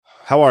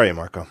How are you,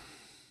 Marco?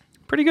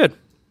 Pretty good.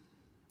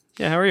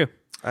 Yeah, how are you?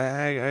 I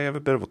have a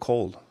bit of a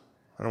cold.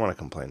 I don't want to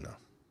complain, though.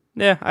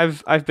 Yeah,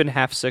 I've been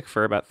half sick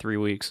for about 3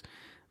 weeks.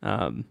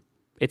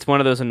 It's one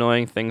of those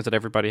annoying things that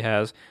everybody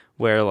has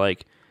where,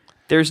 like,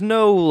 there's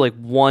no, like,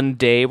 one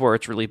day where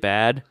it's really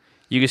bad.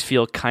 You just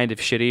feel kind of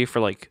shitty for,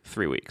 like,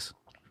 3 weeks.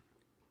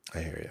 I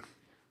hear you.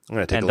 I'm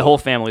gonna take and the whole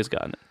family's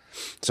gotten it.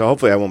 So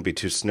hopefully I won't be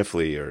too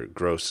sniffly or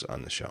gross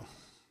on the show.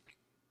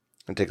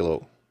 I'm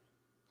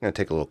gonna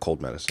take a little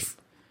cold medicine.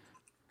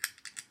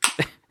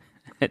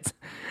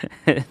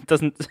 It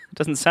doesn't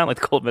sound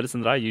like the cold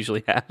medicine that I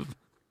usually have.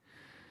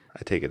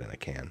 I take it in a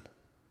can.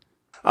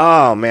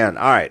 Oh man!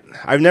 All right,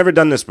 I've never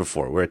done this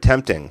before. We're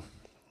attempting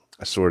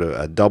a sort of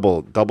a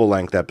double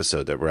length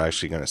episode that we're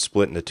actually going to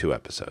split into 2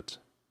 episodes.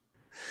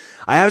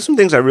 I have some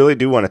things I really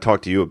do want to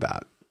talk to you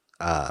about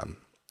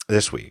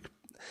this week,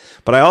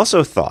 but I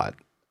also thought,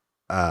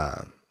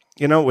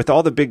 with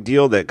all the big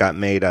deal that got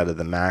made out of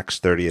the Mac's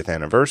 30th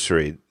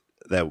anniversary,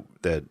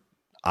 that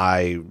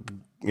I.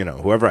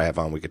 Whoever I have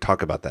on, we could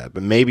talk about that.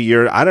 But maybe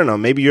you're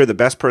the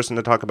best person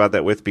to talk about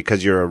that with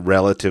because you're a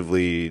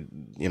relatively,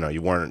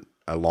 you weren't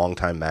a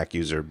longtime Mac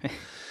user.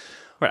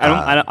 Right,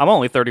 I'm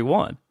only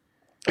 31.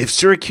 If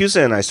Syracuse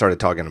and I started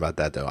talking about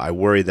that, though, I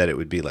worry that it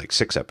would be like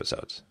 6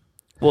 episodes.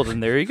 Well,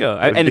 then there you go.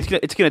 And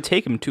it's going to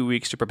take him 2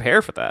 weeks to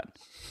prepare for that.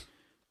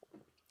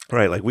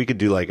 Right, like we could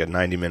do like a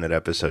 90-minute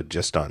episode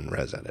just on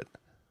ResEdit.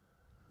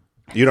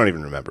 You don't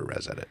even remember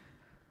ResEdit.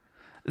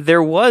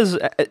 There was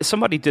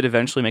somebody did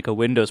eventually make a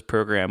Windows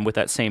program with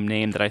that same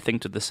name that I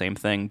think did the same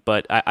thing,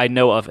 but I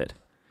know of it.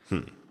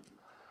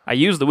 I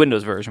use the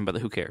Windows version, but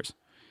who cares?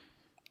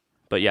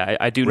 But yeah,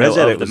 I do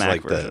know of the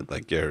Mac version.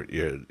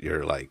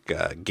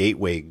 Your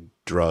gateway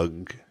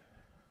drug.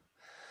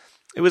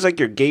 It was like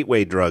your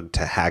gateway drug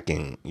to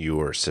hacking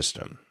your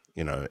system,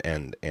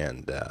 and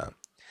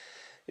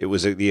it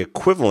was the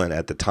equivalent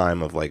at the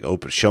time of like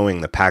showing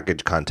the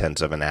package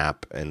contents of an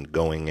app and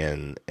going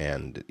in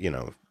and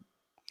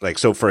like,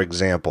 so for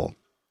example,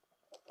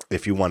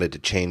 if you wanted to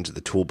change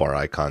the toolbar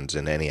icons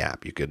in any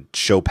app, you could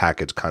show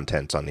package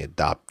contents on the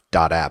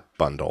 .app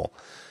bundle,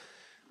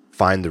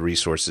 find the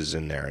resources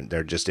in there, and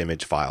they're just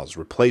image files.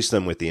 Replace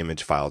them with the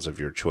image files of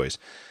your choice.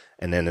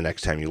 And then the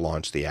next time you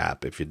launch the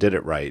app, if you did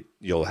it right,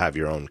 you'll have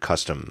your own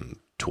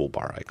custom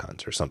toolbar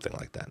icons or something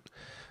like that.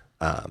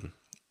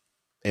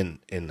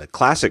 In the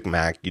classic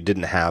Mac, you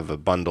didn't have a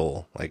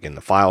bundle like in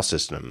the file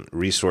system.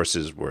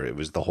 Resources it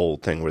was the whole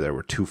thing where there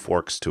were 2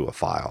 forks to a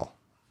file.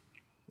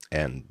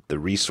 And the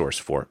resource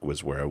fork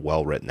was where a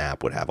well-written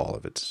app would have all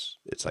of its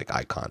like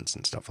icons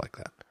and stuff like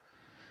that.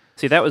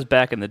 See, that was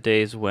back in the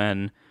days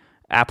when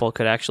Apple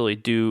could actually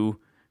do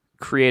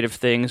creative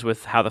things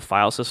with how the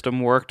file system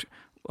worked,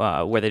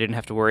 where they didn't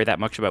have to worry that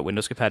much about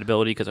Windows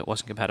compatibility because it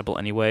wasn't compatible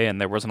anyway, and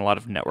there wasn't a lot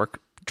of network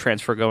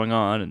transfer going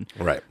on. And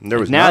right, there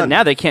was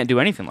now they can't do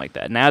anything like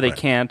that. Now they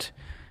can't.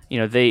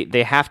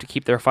 They have to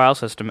keep their file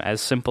system as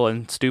simple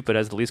and stupid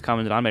as the least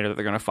common denominator that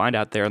they're going to find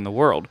out there in the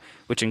world,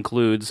 which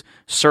includes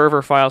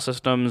server file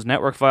systems,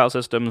 network file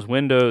systems,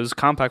 Windows,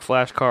 compact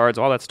flash cards,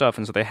 all that stuff.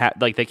 And so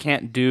they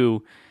can't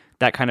do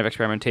that kind of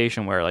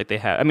experimentation where like they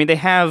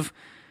have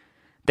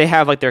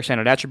like their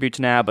standard attributes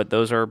now, but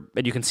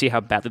and you can see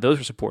how badly those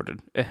are supported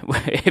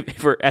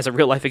as a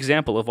real life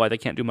example of why they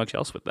can't do much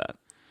else with that.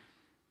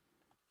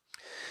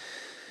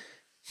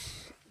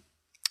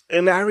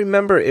 And I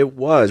remember it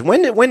was.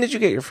 When did you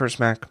get your first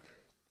Mac?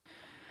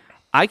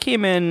 I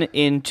came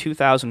in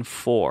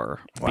 2004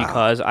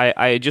 because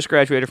I had just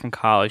graduated from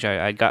college.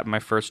 I had gotten my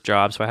first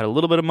job, so I had a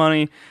little bit of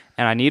money,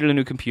 and I needed a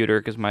new computer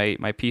because my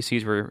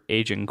PCs were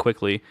aging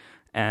quickly.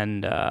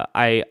 And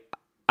I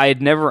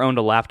had never owned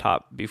a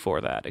laptop before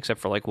that,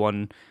 except for like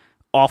one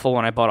awful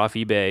one I bought off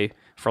eBay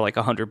for like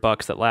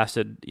 $100 that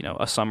lasted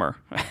a summer,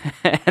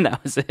 and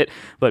that was it.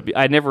 But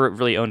I never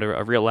really owned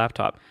a real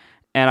laptop.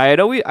 And I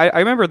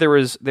remember there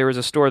was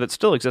a store that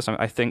still exists,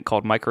 I think,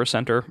 called Micro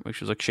Center,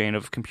 which was a chain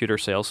of computer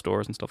sales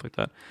stores and stuff like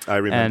that. I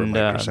remember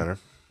Micro Center.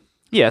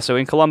 Yeah, so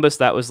in Columbus,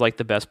 that was like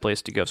the best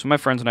place to go. So my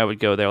friends and I would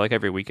go there like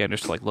every weekend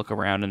just to like look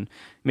around and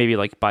maybe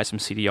like buy some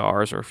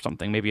CDRs or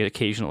something, maybe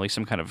occasionally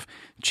some kind of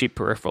cheap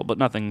peripheral, but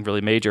nothing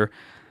really major.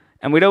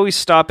 And we'd always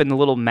stop in the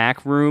little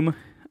Mac room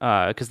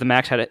because the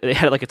Macs had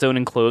like its own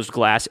enclosed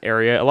glass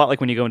area, a lot like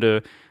when you go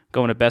into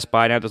Best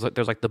Buy now.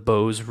 There's like the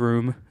Bose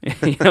room,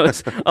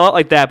 it's a lot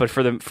like that, but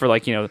for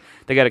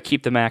they got to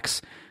keep the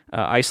Macs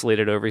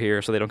isolated over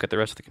here so they don't get the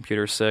rest of the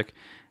computers sick.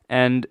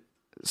 And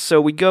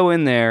so we'd go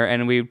in there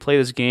and we'd play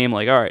this game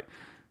like, all right,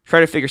 try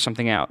to figure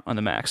something out on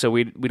the Mac. So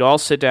we'd all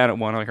sit down at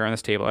one like around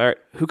this table. All right,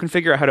 who can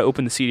figure out how to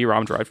open the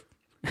CD-ROM drive?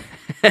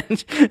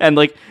 and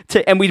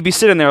we'd be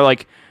sitting there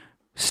like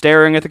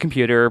staring at the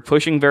computer,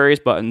 pushing various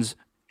buttons.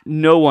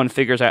 No one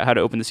figures out how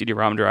to open the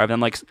CD-ROM drive.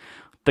 And like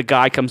the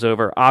guy comes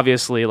over,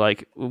 obviously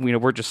like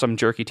we're just some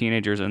jerky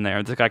teenagers in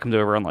there. The guy comes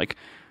over and like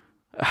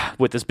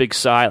with this big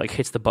sigh like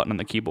hits the button on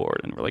the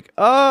keyboard, and we're like,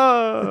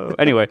 oh.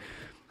 Anyway.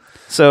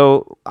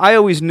 So I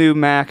always knew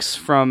Macs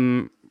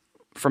from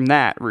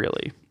that,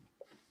 really.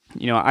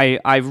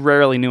 I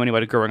rarely knew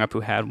anybody growing up who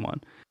had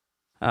one.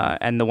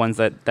 and the ones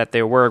that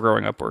they were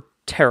growing up were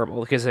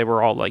terrible because they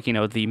were all like,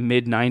 the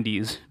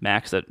mid-90s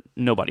Macs that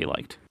nobody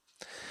liked.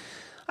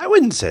 I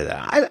wouldn't say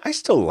that. I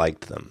still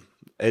liked them.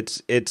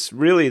 It's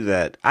really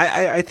that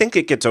I think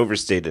it gets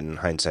overstated in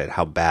hindsight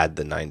how bad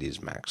the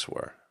 90s Macs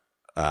were.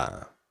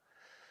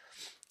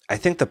 I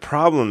think the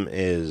problem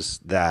is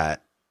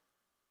that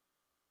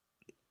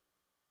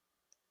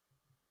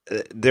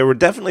there were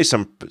definitely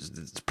some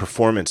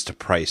performance to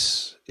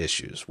price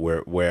issues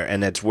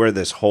and it's where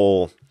this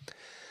whole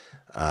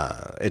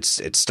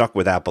it's stuck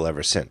with Apple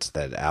ever since,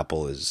 that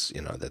Apple is,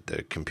 that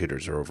the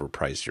computers are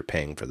overpriced, you're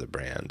paying for the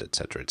brand, et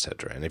cetera, et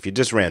cetera. And if you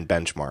just ran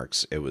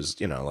benchmarks, it was,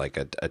 like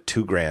a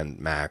 $2,000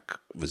 Mac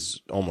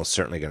was almost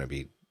certainly going to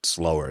be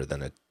slower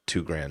than a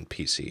 $2,000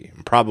 PC,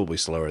 and probably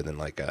slower than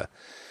like a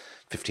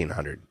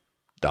 $1,500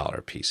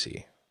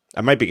 PC.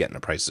 I might be getting the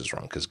prices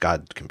wrong because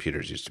God,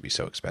 computers used to be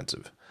so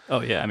expensive. Oh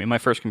yeah, I mean, my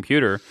first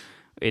computer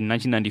in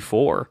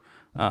 1994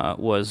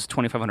 was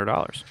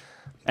 $2,500,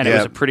 and it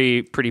was a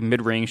pretty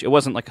mid-range. It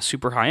wasn't like a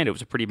super high end; it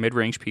was a pretty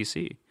mid-range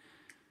PC.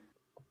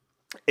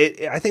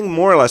 I think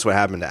more or less what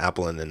happened to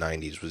Apple in the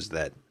 90s was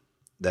that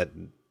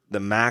the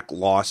Mac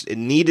lost. It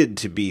needed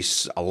to be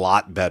a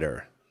lot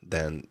better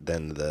than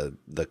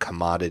the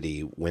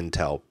commodity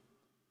Wintel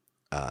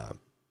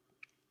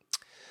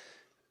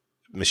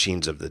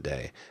machines of the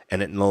day,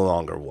 and it no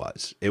longer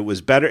was. It was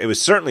better. It was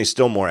certainly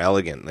still more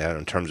elegant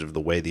in terms of the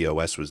way the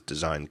OS was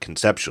designed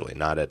conceptually,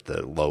 not at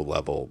the low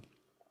level,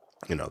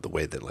 the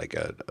way that like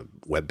a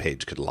web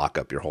page could lock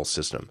up your whole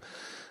system.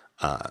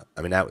 I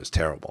mean, that was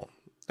terrible.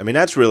 I mean,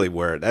 that's really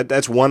where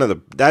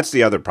that's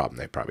the other problem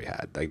they probably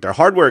had. Like their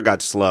hardware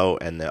got slow,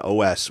 and the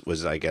OS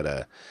was like at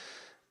a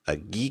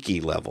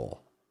geeky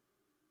level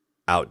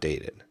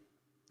outdated.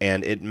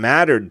 And it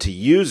mattered to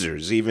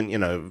users, even,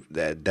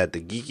 that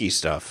the geeky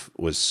stuff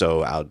was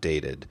so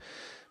outdated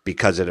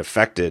because it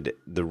affected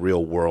the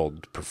real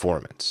world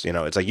performance.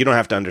 It's like you don't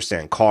have to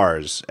understand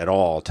cars at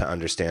all to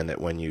understand that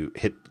when you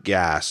hit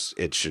gas,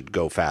 it should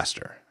go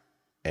faster.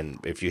 And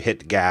if you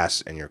hit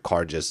gas and your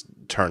car just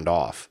turned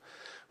off,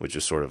 which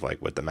is sort of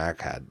like what the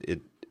Mac had,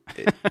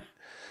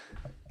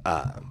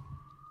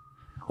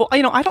 Well,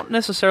 I don't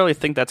necessarily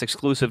think that's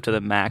exclusive to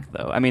the Mac,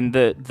 though. I mean,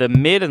 the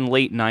mid and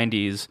late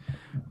 90s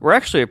were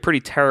actually a pretty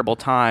terrible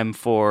time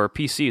for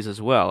PCs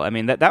as well. I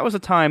mean, that was a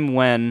time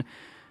when,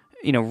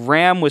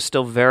 RAM was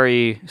still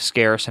very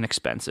scarce and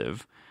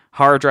expensive.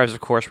 Hard drives,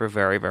 of course, were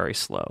very, very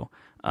slow.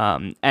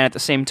 And at the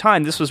same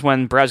time, this was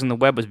when browsing the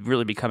web was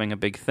really becoming a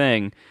big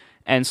thing.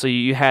 And so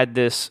you had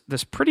this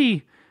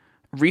pretty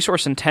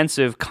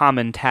resource-intensive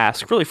common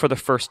task, really for the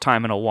first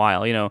time in a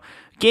while.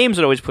 Games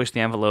would always push the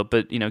envelope,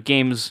 but,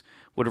 games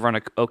would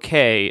run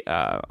okay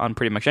on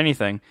pretty much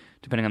anything,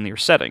 depending on your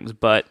settings.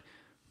 But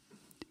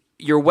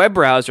your web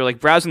browser, like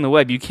browsing the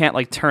web, you can't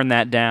like turn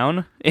that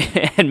down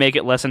and make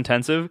it less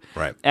intensive.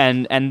 Right.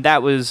 And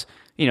that was,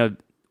 the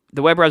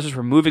web browsers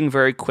were moving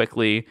very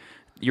quickly.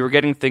 You were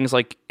getting things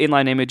like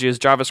inline images,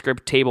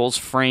 JavaScript, tables,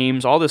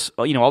 frames, all this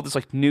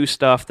like new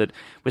stuff that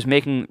was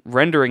making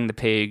rendering the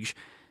page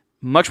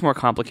much more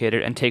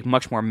complicated and take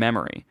much more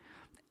memory.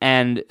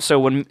 And so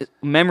when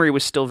memory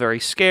was still very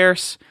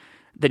scarce,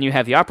 then you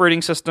have the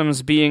operating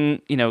systems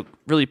being,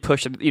 really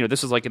pushed.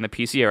 This is like in the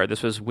PC era.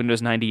 This was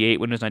Windows 98,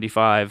 Windows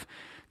 95.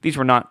 These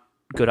were not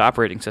good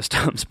operating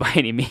systems by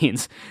any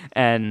means,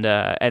 and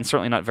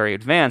certainly not very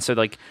advanced. So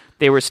like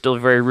they were still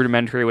very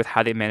rudimentary with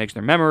how they managed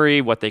their memory,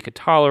 what they could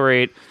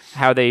tolerate,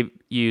 how they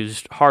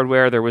used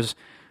hardware. There was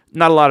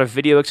not a lot of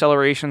video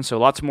acceleration, so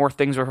lots more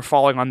things were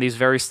falling on these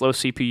very slow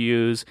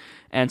CPUs,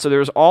 and so there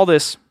was all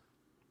this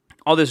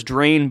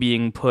drain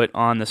being put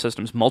on the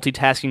systems.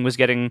 Multitasking was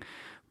getting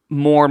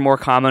more and more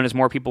common as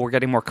more people were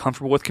getting more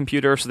comfortable with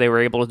computers, so they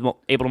were able to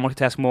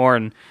multitask more,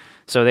 and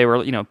so they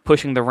were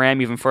pushing the RAM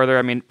even further.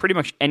 I mean, pretty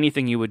much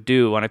anything you would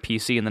do on a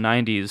PC in the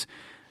 90s,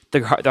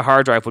 the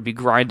hard drive would be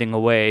grinding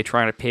away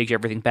trying to page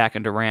everything back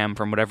into RAM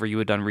from whatever you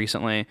had done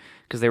recently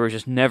because there was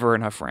just never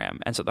enough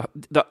RAM, and so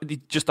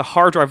the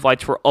hard drive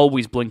lights were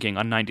always blinking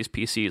on 90s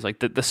PCs. Like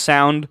the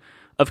sound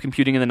of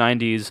computing in the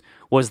 90s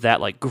was that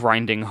like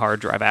grinding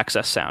hard drive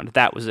access sound.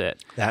 That was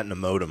it. That and a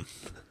modem.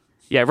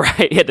 Yeah,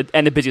 right. Yeah,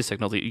 and the busy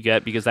signal that you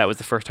get because that was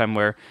the first time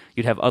where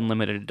you'd have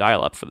unlimited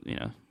dial-up for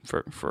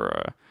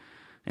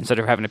instead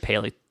of having to pay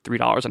like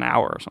 $3 an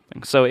hour or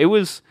something. So it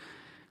was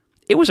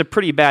a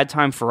pretty bad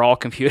time for all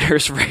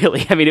computers,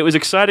 really. I mean, it was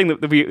exciting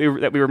that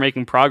we were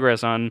making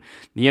progress on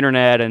the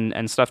internet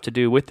and stuff to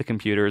do with the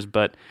computers,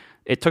 but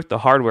it took the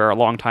hardware a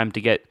long time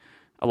to get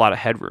a lot of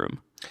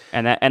headroom.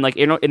 And like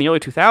in the early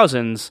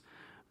 2000s.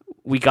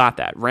 We got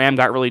that. RAM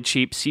got really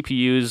cheap.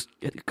 CPUs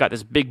got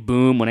this big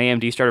boom when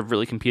AMD started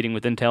really competing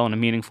with Intel in a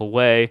meaningful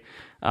way.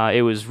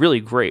 It was really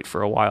great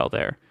for a while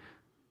there.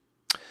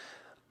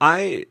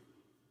 The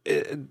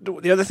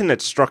other thing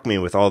that struck me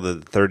with all the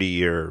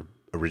 30-year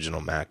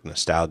original Mac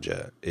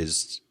nostalgia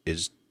is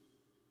it's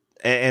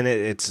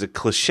a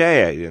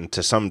cliche and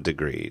to some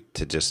degree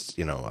to just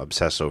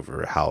obsess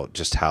over how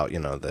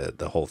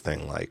the whole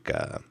thing like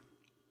that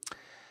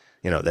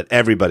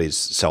everybody's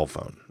cell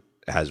phone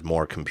has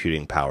more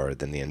computing power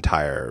than the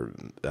entire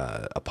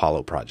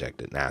Apollo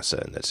project at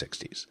NASA in the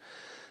 60s.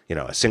 You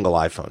know, a single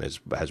iPhone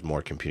has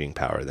more computing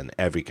power than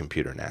every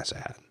computer NASA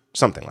had.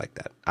 Something like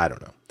that. I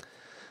don't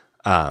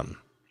know.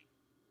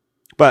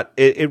 But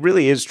it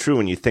really is true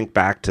when you think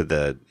back to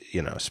the,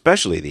 you know,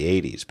 especially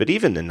the 80s, but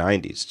even the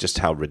 90s, just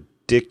how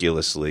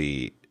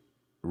ridiculously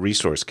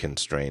resource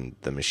constrained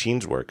the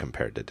machines were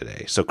compared to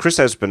today. So Chris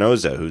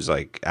Espinosa, who's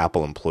like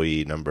Apple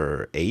employee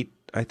number 8,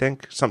 I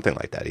think, something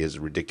like that. He has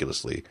a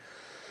ridiculously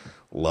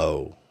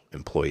low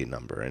employee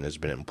number and has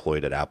been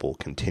employed at Apple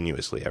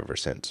continuously ever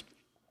since.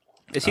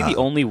 Is he the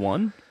only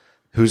one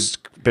who's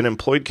been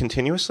employed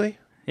continuously?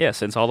 Yeah,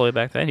 since all the way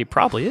back then. He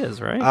probably is,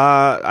 right?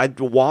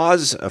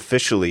 Woz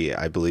officially,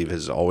 I believe,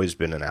 has always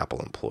been an Apple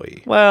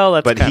employee.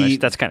 Well,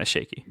 that's kind of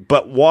shaky.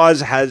 But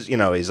Woz has, you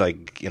know, he's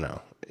like, you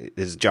know,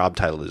 his job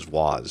title is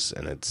Woz,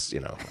 and it's, you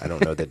know, I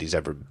don't know that he's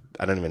ever,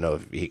 I don't even know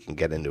if he can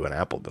get into an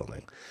Apple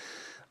building.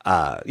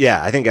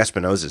 Yeah, I think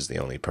Espinosa is the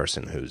only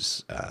person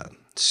who's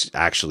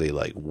actually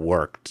like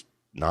worked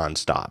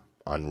nonstop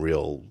on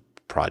real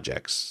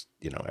projects,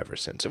 you know, ever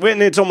since.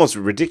 And it's almost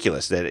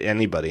ridiculous that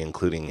anybody,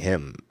 including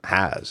him,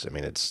 has. I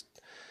mean, it's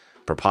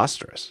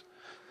preposterous.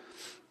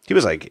 He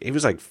was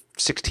like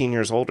 16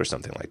 years old or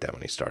something like that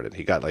when he started.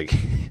 He got like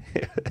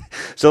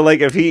so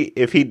like if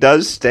he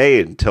does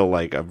stay until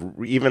like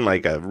even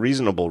like a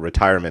reasonable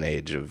retirement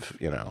age of,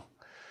 you know,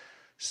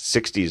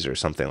 60s or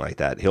something like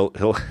that, he'll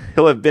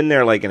have been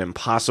there like an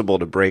impossible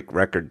to break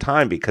record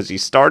time because he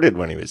started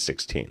when he was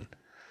 16.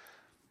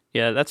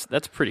 Yeah,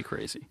 that's pretty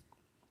crazy.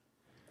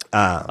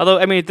 Although,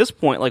 I mean, at this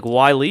point, like,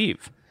 why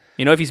leave?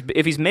 You know, if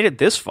he's made it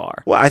this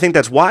far. Well, I think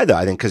that's why, though.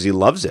 I think because he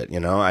loves it. You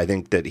know, I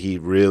think that he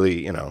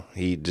really, you know,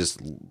 he just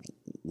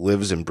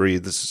lives and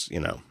breathes. You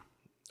know,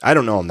 I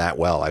don't know him that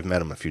well. I've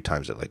met him a few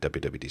times at like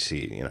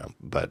WWDC. You know,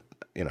 but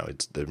you know,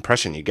 it's the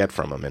impression you get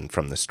from him and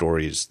from the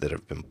stories that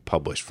have been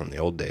published from the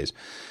old days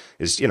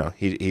is, you know,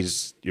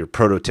 he's your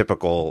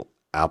prototypical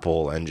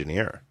Apple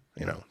engineer.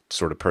 You know,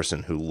 sort of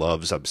person who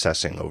loves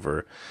obsessing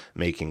over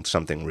making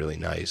something really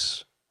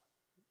nice.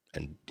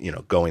 And, you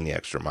know, going the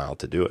extra mile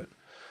to do it.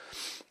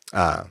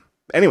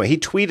 Anyway, he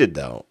tweeted,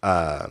 though,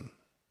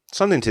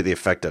 something to the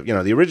effect of, you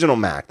know, the original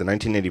Mac, the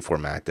 1984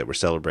 Mac that we're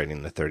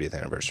celebrating the 30th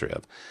anniversary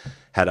of,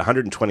 had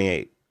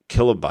 128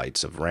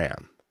 kilobytes of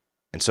RAM.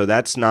 And so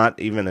that's not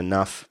even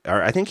enough.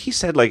 Or I think he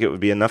said, like, it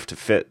would be enough to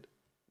fit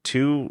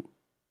 2,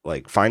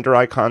 like, Finder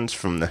icons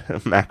from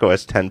the Mac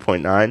OS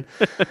 10.9.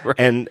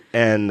 Right.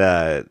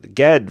 And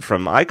Ged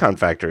from Icon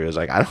Factory was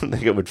like, I don't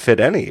think it would fit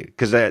any,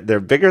 because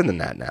they're bigger than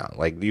that now.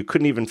 Like, you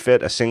couldn't even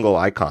fit a single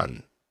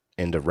icon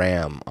into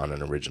RAM on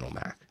an original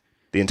Mac.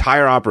 The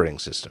entire operating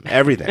system,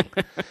 everything,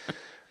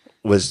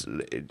 was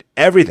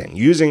everything.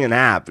 Using an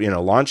app, you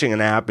know, launching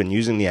an app and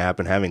using the app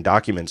and having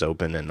documents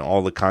open and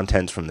all the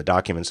contents from the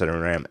documents that are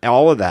in RAM,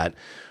 all of that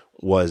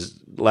was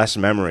less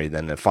memory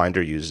than the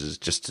Finder uses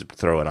just to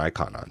throw an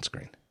icon on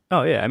screen.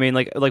 Oh yeah, I mean,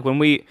 like when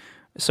I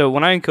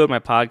encode my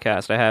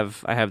podcast,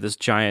 I have this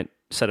giant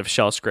set of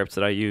shell scripts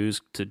that I use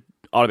to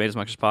automate as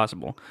much as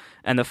possible,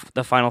 and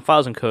the final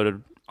file is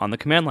encoded on the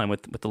command line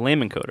with the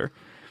lame encoder,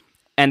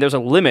 and there's a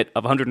limit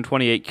of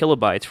 128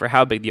 kilobytes for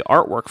how big the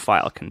artwork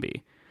file can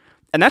be,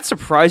 and that's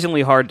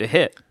surprisingly hard to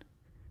hit.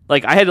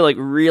 Like I had to like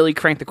really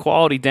crank the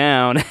quality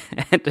down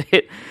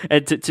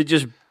to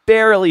just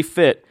barely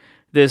fit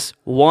this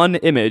one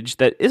image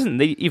that isn't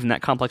even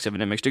that complex of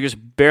an image, to just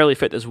barely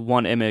fit this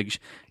one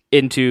image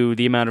into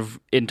the amount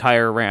of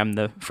entire RAM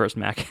the first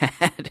Mac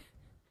had.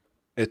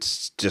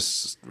 It's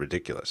just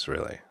ridiculous,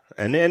 really.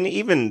 And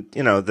even,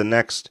 you know, the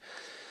next...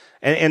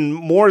 And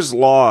Moore's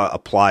Law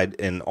applied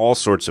in all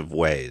sorts of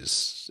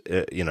ways,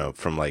 you know,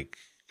 from like,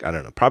 I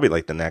don't know, probably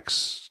like the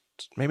next,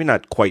 maybe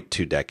not quite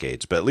 2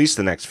 decades, but at least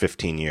the next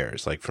 15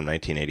 years, like from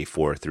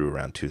 1984 through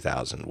around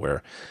 2000,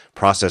 where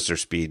processor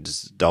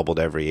speeds doubled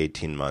every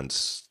 18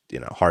 months, you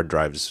know, hard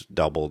drives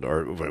doubled,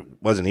 or it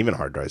wasn't even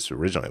hard drives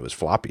originally, it was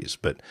floppies,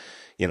 but,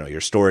 you know,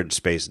 your storage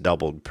space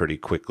doubled pretty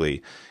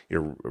quickly.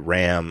 Your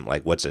RAM,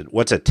 like what's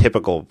a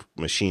typical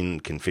machine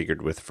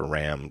configured with for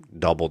RAM,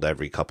 doubled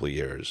every couple of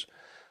years.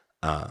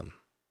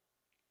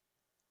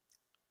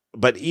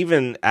 But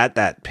even at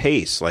that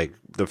pace, like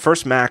the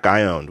first Mac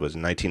I owned was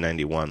in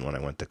 1991 when I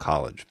went to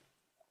college.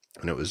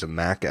 And it was a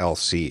Mac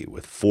LC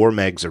with 4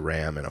 megs of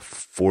RAM and a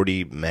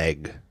 40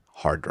 meg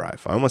hard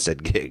drive. I almost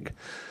said gig.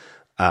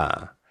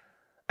 I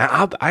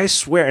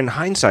swear, in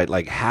hindsight,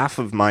 like half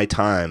of my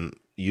time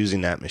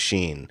using that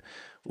machine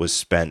was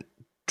spent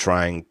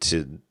trying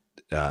to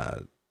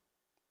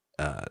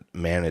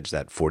manage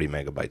that 40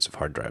 megabytes of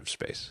hard drive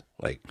space.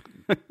 Like...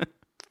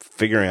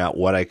 figuring out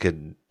what I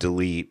could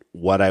delete,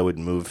 what I would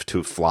move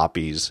to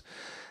floppies,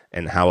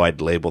 and how I'd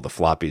label the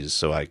floppies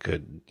so I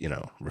could, you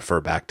know,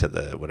 refer back to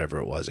the whatever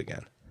it was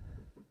again.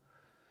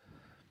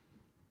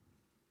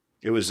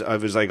 It was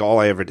like all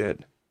I ever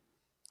did.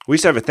 We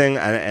used to have a thing.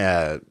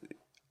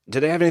 Did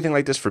they have anything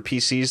like this for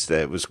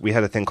PCs? We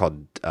had a thing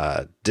called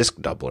disk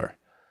doubler.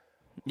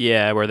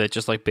 Yeah, where that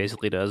just like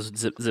basically does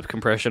zip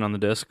compression on the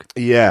disk.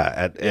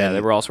 Yeah,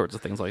 There were all sorts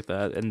of things like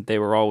that, and they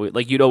were always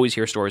like you'd always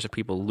hear stories of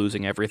people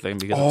losing everything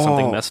because of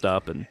something messed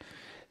up and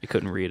you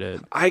couldn't read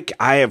it.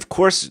 I of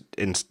course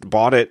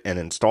bought it and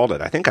installed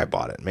it. I think I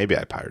bought it. Maybe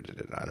I pirated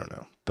it. I don't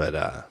know,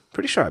 but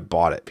pretty sure I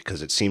bought it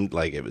because it seemed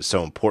like it was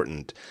so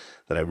important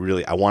that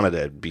I wanted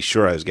to be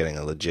sure I was getting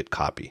a legit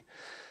copy.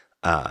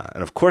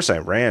 And of course I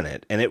ran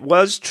it, and it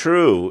was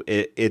true.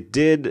 It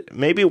did,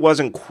 maybe it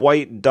wasn't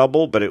quite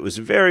double, but it was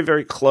very,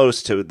 very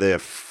close to the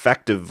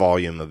effective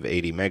volume of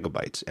 80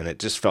 megabytes, and it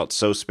just felt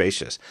so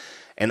spacious.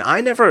 And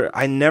I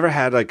never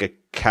had like a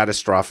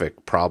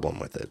catastrophic problem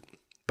with it,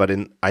 but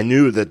I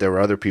knew that there were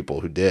other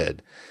people who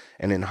did.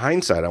 And in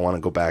hindsight, I want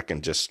to go back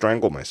and just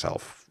strangle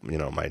myself,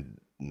 my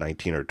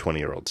 19 or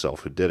 20-year-old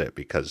self who did it,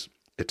 because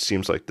it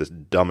seems like the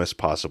dumbest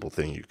possible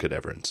thing you could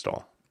ever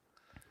install.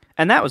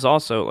 And that was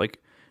also like,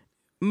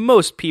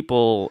 most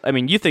people, I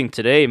mean, you think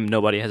today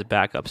nobody has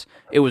backups.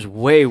 It was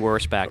way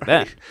worse back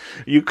then.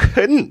 You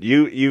couldn't.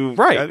 You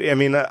right. I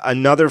mean,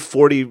 another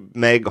 40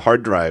 meg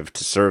hard drive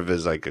to serve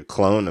as like a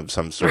clone of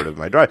some sort of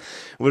my drive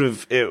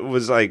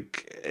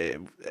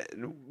it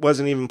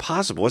wasn't even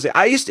possible, was it?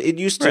 It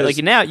used to right, like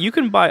now you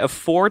can buy a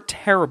 4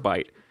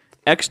 terabyte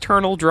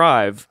external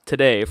drive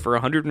today for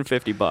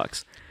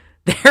 $150.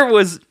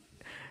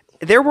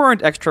 There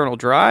weren't external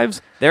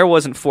drives. There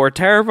wasn't 4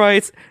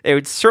 terabytes.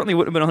 It certainly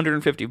wouldn't have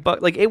been $150.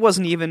 Like, it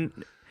wasn't even...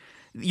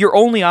 Your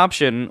only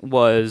option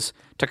was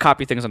to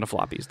copy things onto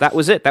floppies. That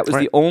was it. That was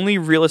the only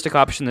realistic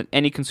option that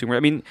any consumer... I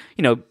mean,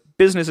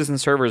 businesses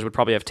and servers would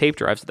probably have tape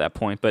drives at that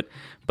point, but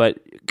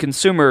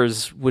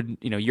consumers would...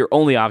 your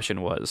only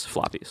option was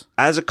floppies.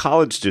 As a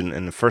college student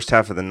in the first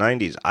half of the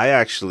 90s, I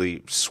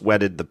actually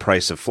sweated the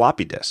price of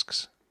floppy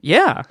disks.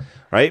 Yeah.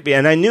 Right?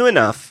 And I knew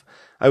enough...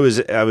 I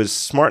was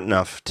smart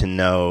enough to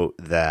know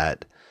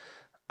that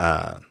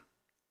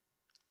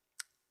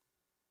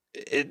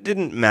it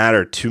didn't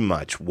matter too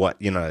much what,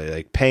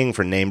 like paying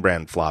for name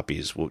brand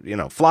floppies. Well,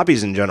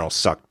 floppies in general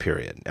sucked,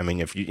 period. I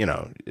mean, if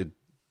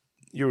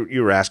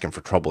you were asking for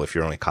trouble if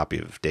your only copy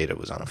of data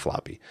was on a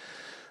floppy.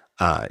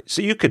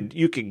 So you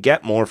could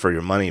get more for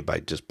your money by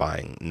just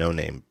buying no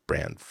name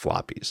brand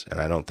floppies. And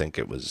I don't think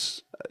it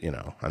was,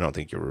 I don't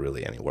think you were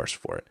really any worse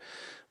for it.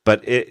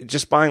 But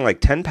just buying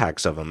like 10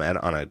 packs of them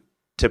on a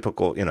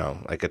typical,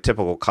 like a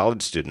typical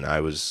college student,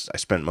 I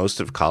spent most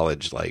of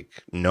college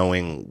like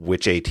knowing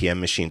which ATM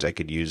machines I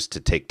could use to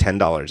take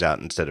 $10 out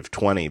instead of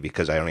 $20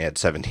 because I only had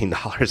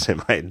 $17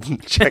 in my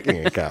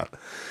checking account.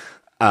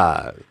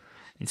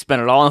 And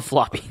spend it all on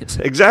floppies.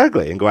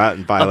 Exactly, and go out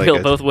and buy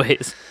uphill both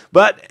ways.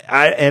 But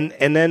and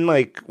then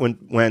like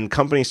when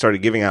companies started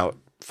giving out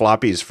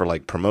floppies for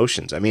like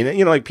promotions, I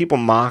mean, like people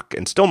mock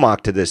and still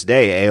mock to this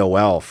day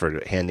AOL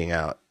for handing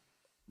out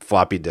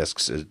floppy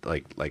disks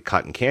like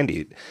cotton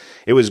candy.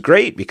 It was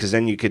great because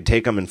then you could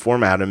take them and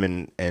format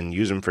them and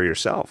use them for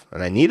yourself.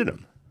 And I needed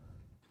them.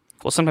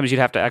 Well, sometimes you'd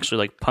have to actually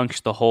like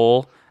punch the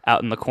hole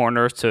out in the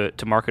corner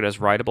to mark it as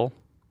writable.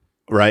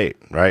 Right.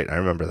 I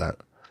remember that.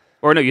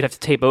 Or no, you'd have to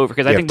tape over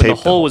because I think when the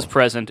hole was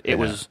present, it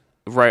was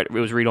right. It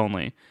was read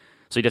only.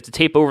 So you'd have to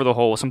tape over the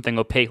hole with something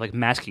opaque like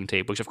masking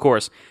tape, which of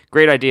course,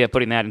 great idea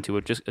putting that into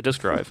a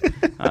disk drive.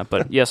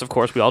 But yes, of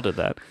course, we all did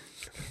that.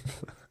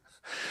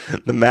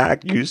 The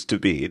Mac used to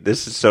be,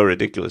 this is so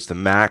ridiculous, the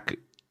Mac,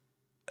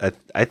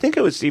 I think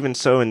it was even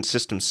so in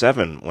System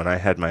 7 when I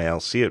had my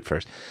LC at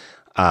first,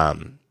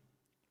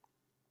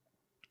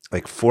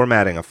 like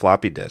formatting a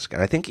floppy disk,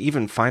 and I think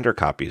even Finder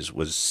copies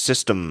was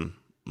system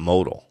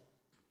modal.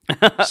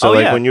 So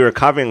when you were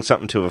copying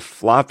something to a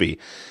floppy,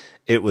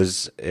 it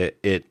was,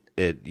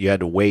 you had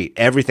to wait,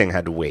 everything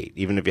had to wait,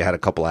 even if you had a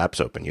couple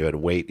apps open, you had to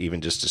wait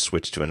even just to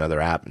switch to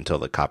another app until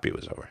the copy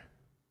was over.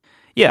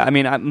 Yeah, I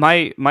mean,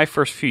 my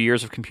first few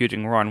years of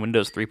computing were on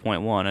Windows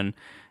 3.1,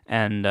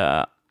 and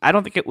I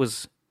don't think it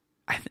was,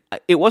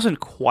 it wasn't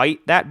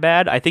quite that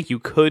bad. I think you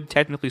could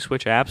technically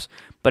switch apps,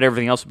 but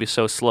everything else would be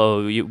so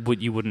slow you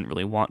wouldn't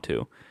really want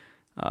to.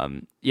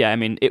 I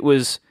mean,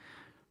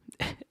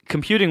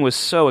 computing was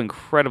so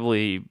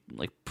incredibly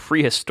like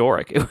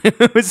prehistoric.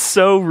 It was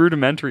so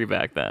rudimentary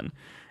back then,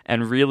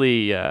 and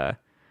really,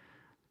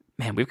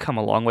 man, we've come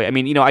a long way. I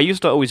mean, I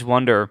used to always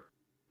wonder.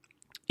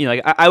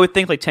 Like I would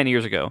think like 10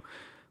 years ago,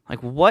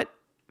 like what,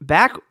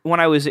 back when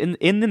I was in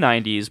the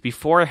 90s,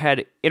 before I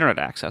had internet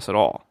access at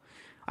all,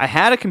 I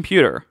had a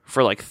computer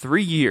for like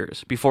 3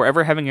 years before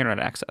ever having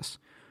internet access.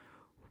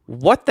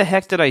 What the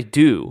heck did I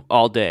do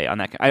all day on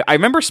that? I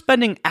remember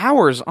spending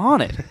hours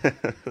on it.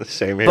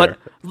 Same here.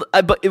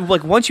 But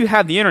like once you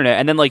have the internet,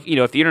 and then like,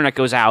 if the internet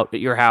goes out at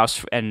your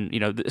house, and,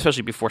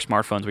 especially before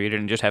smartphones where you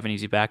didn't just have an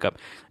easy backup,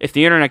 if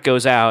the internet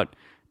goes out,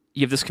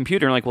 you have this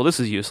computer and like, well, this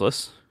is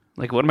useless.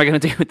 Like, what am I going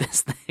to do with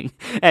this thing?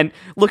 And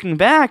looking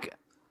back,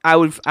 I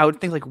would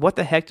think, like, what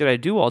the heck did I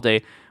do all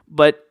day?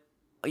 But,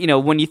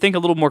 when you think a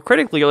little more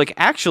critically, you're like,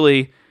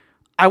 actually,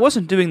 I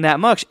wasn't doing that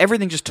much.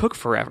 Everything just took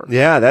forever.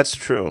 Yeah, that's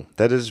true.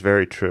 That is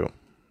very true.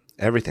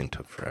 Everything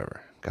took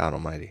forever. God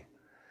almighty.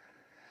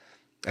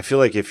 I feel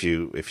like if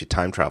you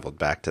time traveled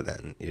back to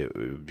then, it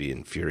would be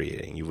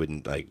infuriating. You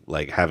wouldn't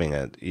like having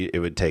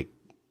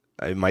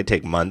it might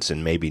take months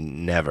and maybe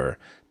never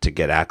to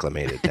get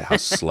acclimated to how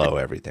slow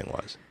everything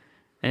was.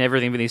 And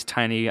everything with these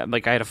tiny,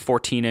 like I had a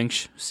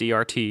 14-inch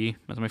CRT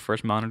as my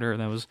first monitor.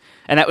 That was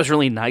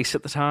really nice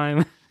at the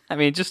time. I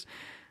mean,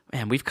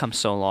 man, we've come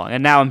so long.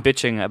 And now I'm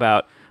bitching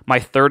about my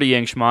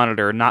 30-inch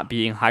monitor not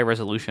being high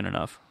resolution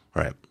enough.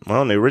 Right.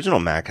 Well, the original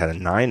Mac had a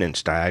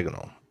 9-inch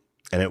diagonal.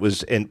 And it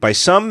was, by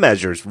some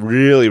measures,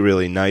 really,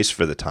 really nice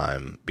for the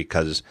time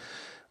because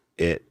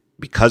it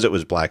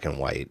was black and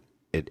white.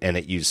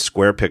 It used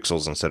square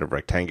pixels instead of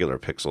rectangular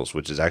pixels,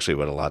 which is actually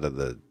what a lot of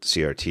the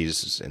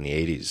CRTs in the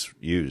 80s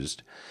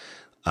used.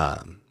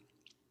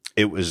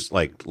 It was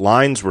like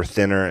lines were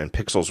thinner and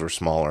pixels were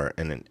smaller,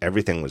 and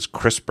everything was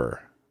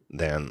crisper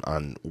than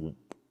on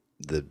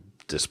the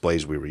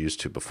displays we were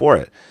used to before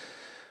it.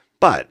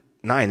 But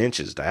 9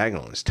 inches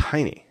diagonal is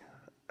tiny.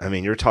 I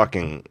mean, you're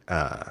talking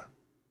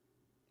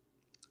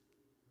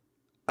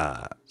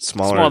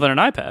smaller than an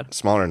iPad.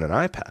 Smaller than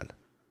an iPad.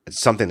 It's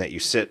something that you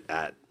sit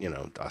at,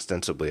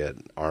 ostensibly at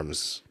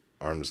arm's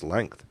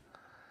length.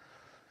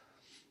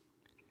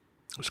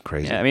 It was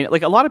crazy. Yeah, I mean,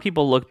 like a lot of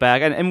people look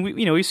back, and we,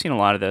 we've seen a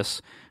lot of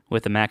this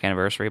with the Mac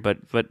anniversary,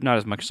 but not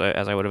as much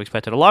as I would have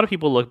expected. A lot of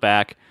people look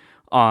back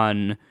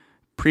on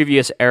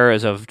previous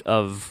eras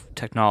of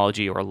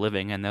technology or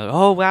living, and they're like,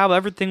 oh wow,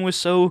 everything was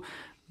so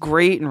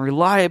great and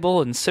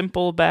reliable and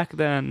simple back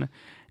then.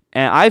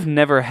 And I've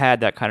never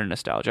had that kind of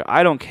nostalgia.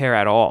 I don't care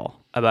at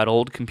all about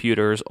old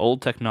computers,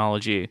 old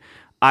technology.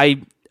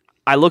 I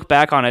look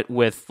back on it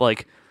with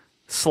like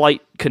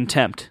slight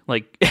contempt.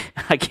 Like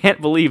I can't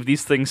believe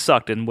these things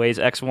sucked in ways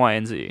X, Y,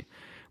 and Z.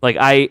 Like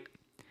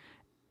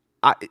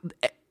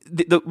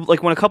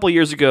like when a couple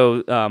years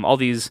ago, all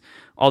these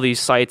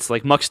sites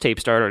like Muxtape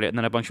started it, and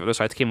then a bunch of other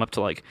sites came up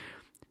to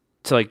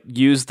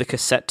use the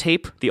cassette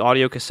tape, the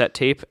audio cassette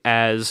tape,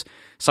 as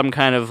some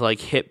kind of like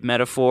hip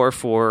metaphor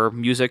for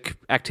music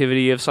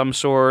activity of some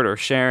sort or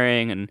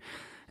sharing. And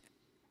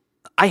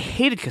I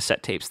hated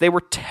cassette tapes. They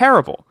were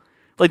terrible.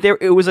 Like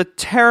it was a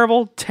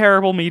terrible,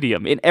 terrible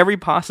medium in every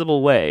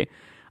possible way.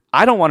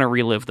 I don't want to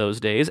relive those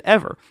days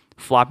ever.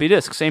 Floppy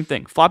disks, same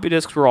thing. Floppy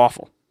disks were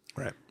awful.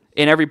 Right.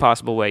 In every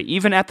possible way.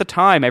 Even at the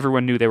time,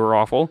 everyone knew they were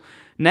awful.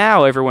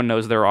 Now everyone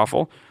knows they're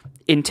awful.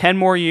 In 10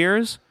 more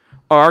years,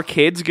 are our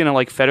kids going to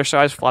like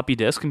fetishize floppy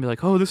disk and be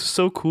like, oh, this is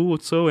so cool.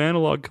 It's so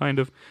analog kind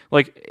of.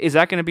 Like, is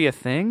that going to be a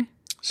thing?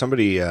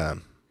 Somebody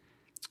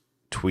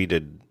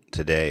tweeted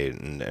today,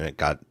 and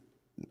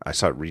I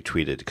saw it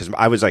retweeted because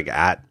I was like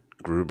at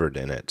Gruber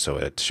in it, so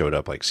it showed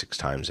up like 6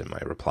 times in my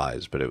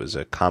replies, but it was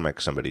a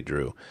comic somebody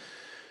drew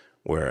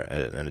where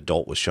an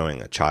adult was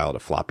showing a child a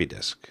floppy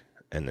disk,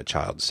 and the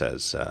child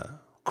says,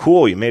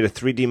 cool, you made a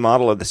 3D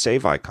model of the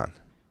save icon.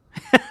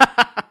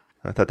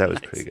 I thought that was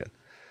pretty good.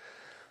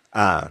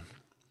 I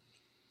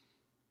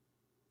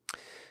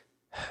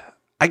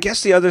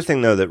guess the other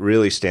thing, though, that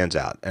really stands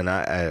out, and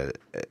I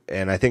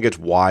think it's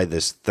why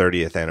this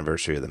 30th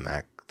anniversary of the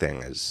Mac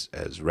thing has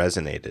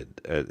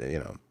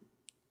resonated,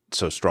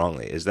 so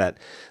strongly, is that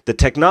the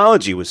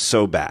technology was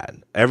so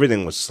bad,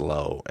 everything was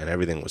slow, and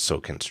everything was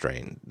so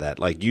constrained that,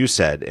 like you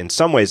said, in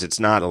some ways it's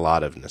not a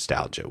lot of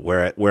nostalgia.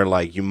 Where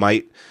like you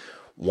might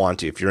want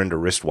to, if you're into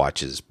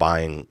wristwatches,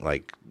 buying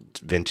like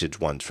vintage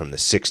ones from the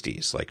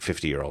 60s, like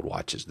 50-year-old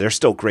watches, they're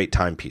still great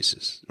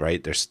timepieces,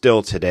 right? They're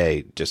still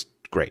today just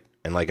great.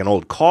 And like an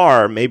old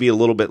car, maybe a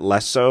little bit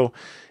less so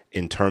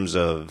in terms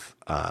of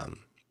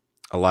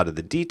a lot of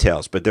the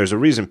details, but there's a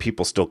reason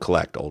people still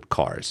collect old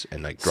cars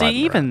and like drive them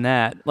even around.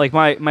 that, like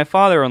my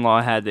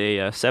father-in-law had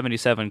a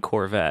 77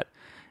 Corvette,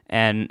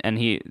 and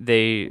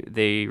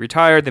they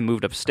retired, they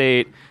moved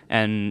upstate,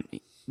 and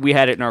we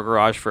had it in our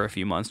garage for a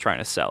few months trying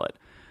to sell it.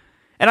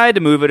 And I had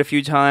to move it a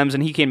few times,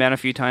 and he came down a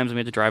few times, and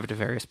we had to drive it to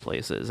various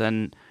places.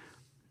 And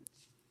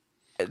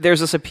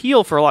there's this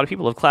appeal for a lot of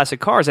people of classic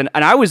cars, and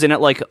I was in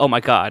it like, oh my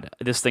god,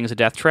 this thing's a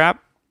death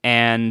trap,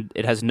 and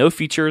it has no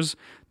features,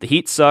 the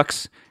heat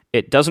sucks,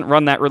 it doesn't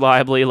run that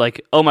reliably,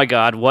 like, oh my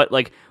god, what,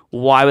 like,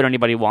 why would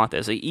anybody want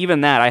this? Like,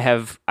 even that, I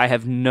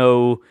have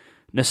no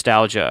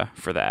nostalgia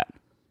for that.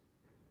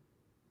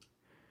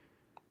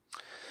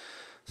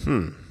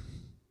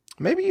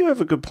 Maybe you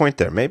have a good point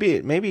there.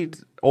 Maybe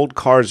old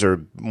cars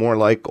are more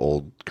like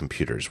old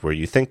computers, where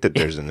you think that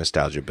there's a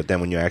nostalgia, but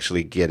then when you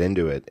actually get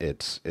into it,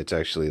 it's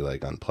actually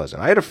like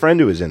unpleasant. I had a friend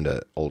who was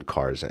into old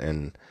cars,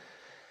 and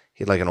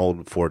he had like an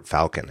old Ford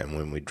Falcon, and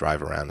when we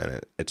drive around in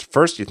it, at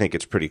first you think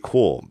it's pretty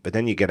cool, but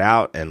then you get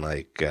out and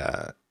like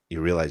you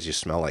realize you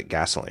smell like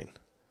gasoline.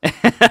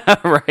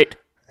 Right.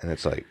 And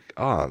it's like,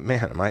 oh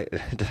man,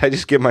 did I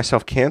just give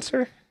myself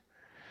cancer?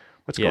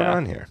 What's going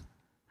on here?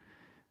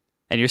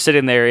 And you're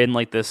sitting there in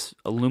like this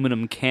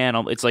aluminum can.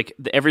 It's like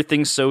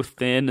everything's so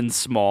thin and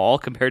small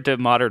compared to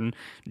modern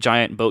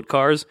giant boat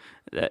cars.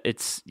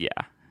 It's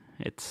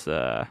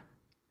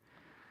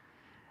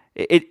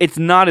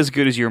not as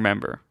good as you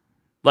remember.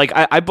 Like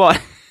I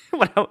bought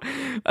when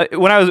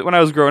I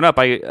was growing up,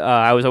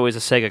 I was always a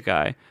Sega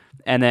guy,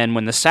 And then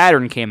when the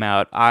Saturn came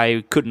out,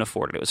 I couldn't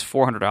afford it. It was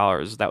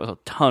 $400. That was a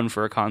ton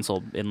for a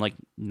console in like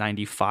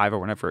 95 or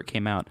whenever it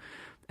came out.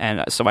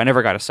 And so I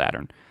never got a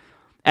Saturn.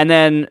 And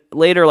then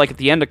later, like at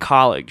the end of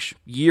college,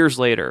 years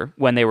later,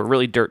 when they were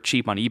really dirt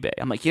cheap on eBay,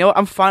 I'm like, you know what?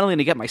 I'm finally going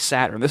to get my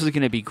Saturn. This is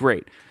going to be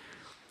great.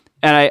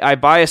 And I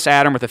buy a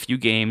Saturn with a few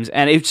games,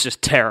 and it's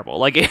just terrible.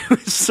 Like, it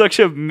was such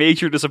a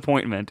major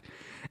disappointment.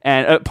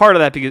 And part of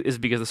that is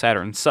because the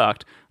Saturn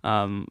sucked. You're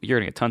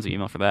going to get tons of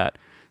email for that.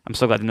 I'm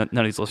so glad none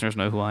of these listeners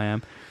know who I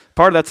am.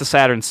 Part of that's the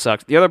Saturn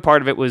sucked. The other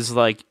part of it was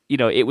like, you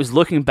know, it was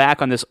looking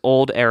back on this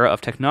old era of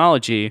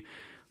technology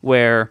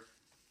where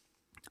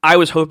I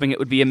was hoping it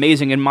would be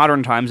amazing in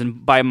modern times,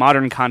 and by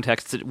modern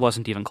contexts, it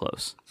wasn't even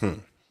close.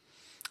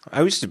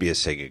 I used to be a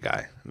Sega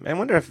guy. I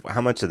wonder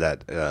how much of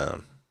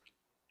that...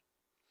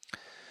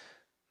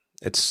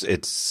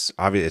 It's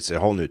obvious. It's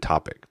a whole new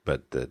topic,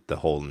 but the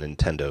whole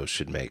Nintendo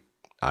should make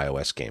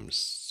iOS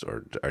games,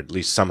 or at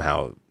least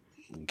somehow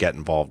get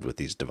involved with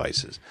these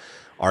devices.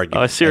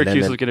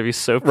 Syracuse is going to be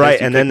so pissed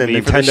right, and then the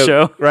Nintendo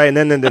show. Right, and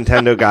then the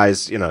Nintendo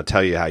guys, you know,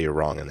 tell you how you're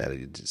wrong, and that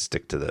you just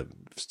stick to the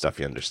stuff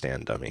you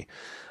understand, dummy.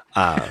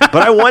 But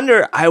I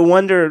wonder.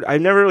 I've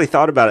never really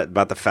thought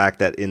about the fact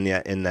that in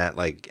that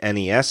like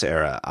NES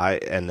era,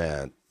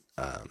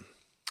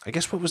 I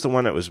guess what was the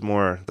one that was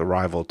more the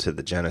rival to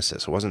the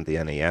Genesis? It wasn't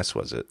the NES,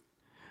 was it?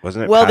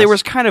 Wasn't it? Well, there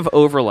was kind of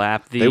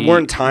overlap. They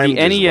weren't timed.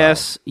 The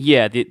NES, as well.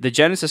 yeah, the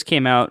Genesis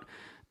came out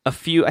a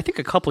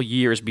couple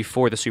years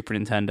before the Super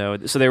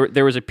Nintendo. So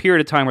there was a period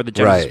of time where the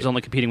Genesis was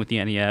only competing with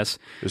the NES,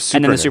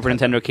 and then the Super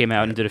Nintendo came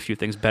out and did a few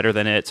things better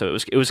than it. So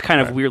it was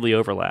kind of weirdly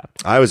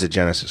overlapped. I was a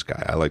Genesis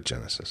guy. I like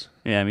Genesis.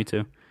 Yeah, me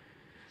too.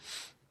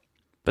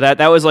 But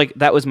that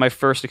was my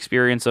first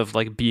experience of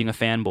like being a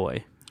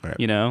fanboy. Right.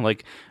 You know,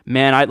 like,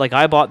 man,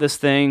 I bought this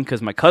thing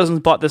because my cousins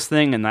bought this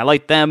thing and I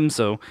like them,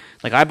 so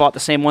like I bought the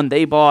same one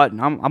they bought,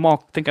 and I'm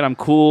all thinking I'm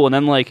cool, and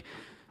then like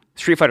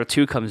Street Fighter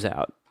 2 comes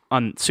out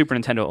on Super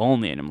Nintendo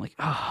only, and I'm like,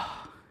 I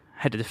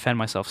had to defend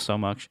myself so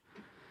much.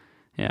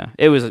 Yeah,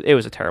 it was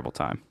a terrible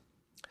time.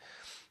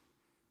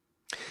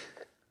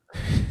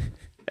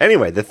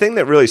 Anyway, the thing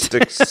that really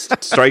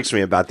strikes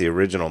me about the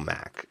original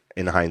Mac,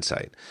 in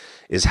hindsight,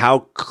 is how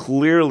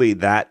clearly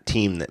that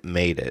team that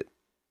made it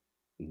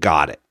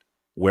got it.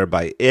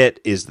 Whereby it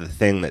is the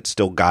thing that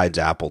still guides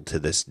Apple to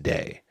this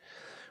day,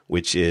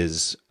 which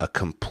is a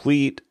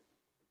complete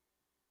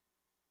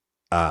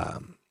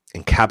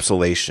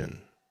encapsulation.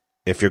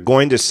 If you're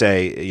going to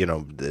say, you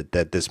know,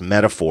 that this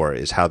metaphor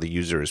is how the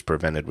user is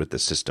prevented with the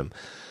system,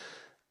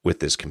 with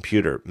this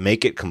computer,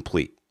 make it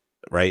complete,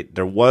 right?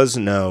 There was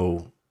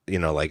no, you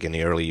know, like in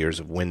the early years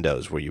of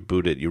Windows where you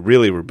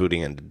really were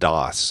booting into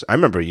DOS. I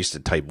remember I used to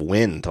type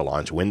Win to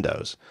launch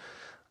Windows.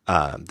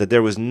 That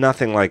there was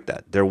nothing like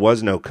that. There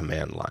was no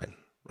command line,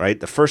 right?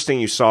 The first thing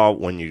you saw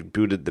when you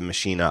booted the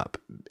machine up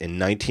in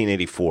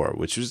 1984,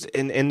 which was,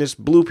 and this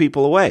blew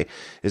people away,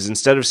 is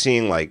instead of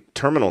seeing like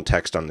terminal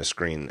text on the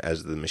screen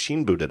as the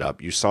machine booted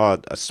up, you saw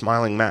a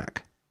smiling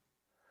Mac.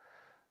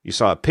 You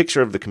saw a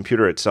picture of the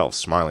computer itself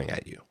smiling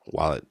at you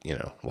while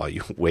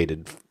you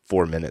waited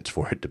 4 minutes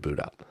for it to boot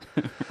up.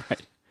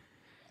 Right.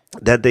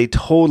 That they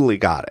totally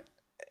got it.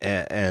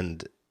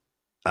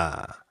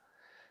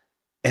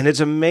 And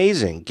it's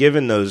amazing,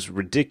 given those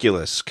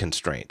ridiculous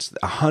constraints,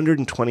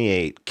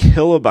 128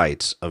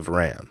 kilobytes of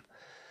RAM,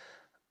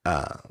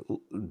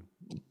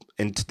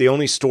 and the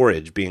only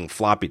storage being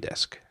floppy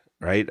disk,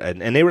 right?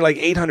 And they were like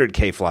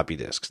 800K floppy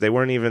disks. They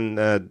weren't even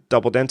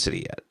double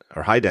density yet,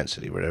 or high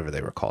density, whatever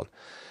they were called.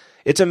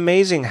 It's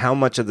amazing how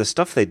much of the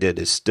stuff they did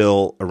is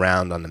still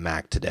around on the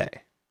Mac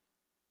today,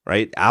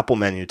 right? Apple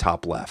menu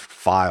top left,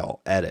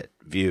 file, edit,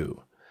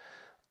 view,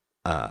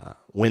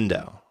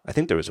 window. I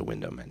think there was a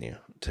window menu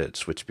to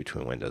switch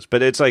between windows,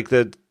 but it's like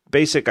the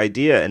basic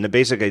idea, and the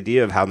basic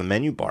idea of how the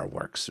menu bar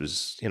works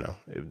was, you know,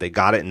 they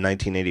got it in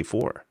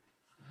 1984.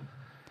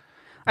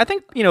 I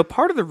think, you know,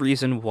 part of the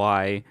reason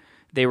why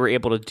they were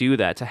able to do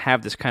that, to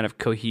have this kind of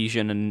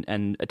cohesion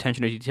and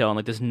attention to detail and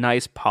like this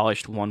nice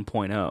polished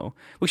 1.0,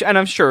 which, and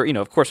I'm sure, you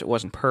know, of course it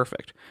wasn't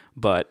perfect,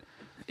 but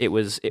it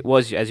was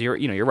as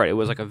you're right, it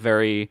was like a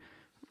very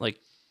like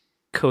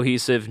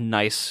cohesive,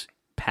 nice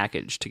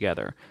package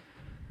together.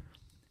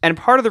 And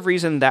part of the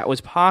reason that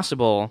was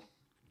possible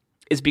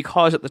is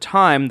because at the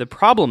time, the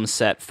problem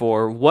set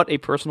for what a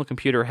personal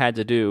computer had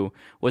to do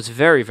was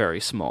very, very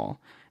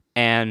small.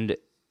 And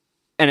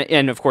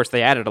of course,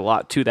 they added a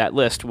lot to that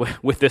list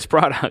with this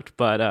product,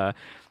 but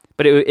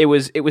it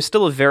was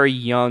still a very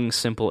young,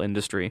 simple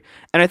industry.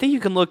 And I think you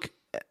can look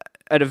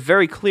at a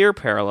very clear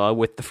parallel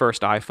with the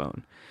first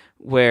iPhone,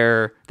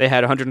 where they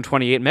had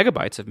 128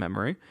 megabytes of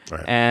memory,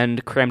 right,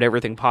 and crammed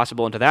everything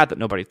possible into that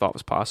nobody thought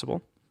was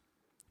possible.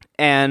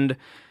 And,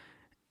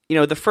 you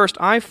know, the first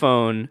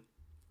iPhone,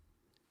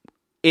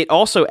 it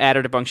also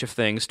added a bunch of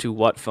things to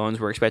what phones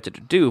were expected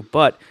to do,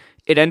 but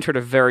it entered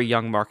a very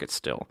young market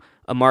still,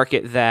 a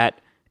market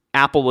that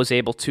Apple was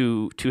able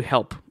to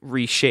help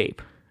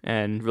reshape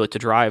and really to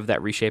drive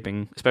that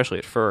reshaping, especially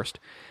at first.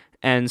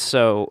 And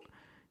so,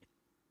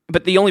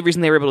 but the only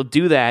reason they were able to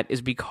do that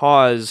is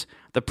because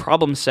the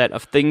problem set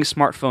of things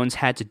smartphones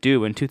had to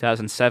do in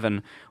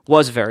 2007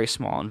 was very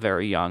small and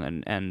very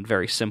young and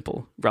very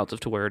simple relative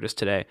to where it is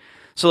today.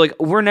 So like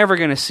we're never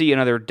going to see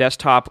another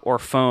desktop or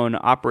phone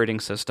operating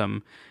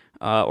system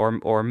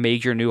or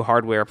major new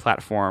hardware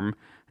platform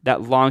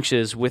that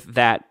launches with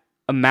that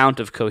amount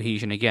of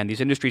cohesion again.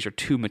 These industries are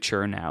too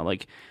mature now.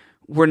 Like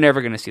we're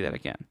never going to see that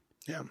again.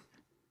 Yeah.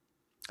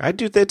 I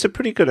do. It's a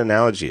pretty good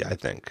analogy, I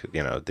think,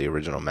 the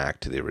original Mac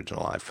to the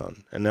original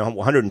iPhone. And the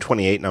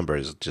 128 number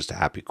is just a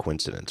happy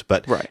coincidence.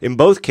 But in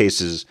both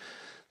cases,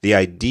 the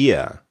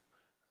idea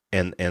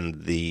and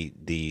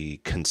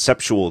the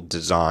conceptual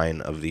design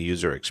of the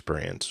user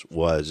experience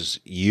was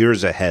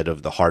years ahead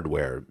of the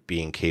hardware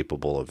being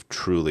capable of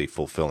truly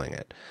fulfilling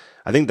it.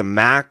 I think the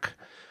Mac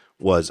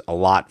was a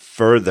lot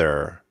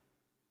further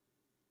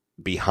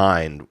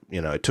behind.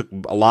 It took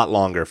a lot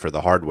longer for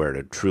the hardware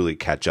to truly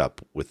catch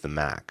up with the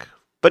Mac.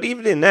 But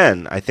even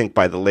then, I think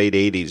by the late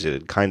 80s, it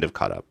had kind of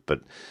caught up.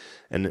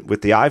 And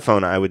with the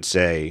iPhone, I would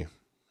say,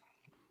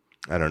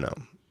 I don't know,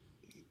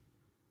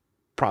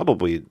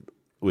 probably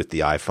with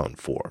the iPhone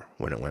 4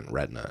 when it went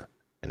Retina.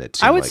 And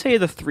it I would say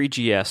the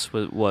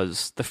 3GS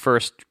was the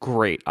first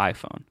great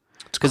iPhone.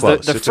 It's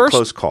close. It's a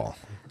close call.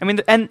 I mean,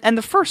 and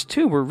the first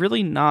two were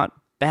really not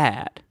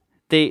bad.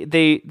 They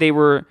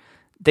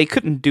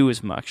couldn't do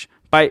as much.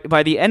 By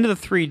the end of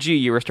the 3G,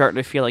 you were starting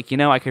to feel like,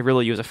 I could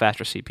really use a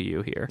faster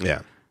CPU here.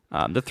 Yeah.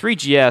 The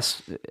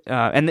 3GS,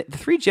 and the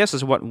 3GS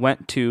is what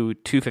went to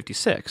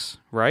 256,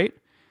 right?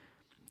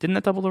 Didn't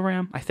that double the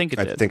RAM? I think it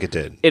did. I think it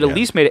did. It at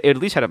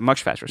least had a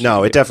much faster CPU.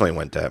 No, it definitely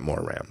went to more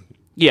RAM.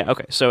 Yeah,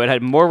 okay. So it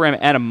had more RAM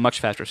and a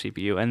much faster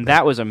CPU, and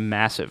that was a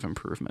massive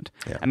improvement.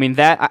 Yeah. I mean,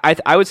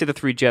 I would say the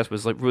 3GS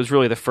was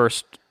really the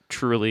first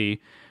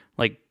truly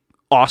like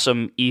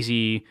awesome,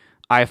 easy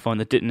iPhone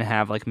that didn't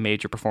have like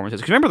major performances.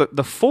 Because remember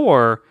the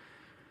 4.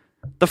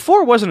 The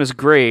 4 wasn't as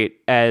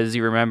great as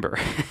you remember,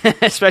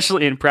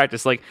 especially in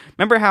practice. Like,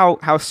 remember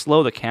how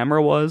slow the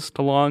camera was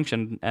to launch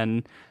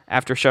and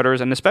after shutters,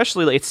 and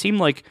especially it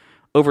seemed like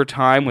over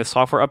time with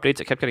software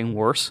updates it kept getting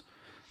worse.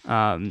 The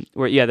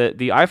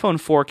iPhone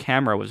 4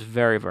 camera was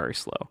very, very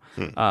slow.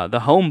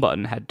 The home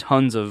button had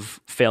tons of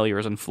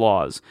failures and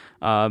flaws.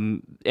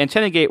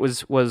 Antenna gate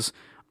was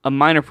a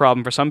minor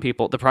problem for some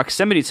people. The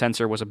proximity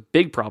sensor was a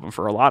big problem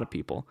for a lot of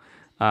people.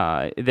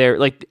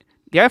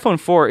 The iPhone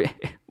 4,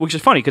 which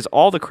is funny because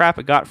all the crap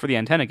it got for the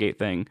antenna gate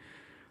thing,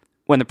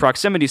 when the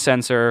proximity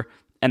sensor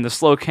and the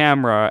slow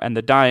camera and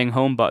the dying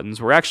home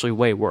buttons were actually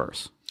way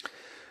worse.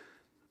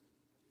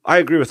 I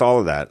agree with all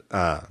of that.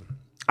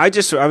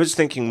 I was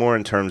thinking more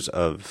in terms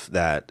of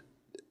that.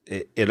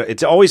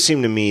 It's always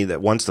seemed to me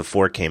that once the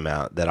 4 came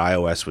out, that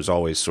iOS was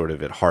always sort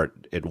of at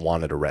heart, it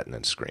wanted a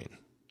Retina screen.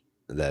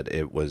 That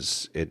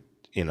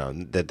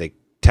that they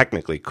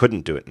technically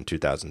couldn't do it in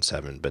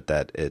 2007, but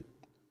that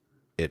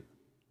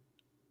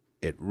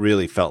it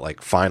really felt like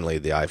finally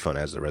the iPhone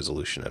has the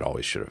resolution it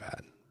always should have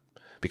had.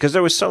 Because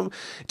there was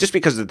just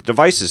because the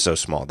device is so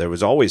small, there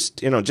was always,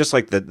 just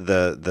like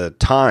the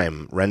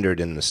time rendered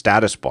in the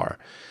status bar,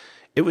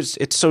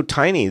 it's so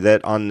tiny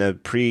that on the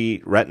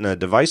pre-Retina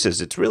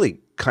devices, it's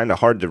really kind of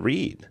hard to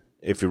read.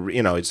 If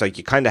it's like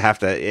you kind of have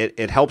to,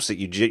 it helps that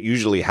you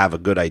usually have a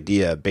good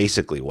idea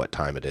basically what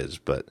time it is,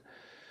 but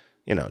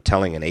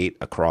telling an 8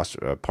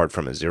 apart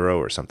from a 0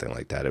 or something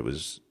like that, it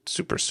was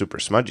super, super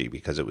smudgy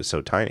because it was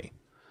so tiny.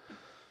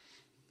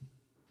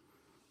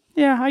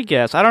 Yeah, I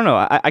guess. I don't know.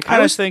 I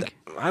kind of think...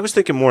 I was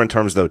thinking more in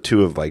terms, though,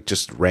 too, of like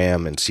just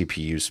RAM and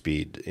CPU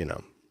speed,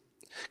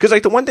 Because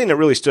like the one thing that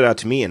really stood out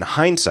to me in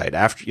hindsight,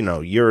 after,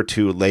 a year or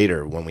two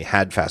later when we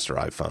had faster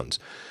iPhones,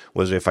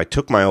 was if I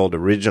took my old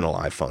original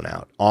iPhone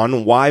out on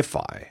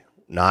Wi-Fi,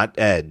 not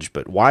Edge,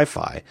 but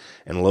Wi-Fi,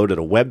 and loaded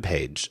a web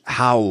page,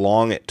 how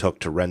long it took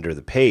to render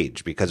the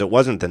page. Because it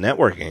wasn't the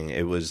networking,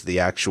 it was the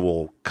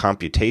actual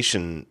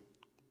computation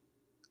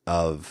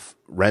of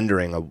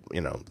rendering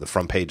the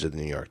front page of the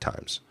New York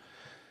Times.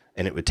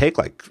 And it would take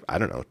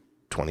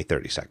 20,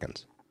 30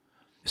 seconds.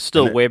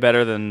 Still way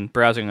better than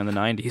browsing in the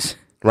 90s.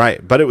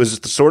 Right. But it was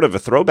sort of a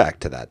throwback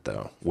to that,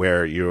 though,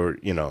 where you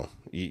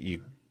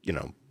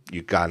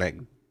kind of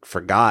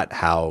forgot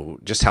how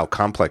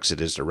complex it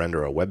is to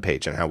render a web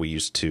page and how we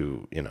used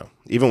to,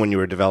 even when you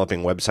were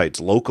developing websites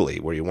locally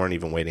where you weren't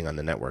even waiting on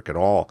the network at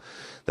all,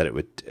 that it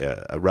would,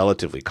 a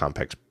relatively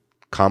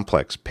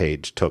complex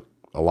page took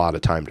a lot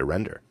of time to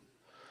render.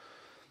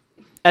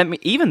 I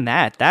mean, even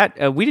that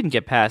we didn't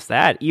get past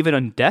that even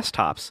on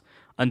desktops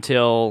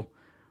until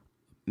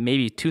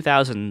maybe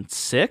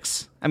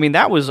 2006. I mean,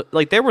 that was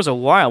like there was a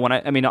while when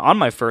on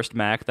my first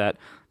Mac, the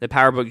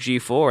PowerBook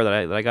G4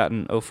 that I got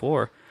in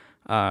 04.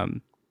 I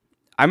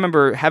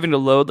remember having to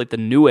load like the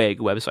Newegg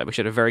website, which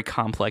had a very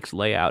complex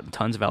layout and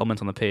tons of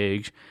elements on the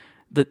page.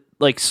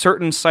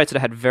 Certain sites that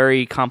had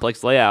very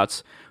complex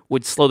layouts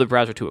would slow the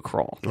browser to a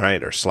crawl.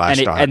 Right, or slash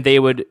dot. And they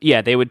would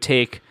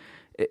take.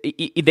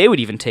 They would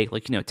even take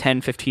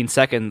 10, 15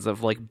 seconds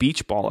of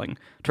beach balling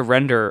to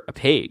render a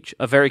page,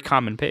 a very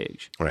common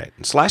page. Right.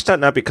 And Slashdot,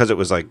 not because it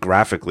was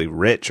graphically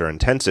rich or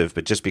intensive,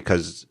 but just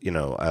because,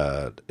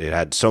 it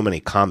had so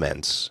many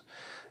comments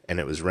and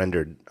it was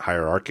rendered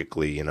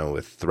hierarchically,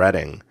 with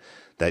threading,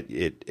 that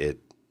it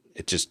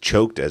just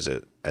choked as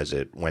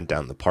it went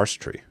down the parse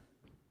tree.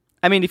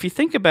 I mean, if you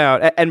think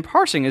about, and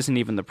parsing isn't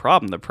even the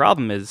problem. The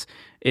problem is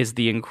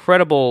the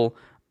incredible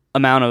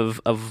amount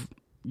of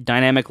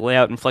dynamic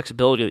layout and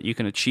flexibility that you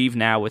can achieve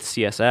now with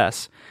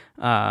CSS.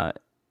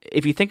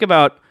 If you think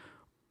about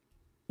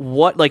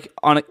what, like,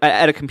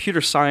 at a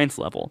computer science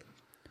level,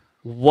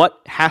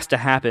 what has to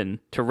happen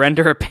to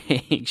render a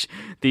page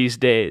these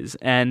days,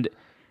 and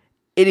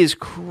it is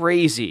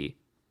crazy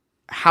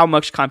how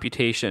much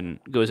computation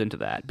goes into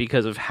that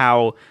because of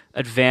how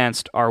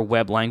advanced our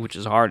web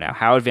languages are now,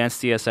 how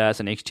advanced CSS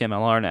and HTML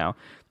are now,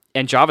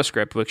 and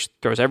JavaScript, which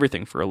throws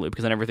everything for a loop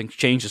because then everything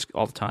changes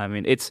all the time. I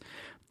mean, it's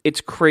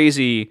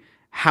crazy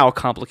how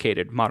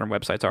complicated modern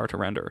websites are to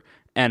render,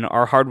 and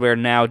our hardware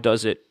now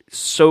does it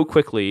so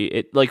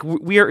quickly.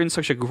 We are in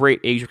such a great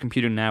age of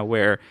computing now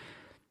where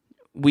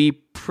we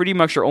pretty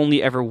much are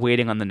only ever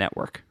waiting on the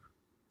network.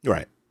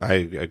 Right. I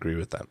agree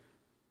with that.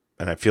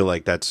 And I feel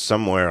like that's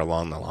somewhere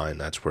along the line,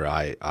 that's where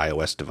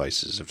iOS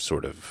devices have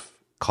sort of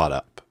caught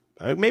up.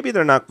 Maybe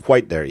they're not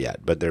quite there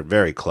yet, but they're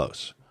very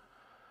close.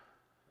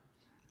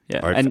 Yeah,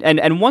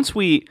 and once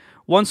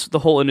the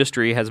whole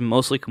industry has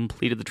mostly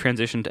completed the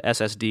transition to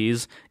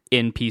SSDs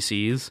in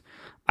PCs,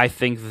 I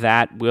think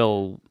that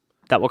will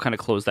kind of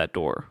close that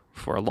door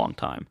for a long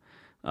time.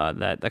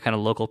 That kind of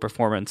local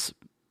performance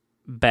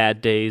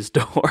bad days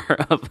door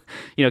of,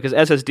 because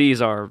SSDs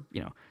are,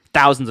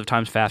 thousands of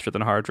times faster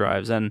than hard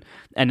drives, and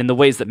in the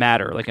ways that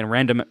matter, like in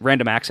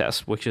random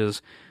access, which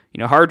is,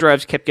 hard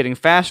drives kept getting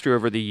faster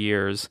over the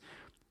years,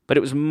 but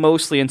it was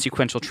mostly in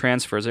sequential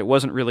transfers. It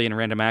wasn't really in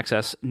random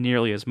access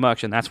nearly as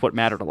much, and that's what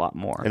mattered a lot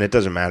more. And it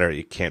doesn't matter.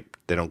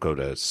 They don't go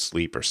to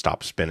sleep or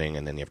stop spinning,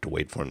 and then you have to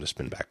wait for them to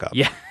spin back up.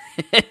 Yeah,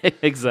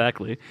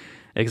 exactly.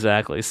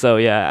 So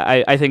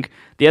yeah, I think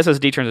the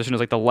SSD transition is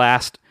like the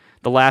last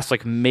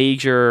like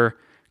major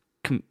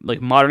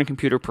modern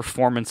computer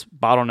performance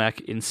bottleneck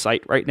in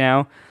sight right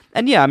now.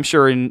 And yeah, I'm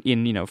sure in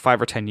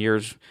 5 or 10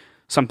 years,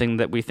 something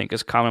that we think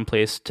is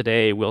commonplace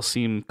today will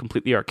seem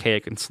completely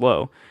archaic and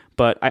slow.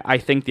 But I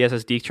think the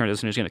SSD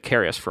transition is going to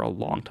carry us for a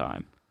long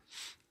time.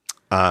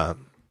 Let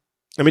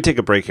me take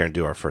a break here and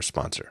do our first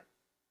sponsor.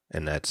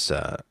 And that's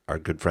our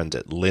good friends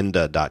at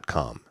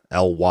lynda.com,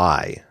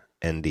 lynda.com.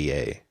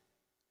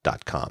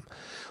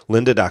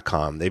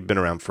 Lynda.com, they've been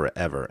around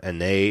forever,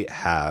 and they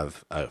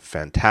have a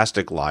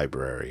fantastic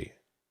library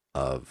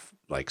of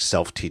like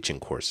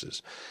self-teaching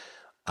courses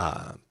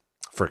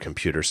for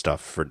computer stuff,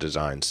 for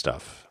design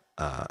stuff,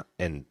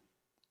 and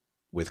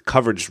with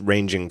coverage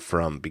ranging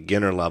from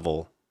beginner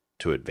level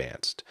to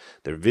advanced.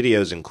 Their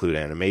videos include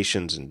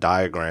animations and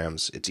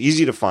diagrams. It's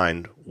easy to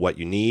find what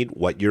you need,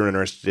 what you're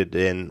interested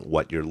in,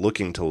 what you're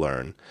looking to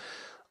learn.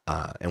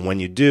 And when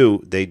you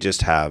do, they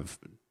just have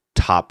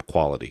top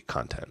quality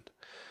content.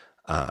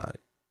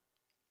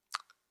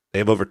 They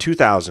have over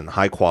 2,000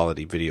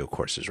 high-quality video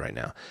courses right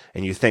now.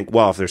 And you think,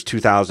 well, if there's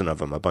 2,000 of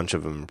them, a bunch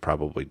of them are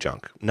probably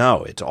junk.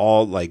 No, it's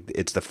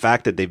the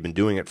fact that they've been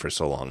doing it for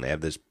so long. They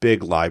have this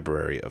big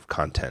library of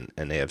content,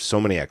 and they have so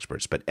many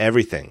experts, but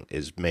everything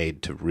is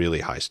made to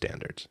really high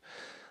standards.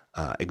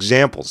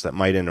 Examples that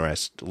might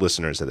interest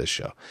listeners of this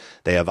show.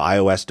 They have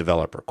iOS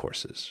developer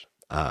courses,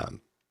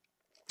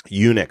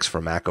 Unix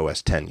for Mac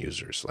OS X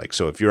users.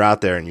 So if you're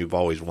out there and you've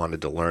always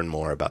wanted to learn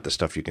more about the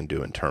stuff you can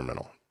do in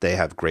Terminal, they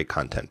have great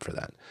content for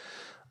that.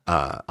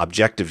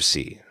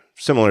 Objective-C,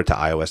 similar to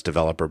iOS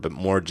developer, but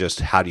more just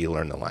how do you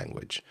learn the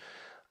language.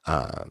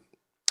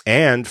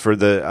 And for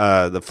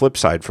the flip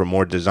side, for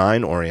more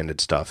design-oriented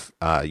stuff,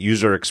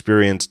 user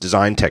experience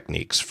design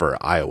techniques for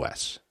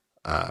iOS.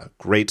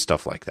 Great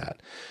stuff like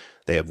that.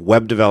 They have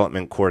web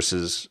development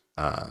courses,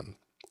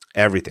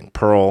 everything.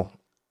 Perl,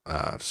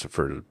 so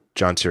for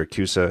John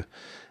Siracusa,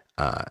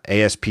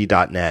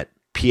 ASP.NET,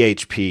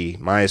 PHP,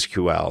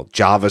 MySQL,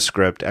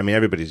 JavaScript. I mean,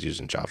 everybody's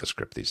using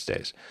JavaScript these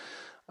days.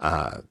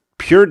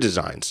 Pure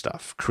design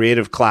stuff,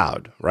 Creative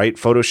Cloud, right?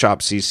 Photoshop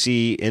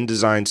CC,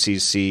 InDesign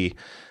CC,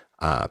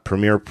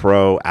 Premiere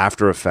Pro,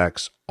 After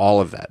Effects,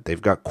 all of that.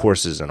 They've got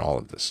courses in all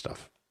of this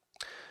stuff.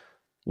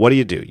 What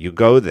do? You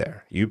go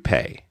there, you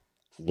pay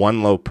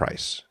one low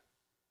price,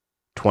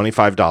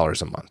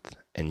 $25 a month,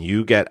 and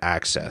you get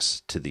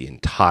access to the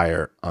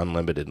entire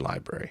unlimited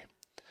library.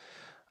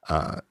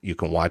 You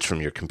can watch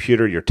from your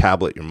computer, your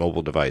tablet, your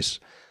mobile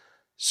device.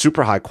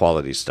 Super high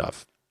quality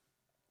stuff.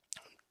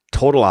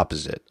 Total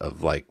opposite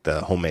of like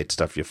the homemade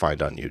stuff you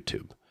find on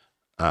YouTube.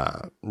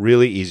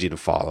 Really easy to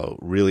follow,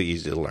 really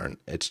easy to learn.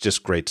 It's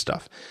just great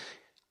stuff.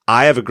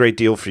 I have a great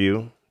deal for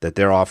you that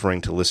they're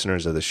offering to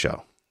listeners of the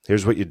show.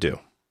 Here's what you do.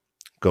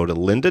 Go to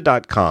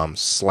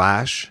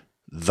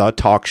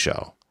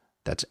lynda.com/thetalkshow.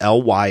 That's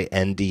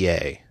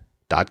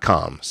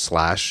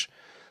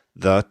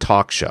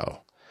lynda.com/thetalkshow.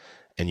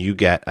 And you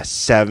get a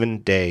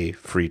 7-day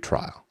free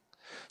trial.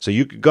 So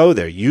you could go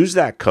there, use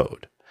that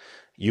code.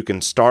 You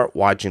can start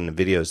watching the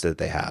videos that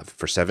they have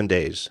for 7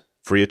 days,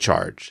 free of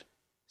charge.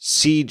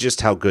 See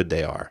just how good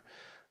they are.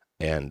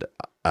 And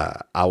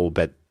I will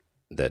bet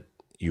that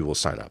you will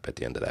sign up at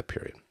the end of that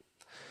period.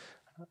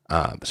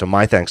 So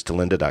my thanks to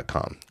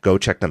lynda.com. Go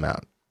check them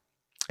out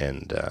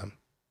and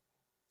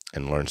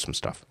learn some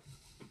stuff.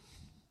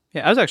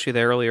 Yeah, I was actually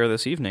there earlier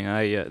this evening.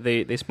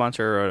 They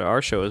sponsor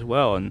our show as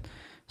well, and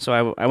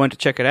so I went to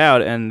check it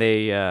out, and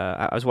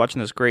I was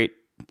watching this great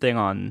thing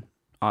on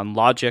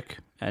Logic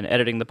and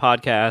editing the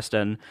podcast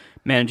and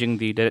managing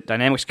the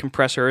dynamics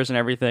compressors and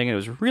everything. And it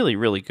was really,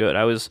 really good.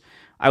 I was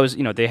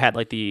they had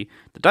like the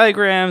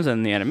diagrams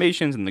and the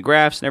animations and the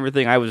graphs and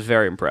everything. I was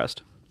very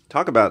impressed.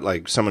 Talk about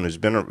like someone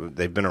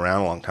they've been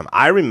around a long time.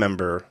 I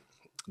remember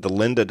the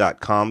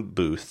lynda.com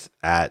booth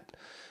at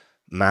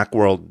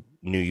Macworld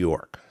New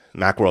York.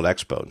 Macworld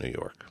Expo, New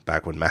York,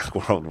 back when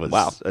Macworld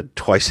was a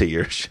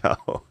twice-a-year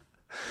show.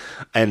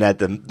 And at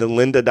the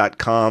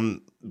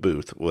lynda.com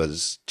booth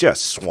was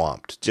just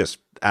swamped, just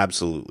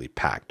absolutely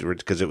packed,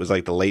 because it was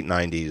like the late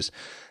 90s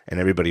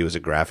and everybody was a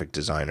graphic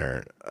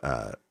designer,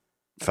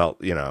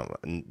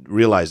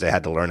 realized they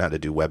had to learn how to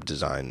do web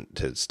design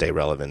to stay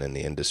relevant in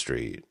the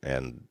industry.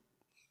 And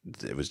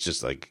it was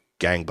just like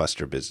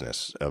gangbuster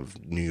business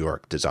of New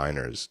York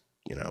designers,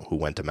 who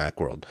went to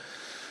Macworld,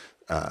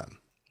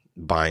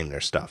 buying their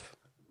stuff.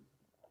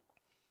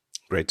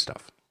 Great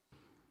stuff.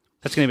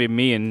 That's going to be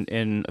me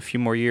in a few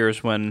more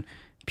years when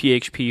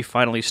PHP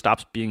finally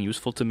stops being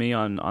useful to me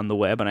on the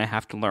web and I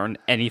have to learn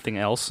anything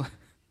else.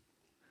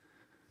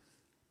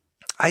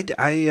 I've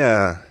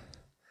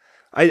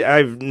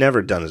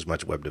never done as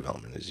much web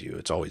development as you.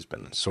 It's always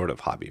been a sort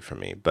of hobby for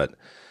me, but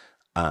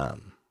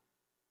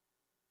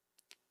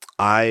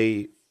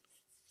I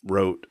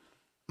wrote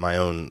my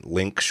own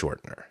link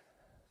shortener.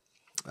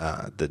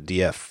 The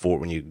DF4,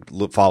 when you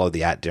follow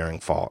the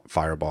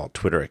 @DaringFireball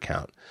Twitter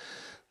account,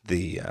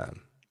 the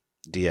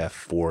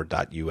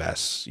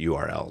df4.us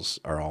URLs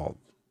are all,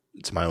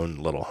 it's my own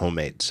little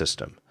homemade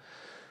system.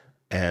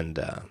 And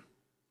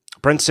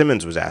Brent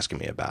Simmons was asking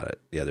me about it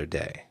the other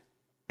day,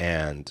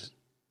 and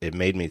it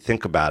made me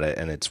think about it.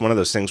 And it's one of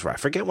those things where I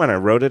forget when I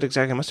wrote it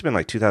exactly. It must have been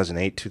like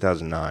 2008,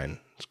 2009.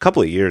 It's a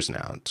couple of years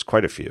now. It's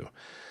quite a few.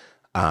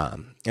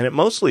 And it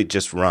mostly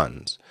just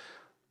runs.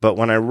 But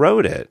when I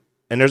wrote it,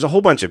 and there's a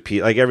whole bunch of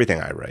like everything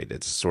I write,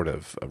 it's sort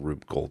of a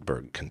Rube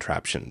Goldberg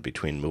contraption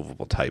between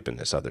movable type and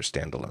this other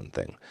standalone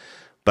thing.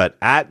 But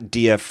at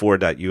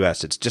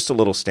df4.us, it's just a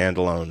little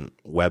standalone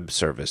web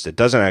service. It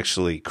doesn't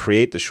actually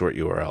create the short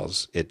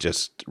URLs. It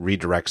just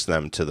redirects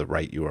them to the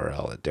right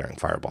URL at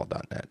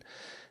daringfireball.net.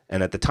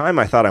 And at the time,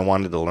 I thought I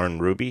wanted to learn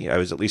Ruby. I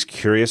was at least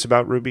curious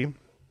about Ruby.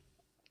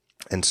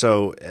 And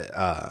so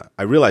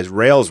I realized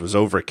Rails was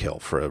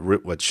overkill for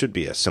what should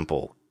be a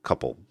simple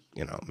couple,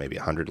 maybe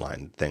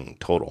 100-line thing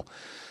total.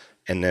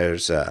 And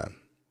there's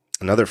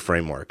another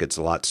framework. It's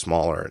a lot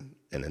smaller,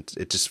 and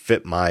it just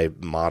fit my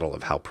model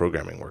of how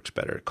programming works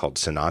better, called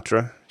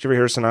Sinatra. Did you ever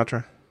hear of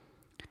Sinatra?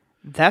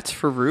 That's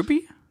for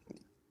Ruby?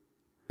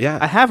 Yeah.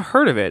 I have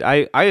heard of it.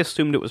 I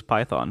assumed it was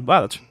Python.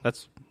 Wow,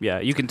 that's yeah,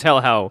 you can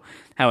tell how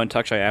in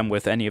touch I am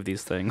with any of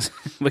these things,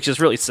 which is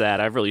really sad.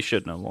 I really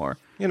should know more.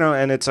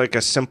 And it's like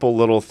a simple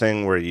little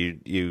thing where you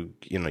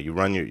write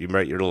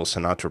your little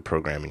Sinatra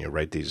program, and you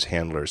write these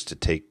handlers to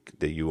take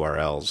the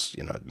URLs,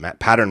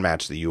 pattern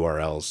match the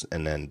URLs,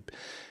 and then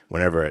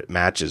whenever it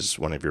matches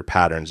one of your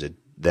patterns, it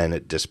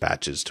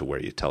dispatches to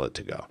where you tell it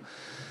to go.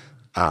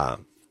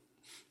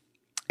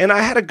 And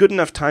I had a good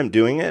enough time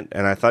doing it,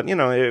 and I thought,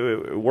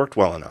 it worked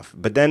well enough.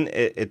 But then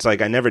it's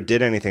like I never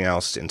did anything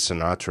else in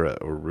Sinatra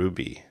or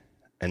Ruby.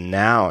 And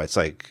now it's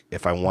like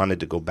if I wanted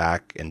to go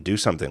back and do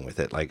something with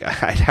it, like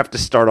I'd have to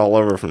start all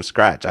over from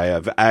scratch. I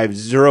have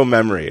zero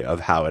memory of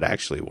how it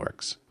actually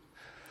works.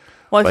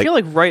 Well, I feel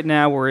like right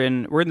now we're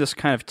in this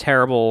kind of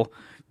terrible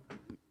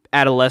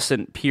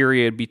adolescent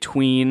period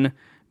between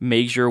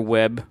major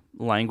web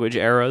language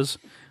eras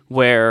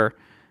where,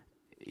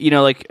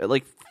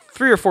 like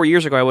 3 or 4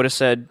 years ago, I would have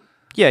said,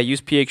 yeah,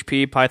 use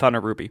PHP, Python,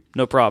 or Ruby.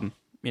 No problem.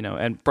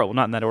 And probably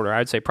not in that order.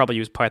 I'd say probably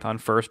use Python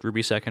first,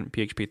 Ruby second,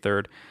 PHP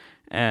third.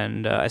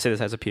 And I say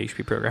this as a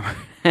PHP programmer.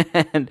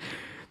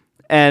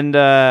 and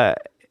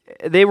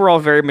they were all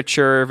very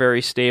mature,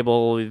 very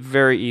stable,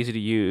 very easy to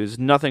use.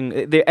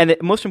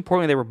 Most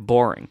importantly, they were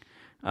boring.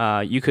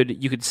 You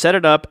could set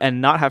it up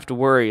and not have to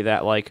worry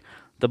that like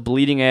the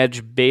bleeding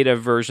edge beta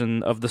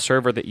version of the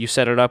server that you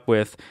set it up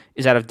with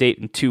is out of date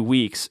in 2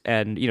 weeks,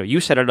 and you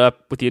set it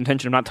up with the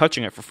intention of not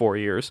touching it for 4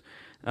 years,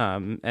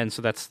 and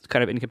so that's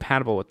kind of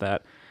incompatible with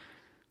that.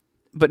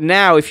 But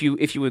now, if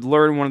you would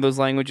learn one of those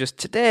languages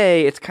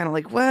today, it's kind of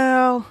like,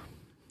 well,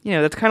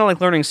 that's kind of like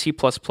learning C++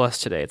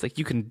 today. It's like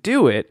you can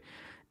do it,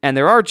 and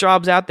there are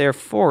jobs out there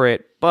for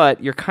it,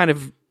 but you're kind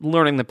of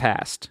learning the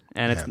past,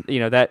 and it's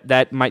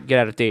that might get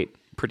out of date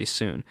pretty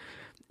soon,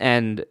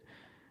 and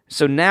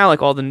so now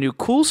like all the new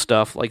cool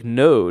stuff like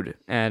Node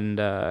and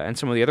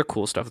some of the other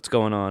cool stuff that's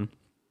going on,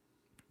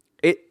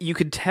 you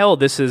could tell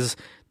this is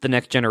the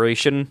next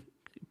generation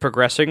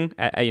progressing,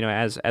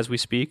 as we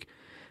speak.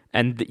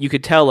 And you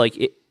could tell, like,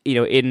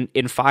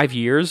 in 5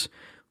 years,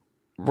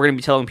 we're going to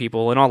be telling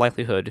people, in all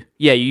likelihood,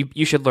 yeah,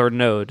 you should learn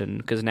Node, and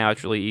because now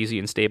it's really easy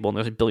and stable, and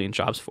there's a billion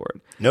jobs for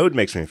it. Node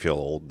makes me feel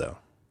old, though.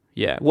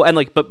 Yeah, well, and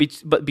like, but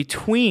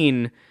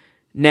between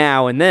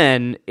now and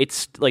then,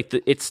 it's like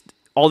it's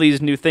all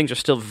these new things are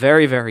still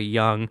very, very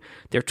young.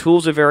 Their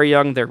tools are very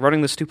young. They're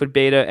running the stupid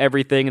beta,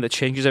 everything, and it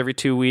changes every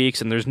 2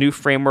 weeks. And there's new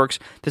frameworks.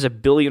 There's a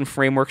billion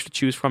frameworks to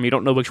choose from. You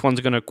don't know which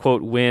one's going to,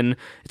 quote, win.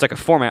 It's like a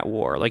format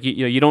war. Like,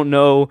 you don't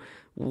know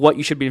what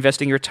you should be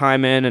investing your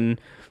time in.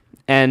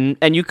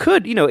 And you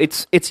could,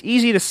 it's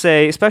easy to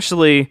say,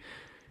 especially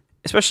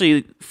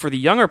for the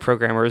younger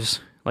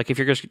programmers, like if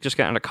you're just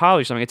getting out of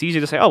college or something, it's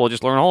easy to say, oh, well,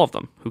 just learn all of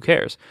them. Who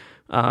cares?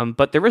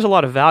 But there is a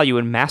lot of value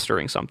in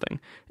mastering something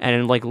and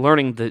in like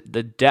learning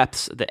the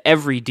depths, the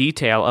every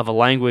detail of a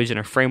language and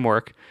a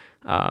framework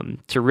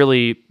to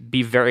really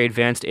be very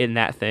advanced in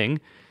that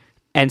thing.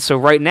 And so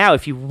right now,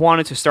 if you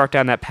wanted to start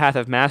down that path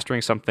of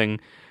mastering something,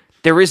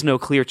 there is no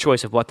clear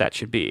choice of what that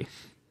should be.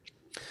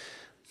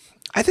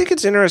 I think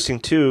it's interesting,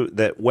 too,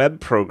 that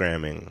web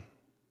programming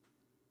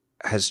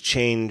has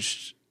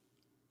changed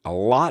a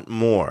lot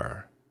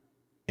more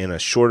in a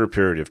shorter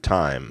period of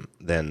time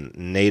than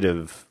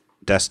native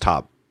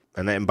desktop,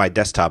 and by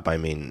desktop I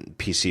mean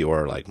PC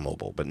or like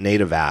mobile, but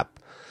native app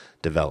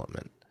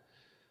development.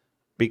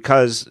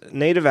 Because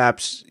native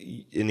apps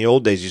in the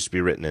old days used to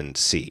be written in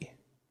C,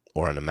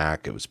 or on a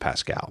Mac it was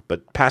Pascal.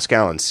 But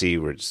Pascal and C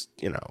were just,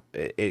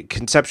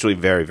 conceptually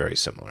very, very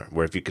similar,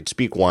 where if you could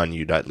speak one,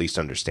 you'd at least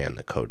understand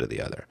the code of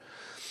the other.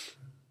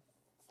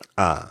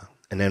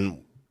 And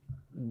then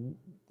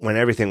when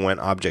everything went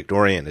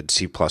object-oriented,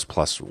 C++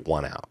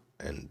 won out,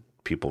 and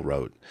people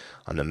wrote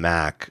on the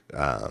Mac,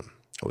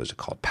 what was it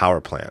called?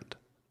 Power Plant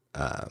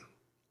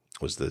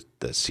was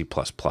the C++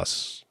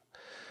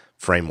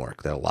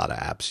 framework that a lot of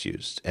apps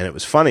used. And it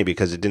was funny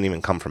because it didn't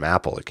even come from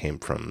Apple. It came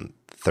from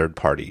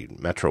third-party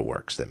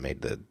MetroWorks that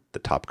made the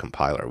top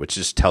compiler, which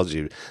just tells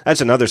you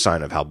that's another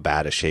sign of how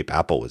bad a shape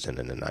Apple was in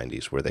the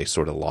 90s, where they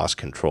sort of lost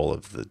control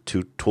of the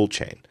tool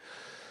chain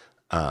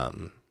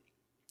on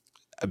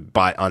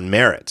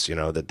merits,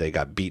 that they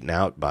got beaten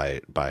out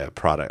by a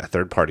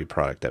third-party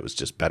product that was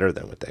just better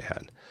than what they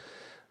had.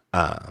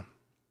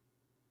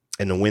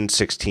 And the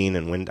Win16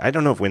 and I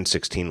don't know if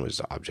Win16 was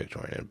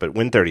object-oriented, but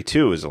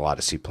Win32 is a lot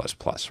of C++,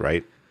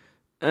 right?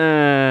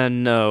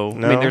 No. I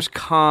mean, there's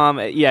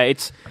yeah,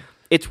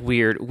 it's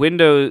weird. The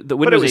Windows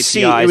APIs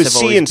it was have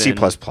C and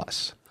been,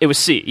 C++. It was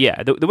C,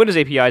 yeah. The Windows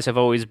APIs have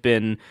always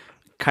been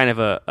kind of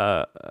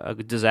a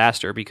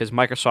disaster because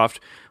Microsoft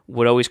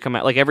would always come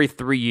out, like every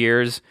 3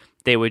 years,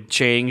 they would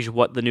change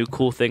what the new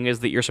cool thing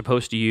is that you're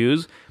supposed to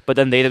use, but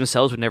then they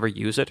themselves would never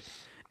use it.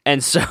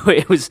 And so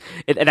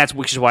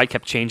which is why it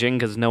kept changing,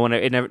 because none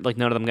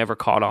of them ever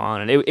caught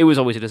on, and it was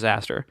always a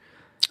disaster.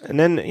 And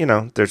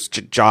then, there's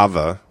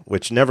Java,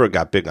 which never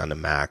got big on the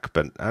Mac,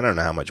 but I don't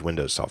know how much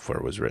Windows software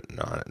was written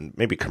on it. And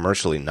maybe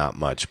commercially not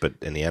much, but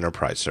in the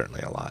enterprise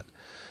certainly a lot.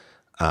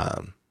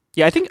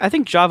 Yeah, I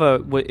think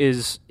Java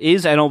is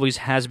and always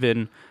has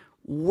been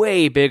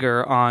way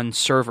bigger on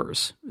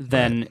servers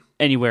than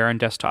anywhere on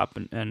desktop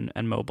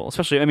and mobile.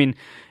 Especially, I mean,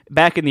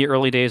 back in the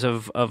early days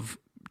of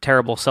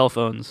terrible cell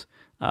phones,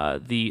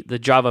 the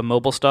Java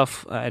mobile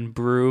stuff and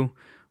Brew,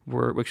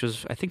 which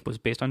I think was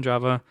based on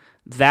Java,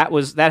 that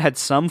had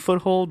some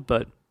foothold,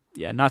 but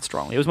yeah, not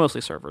strongly. It was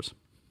mostly servers.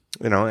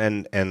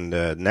 And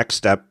Next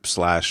Step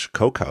 /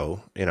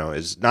 Cocoa,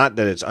 is not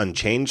that it's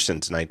unchanged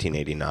since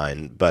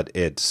 1989, but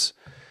it's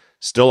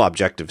still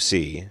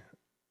Objective-C,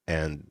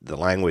 and the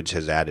language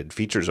has added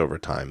features over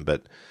time.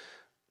 But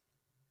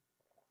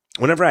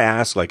whenever I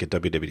ask, like at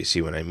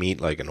WWDC, when I meet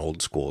like an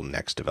old school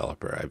Next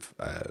developer,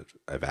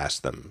 I've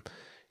asked them,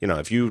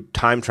 if you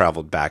time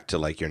traveled back to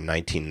like your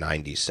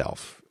 1990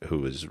 self, who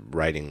was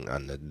writing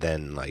on the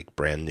then like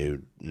brand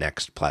new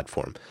Next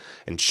platform,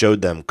 and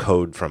showed them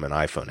code from an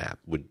iPhone app,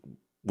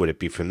 would it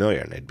be familiar?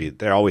 And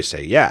they always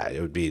say, yeah,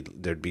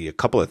 there'd be a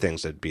couple of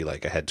things that'd be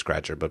like a head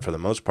scratcher, but for the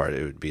most part,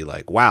 it would be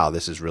like, wow,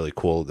 this is really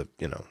cool. The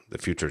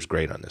future is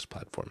great on this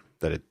platform.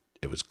 That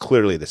it was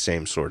clearly the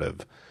same sort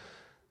of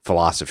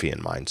philosophy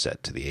and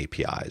mindset to the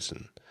APIs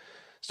and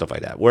stuff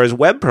like that. Whereas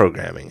web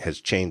programming has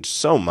changed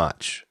so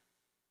much.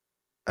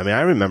 I mean,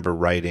 I remember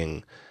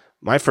writing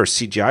my first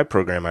CGI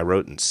program I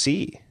wrote in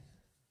C.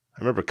 I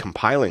remember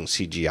compiling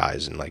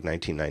CGIs in like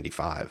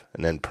 1995.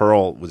 And then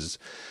Perl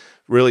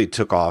really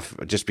took off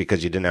just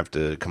because you didn't have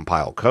to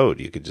compile code.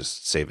 You could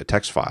just save a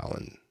text file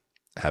and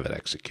have it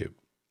execute.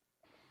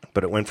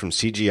 But it went from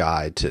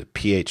CGI to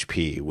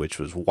PHP, which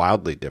was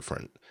wildly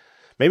different.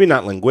 Maybe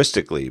not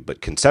linguistically,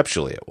 but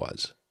conceptually it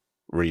was,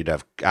 where you'd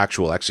have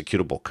actual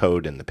executable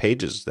code in the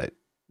pages that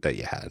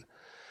you had.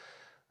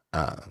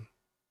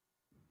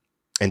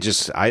 And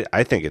just,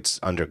 I think it's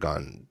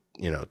undergone,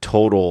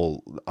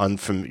 totally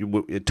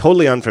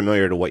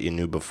unfamiliar to what you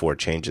knew before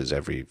changes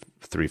every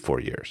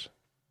 3-4 years.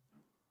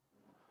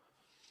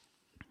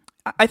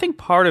 I think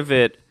part of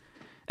it,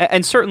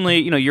 and certainly,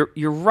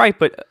 you're right,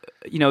 but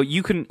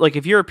you can, like,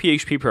 if you're a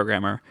PHP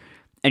programmer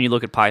and you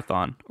look at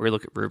Python or you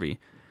look at Ruby,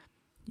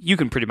 you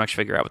can pretty much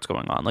figure out what's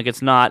going on. Like,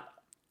 it's not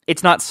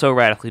so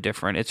radically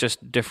different. It's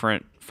just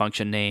different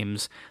function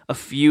names, a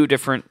few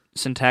different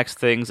syntax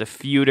things, a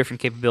few different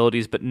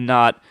capabilities, but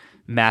not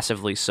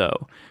massively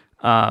so.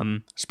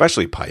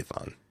 Especially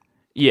Python.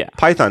 Yeah,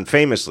 Python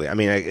famously, I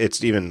mean,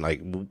 it's even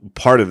like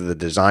part of the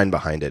design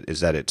behind it is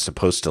that it's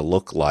supposed to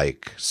look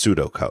like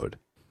pseudocode.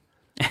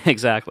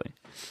 exactly.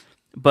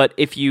 But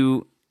if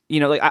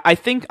like I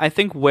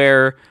think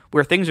where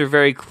things are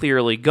very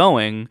clearly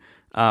going,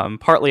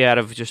 partly out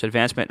of just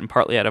advancement and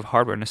partly out of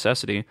hardware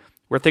necessity,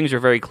 where things are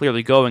very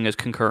clearly going is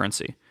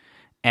concurrency.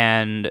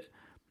 And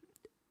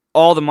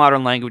all the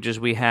modern languages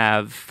we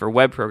have for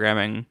web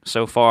programming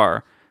so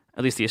far,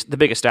 at least the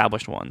big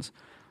established ones,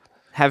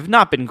 have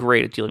not been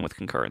great at dealing with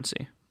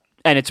concurrency.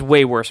 And it's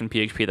way worse in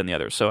PHP than the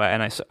others. So,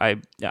 and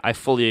I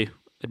fully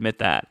admit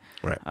that.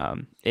 Right.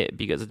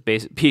 Because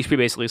PHP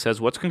basically says,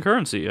 what's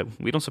concurrency?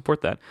 We don't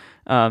support that.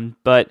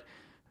 But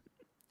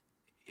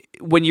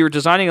when you're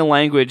designing a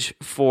language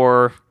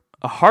for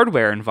a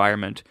hardware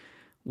environment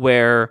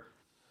where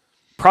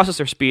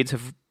processor speeds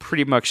have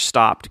pretty much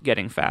stopped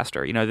getting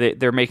faster,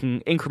 they're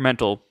making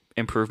incremental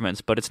improvements,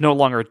 but it's no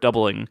longer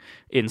doubling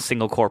in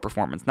single core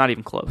performance, not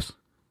even close.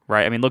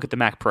 Right? I mean, look at the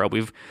Mac Pro.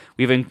 We've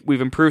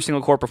improved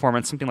single core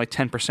performance something like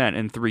 10%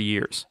 in 3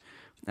 years.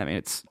 I mean,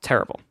 it's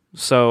terrible.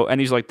 So,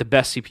 and these are like the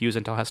best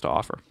CPUs Intel has to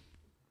offer.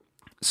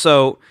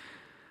 So,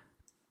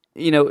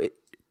 the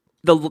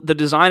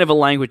design of a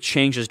language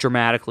changes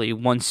dramatically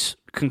once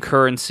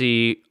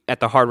concurrency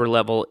at the hardware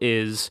level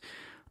is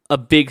a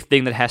big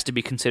thing that has to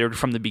be considered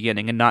from the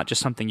beginning, and not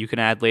just something you can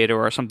add later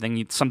or something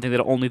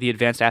that only the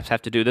advanced apps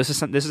have to do. This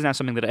is now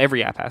something that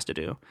every app has to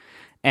do,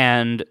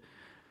 and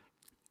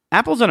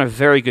Apple's done a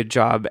very good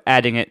job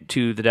adding it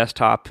to the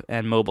desktop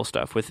and mobile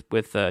stuff with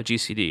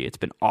GCD. It's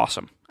been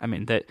awesome. I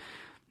mean, that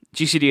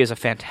GCD is a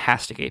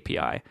fantastic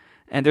API,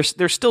 and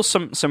there's still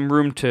some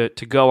room to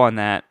go on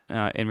that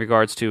in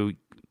regards to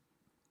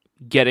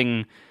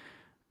getting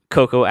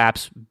Cocoa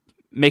apps,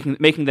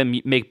 making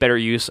them make better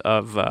use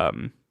of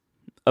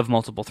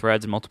multiple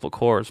threads and multiple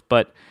cores.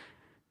 But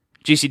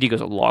GCD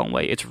goes a long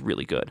way. It's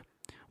really good.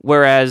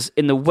 Whereas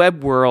in the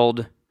web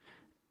world,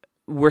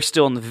 we're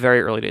still in the very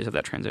early days of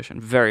that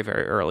transition, very,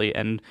 very early,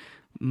 and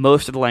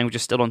most of the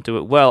languages still don't do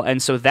it well.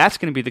 And so that's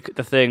going to be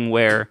the thing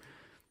where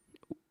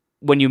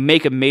when you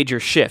make a major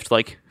shift,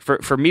 like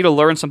for me to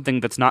learn something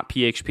that's not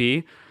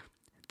PHP,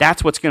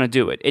 that's what's going to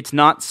do it. It's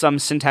not some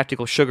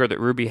syntactical sugar that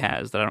Ruby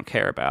has that I don't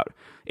care about.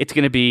 It's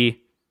going to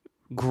be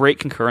great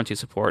concurrency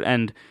support,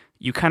 and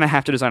you kind of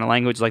have to design a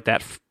language like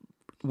that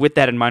with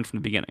that in mind from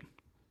the beginning.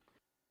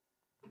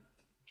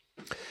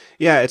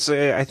 Yeah,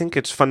 I think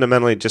it's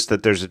fundamentally just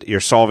that you're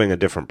solving a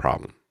different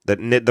problem. That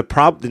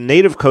the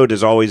native code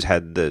has always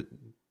had their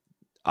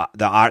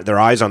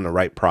eyes on the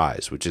right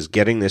prize, which is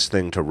getting this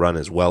thing to run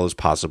as well as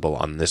possible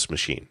on this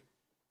machine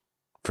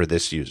for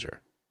this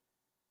user.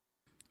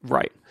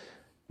 Right.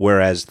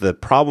 Whereas the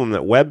problem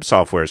that web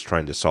software is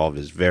trying to solve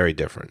is very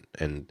different,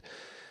 and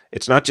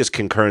it's not just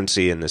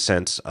concurrency in the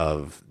sense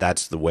of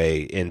that's the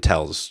way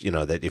Intel's,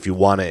 that if you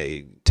want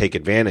to take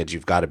advantage,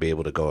 you've got to be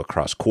able to go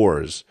across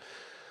cores.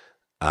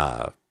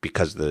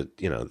 Because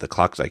the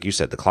clock, like you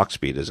said, the clock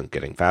speed isn't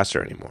getting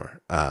faster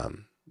anymore.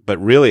 But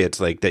really, it's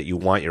like that you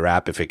want your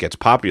app, if it gets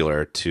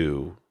popular,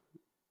 to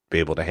be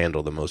able to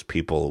handle the most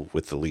people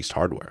with the least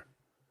hardware.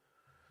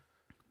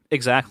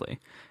 Exactly.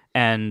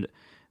 And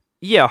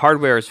yeah,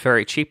 hardware is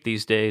very cheap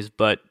these days,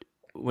 but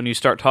when you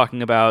start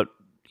talking about,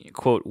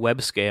 quote,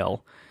 web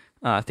scale,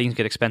 things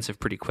get expensive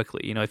pretty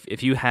quickly.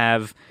 If you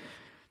have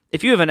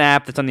an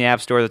app that's on the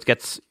App Store that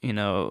gets,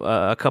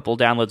 a couple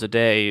downloads a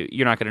day,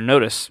 you're not going to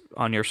notice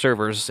on your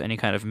servers any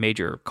kind of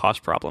major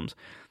cost problems.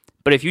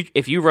 But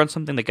if you run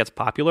something that gets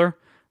popular,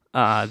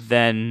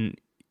 then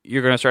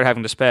you're going to start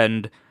having to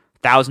spend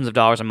thousands of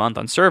dollars a month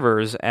on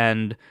servers,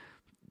 and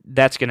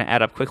that's going to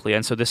add up quickly.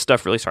 And so this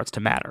stuff really starts to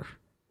matter.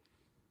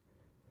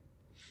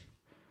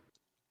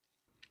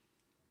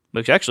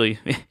 Which actually,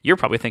 you're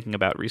probably thinking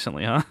about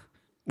recently, huh?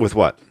 With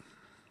what?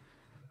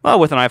 Well,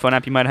 with an iPhone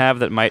app you might have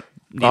that might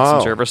need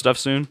some server stuff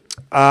soon.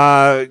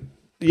 Yeah,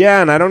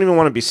 and I don't even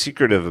want to be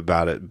secretive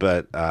about it,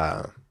 but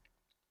I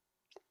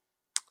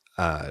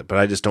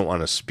just don't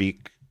want to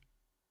speak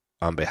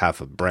on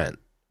behalf of Brent.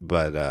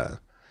 But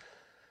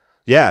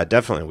yeah,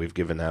 definitely, we've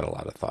given that a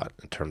lot of thought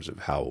in terms of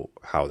how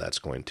that's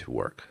going to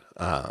work.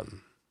 Right,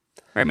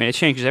 I mean, it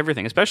changes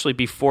everything, especially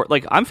before.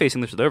 Like, I'm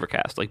facing this with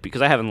Overcast,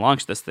 because I haven't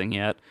launched this thing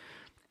yet,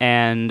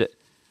 and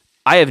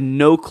I have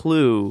no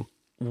clue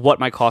what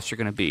my costs are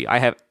going to be. I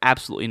have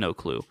absolutely no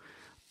clue.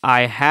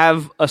 I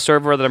have a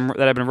server that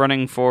I've been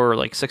running for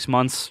like 6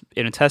 months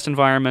in a test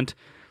environment,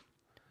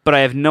 but I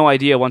have no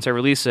idea once I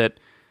release it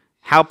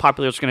how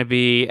popular it's going to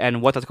be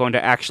and what that's going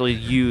to actually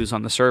use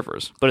on the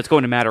servers. But it's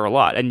going to matter a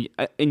lot. And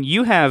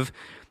you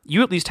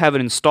at least have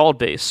an installed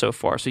base so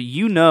far. So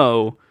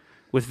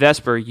with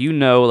Vesper,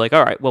 like,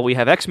 all right, well, we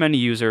have X many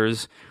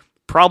users,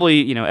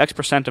 probably, X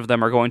percent of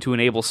them are going to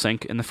enable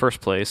sync in the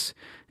first place.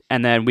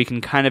 And then we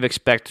can kind of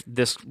expect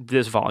this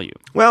volume.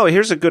 Well,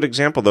 here's a good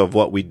example, though, of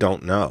what we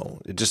don't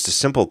know. Just a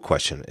simple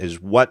question is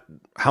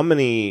how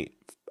many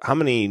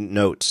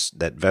notes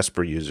that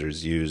Vesper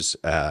users use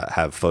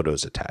have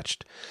photos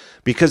attached?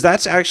 Because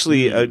that's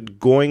actually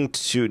going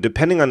to,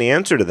 depending on the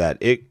answer to that,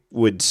 it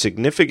would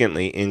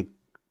significantly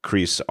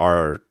increase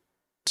our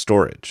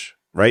storage.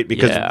 right?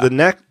 Because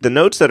the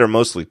notes that are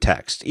mostly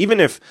text, even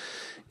if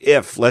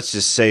let's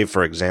just say,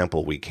 for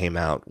example, we came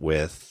out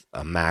with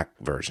a Mac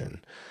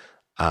version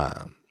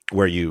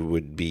where you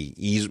would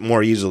be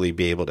more easily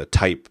be able to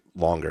type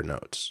longer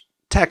notes.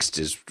 Text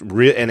is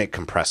real, and it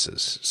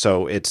compresses.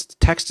 So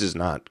text is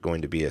not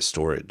going to be a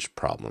storage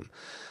problem,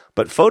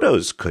 but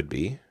photos could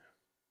be,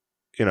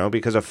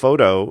 because a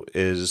photo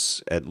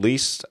is at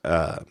least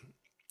a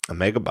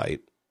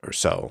megabyte or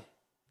so.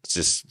 Let's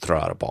just throw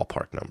out a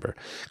ballpark number.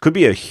 Could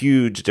be a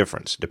huge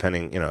difference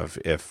depending,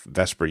 if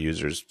Vesper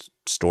users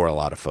store a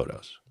lot of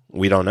photos.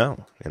 We don't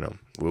know.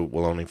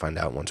 We'll only find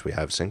out once we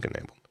have sync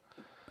enabled.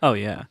 Oh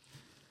yeah,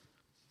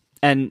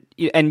 and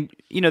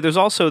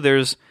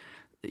there's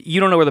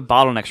you don't know where the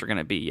bottlenecks are going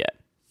to be yet.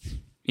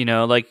 And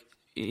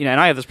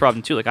I have this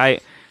problem too.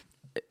 Like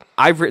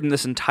I've written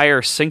this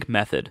entire sync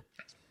method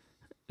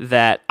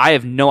that I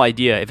have no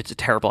idea if it's a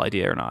terrible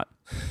idea or not.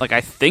 Like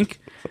I think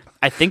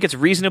it's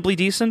reasonably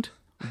decent,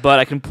 but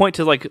I can point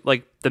to like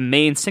the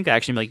main sync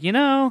action and be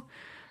like,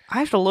 I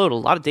have to load a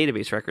lot of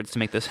database records to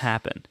make this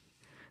happen.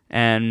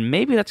 And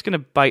maybe that's going to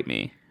bite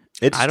me.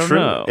 I don't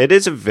know. It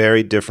is a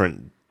very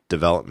different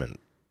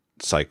development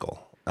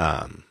cycle.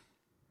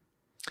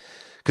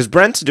 Because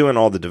Brent's doing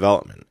all the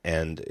development,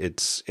 and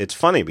it's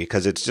funny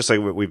because it's just like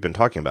what we've been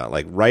talking about.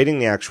 Like writing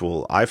the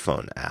actual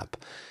iPhone app,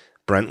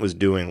 Brent was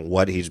doing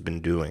what he's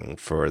been doing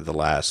for the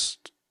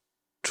last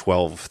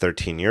 12,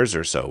 13 years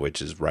or so,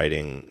 which is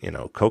writing,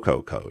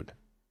 Cocoa code.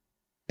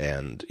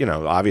 And,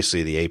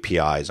 obviously the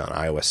APIs on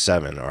iOS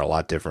 7 are a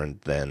lot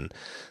different than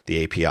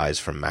the APIs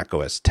from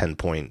macOS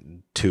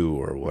 10.2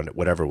 or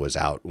whatever was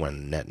out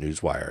when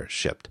NetNewsWire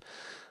shipped.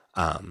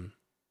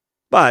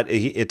 But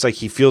it's like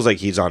he feels like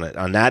he's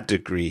on that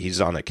degree, he's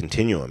on a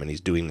continuum, and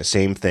he's doing the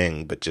same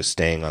thing, but just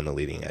staying on the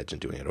leading edge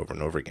and doing it over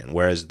and over again.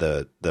 Whereas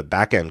the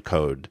backend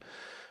code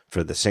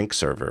for the sync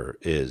server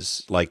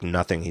is like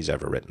nothing he's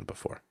ever written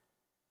before.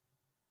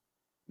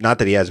 Not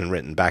that he hasn't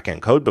written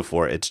backend code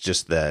before, it's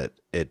just that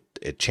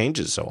it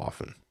changes so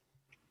often.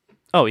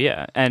 Oh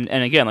yeah, and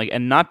again,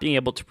 and not being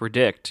able to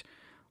predict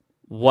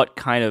what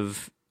kind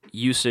of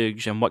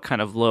usage and what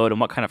kind of load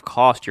and what kind of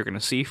cost you're going to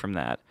see from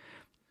that.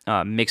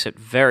 Makes it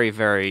very,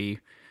 very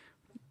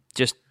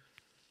just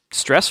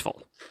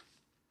stressful.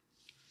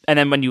 And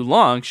then when you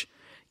launch,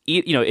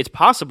 it's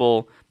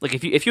possible. Like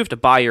if you have to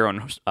buy your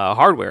own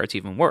hardware, it's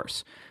even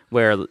worse.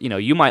 Where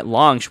you might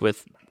launch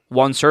with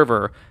one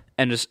server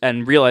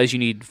and realize you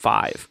need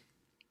 5,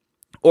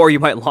 or you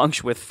might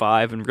launch with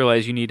 5 and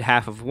realize you need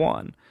half of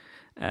one,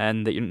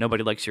 and that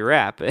nobody likes your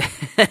app.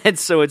 And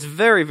so it's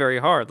very, very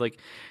hard. Like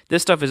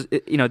this stuff is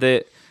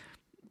the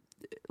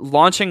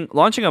launching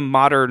a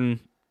modern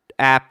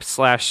app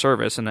 /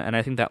 service, and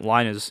I think that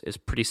line is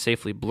pretty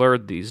safely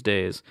blurred these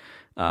days.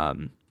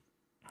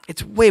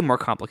 It's way more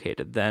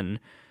complicated than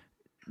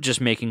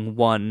just making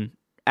one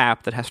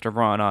app that has to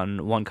run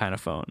on one kind of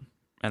phone,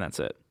 and that's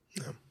it.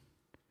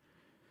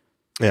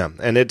 Yeah,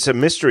 and it's a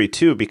mystery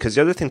too, because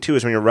the other thing too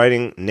is when you're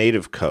writing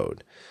native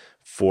code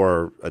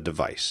for a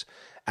device,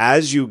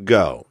 as you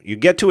go, you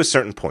get to a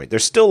certain point.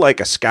 There's still like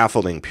a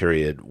scaffolding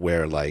period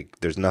where like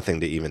there's nothing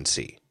to even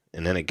see,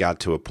 and then it got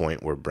to a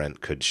point where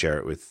Brent could share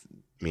it with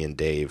me and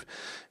Dave,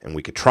 and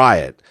we could try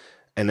it.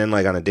 And then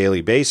like on a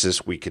daily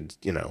basis, we could,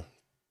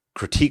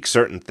 critique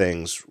certain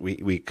things.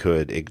 We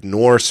could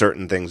ignore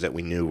certain things that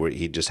we knew where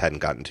he just hadn't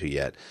gotten to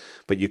yet.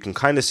 But you can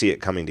kind of see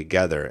it coming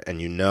together,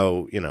 and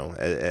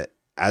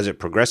as it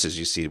progresses,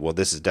 you see, well,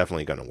 this is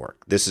definitely going to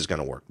work. This is going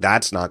to work.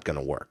 That's not going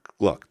to work.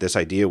 Look, this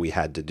idea we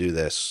had to do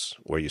this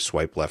where you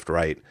swipe left,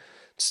 right,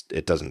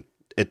 it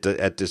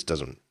just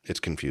doesn't, it's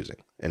confusing.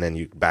 And then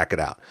you back it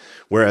out.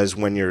 Whereas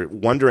when you're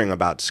wondering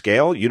about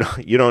scale, you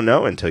don't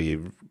know until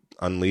you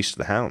unleash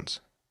the hounds.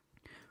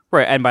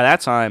 Right. And by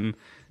that time,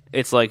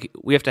 it's like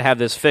we have to have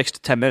this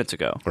fixed 10 minutes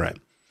ago. Right.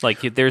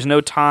 Like there's no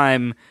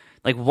time.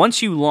 Like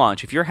once you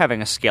launch, if you're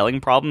having a scaling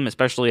problem,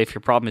 especially if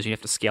your problem is you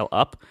have to scale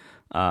up,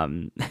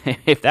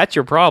 if that's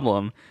your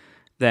problem,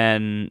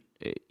 then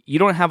you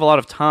don't have a lot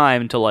of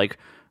time to like,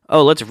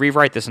 oh, let's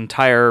rewrite this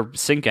entire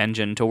sync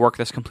engine to work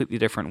this completely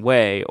different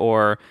way,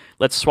 or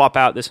let's swap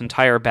out this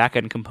entire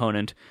backend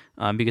component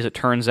because it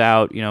turns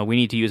out we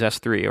need to use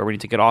S3 or we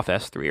need to get off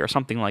S3 or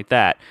something like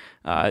that.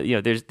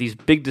 There's these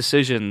big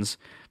decisions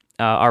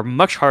are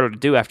much harder to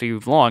do after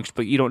you've launched,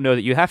 but you don't know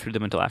that you have to do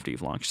them until after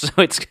you've launched.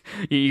 So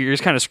you're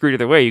just kind of screwed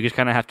either way. You just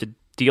kind of have to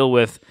deal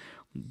with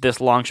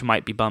this launch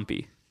might be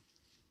bumpy,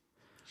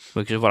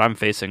 which is what I'm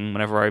facing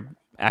whenever I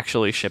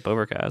actually ship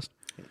Overcast.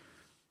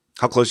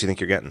 How close do you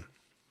think you're getting?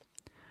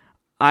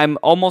 I'm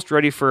almost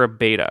ready for a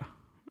beta.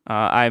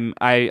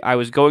 I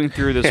was going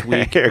through this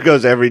week. Here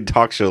goes every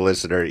talk show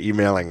listener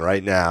emailing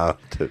right now.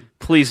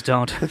 Please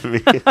don't.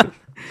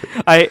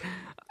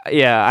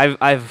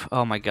 I've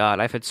oh my god,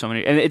 I've had so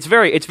many, and it's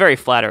very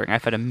flattering.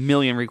 I've had a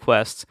million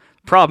requests.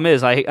 Problem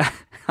is, I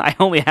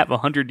only have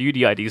 100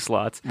 UDID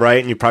slots. Right,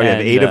 and you probably have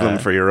 8 of them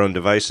for your own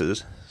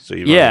devices. So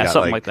you've got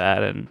something like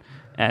that,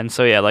 and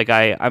so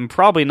I'm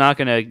probably not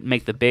going to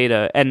make the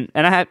beta, and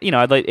I have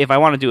I'd like if I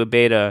want to do a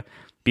beta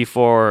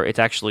before it's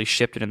actually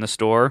shipped and in the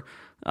store.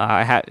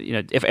 I have,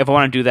 if I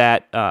want to do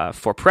that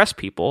for press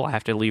people, I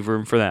have to leave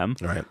room for them.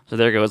 Right. So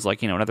there goes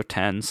another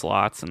 10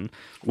 slots, and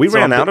we so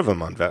ran out of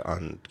them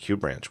on Q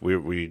Branch.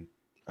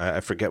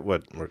 I forget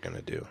what we're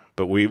gonna do,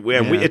 but we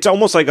it's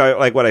almost like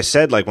what I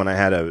said, like when I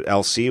had a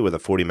LC with a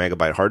 40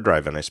 megabyte hard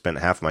drive, and I spent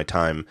half my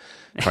time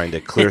trying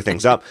to clear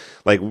things up,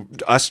 like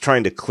us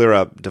trying to clear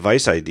up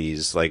device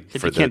IDs, like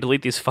if you can't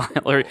delete these files,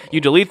 or you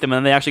delete them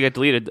and they actually get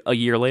deleted a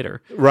year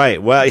later.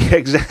 Right. Well,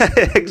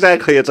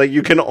 exactly. It's like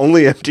you can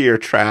only empty your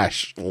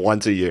trash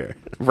once a year.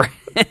 Right.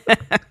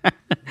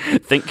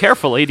 Think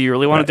carefully. Do you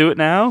really want to do it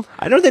now?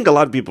 I don't think a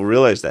lot of people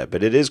realize that,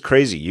 but it is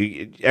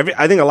crazy.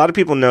 I think a lot of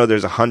people know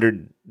there's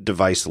 100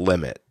 device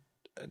limit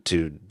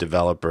to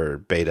developer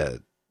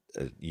beta,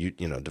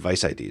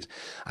 device IDs.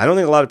 I don't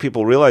think a lot of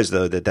people realize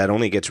though that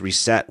only gets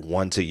reset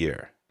once a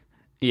year.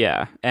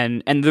 Yeah,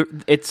 and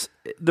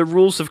the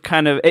rules have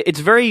kind of, it's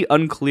very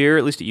unclear.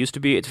 At least it used to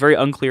be. It's very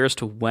unclear as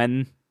to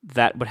when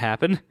that would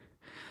happen.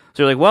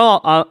 So you're like,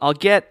 well, I'll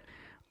get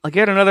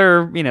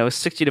another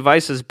 60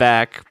 devices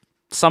back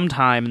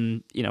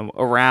sometime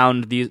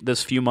around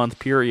this few month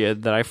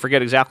period that I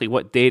forget exactly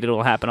what date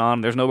it'll happen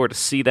on. There's nowhere to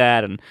see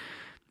that, and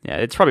yeah,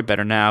 it's probably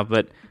better now,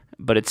 but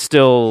it's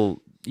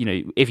still,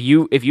 if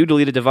you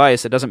delete a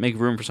device, it doesn't make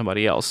room for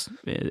somebody else.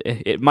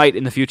 It might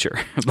in the future,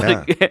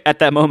 but at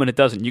that moment it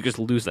doesn't. You just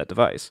lose that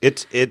device.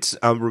 It's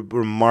a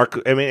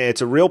remarkable. I mean,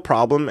 it's a real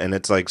problem, and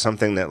it's like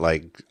something that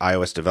like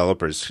iOS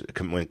developers,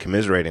 when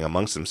commiserating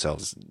amongst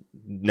themselves,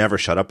 never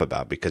shut up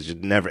about, because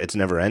it's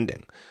never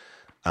ending.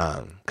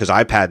 Because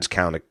iPads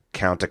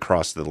count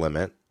across the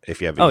limit if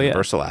you have a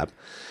universal app,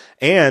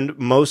 and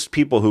most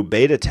people who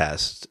beta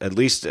test, at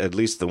least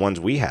the ones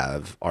we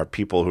have, are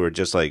people who are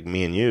just like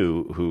me and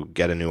you, who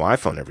get a new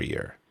iPhone every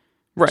year.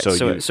 Right.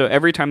 So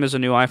every time there's a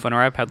new iPhone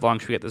or iPad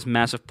launch, we get this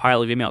massive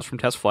pile of emails from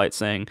test flights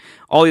saying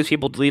all these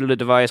people deleted a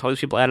device, all these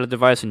people added a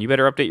device, and you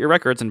better update your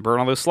records and burn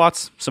all those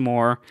slots some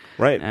more.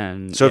 Right.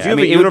 And so if you have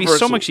it would be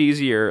so much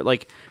easier.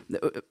 Like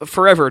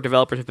forever,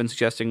 developers have been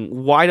suggesting,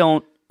 why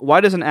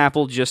doesn't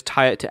Apple just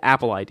tie it to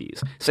Apple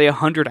IDs? Say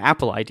 100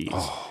 Apple IDs.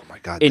 Oh my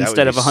God!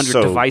 Instead of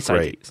 100 device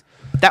IDs.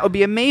 That would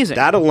be amazing.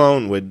 That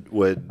alone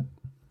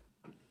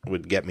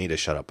would get me to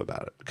shut up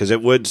about it, because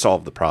it would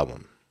solve the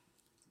problem.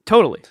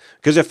 Totally.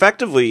 Because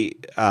effectively,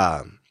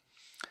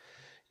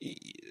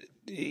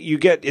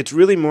 it's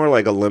really more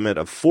like a limit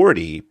of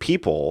 40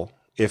 people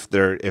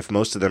if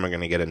most of them are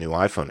going to get a new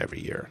iPhone every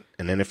year.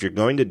 And then if you're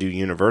going to do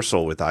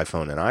universal with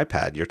iPhone and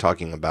iPad, you're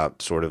talking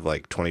about sort of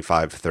like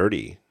 25,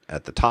 30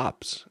 at the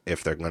tops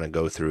if they're going to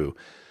go through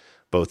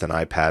both an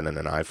iPad and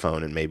an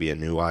iPhone and maybe a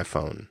new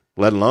iPhone.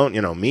 Let alone,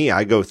 me,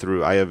 I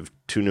have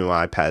 2 new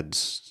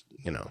iPads,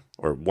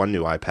 or 1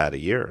 new iPad a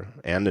year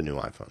and a new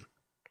iPhone.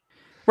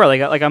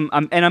 Right, like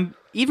I'm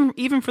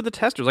even for the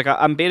testers, like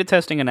I'm beta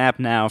testing an app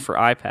now for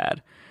iPad,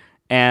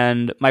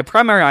 and my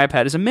primary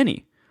iPad is a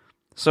mini.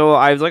 So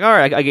I was like, all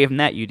right, I gave them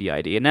that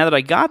UDID, and now that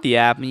I got the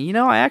app,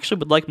 I actually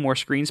would like more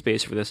screen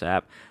space for this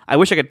app. I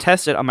wish I could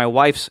test it on my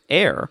wife's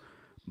Air,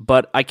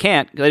 but I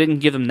can't because I didn't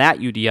give them that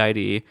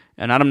UDID,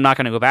 and I'm not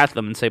going to go back to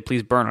them and say,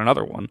 please burn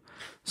another one.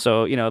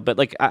 So but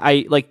like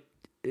I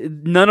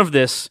none of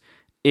this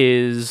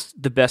is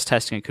the best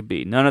testing it could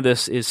be. None of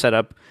this is set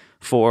up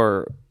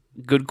for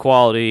good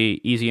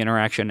quality, easy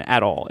interaction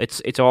at all.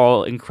 It's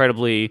all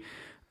incredibly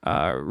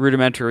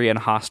rudimentary and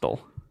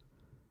hostile.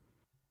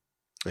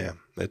 Yeah,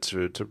 it's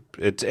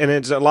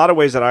a lot of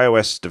ways that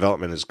iOS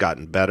development has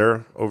gotten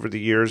better over the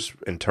years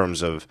in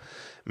terms of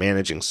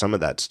managing some of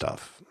that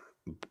stuff,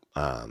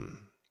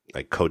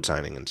 like code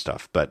signing and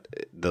stuff. But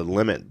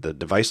the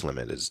device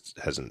limit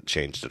hasn't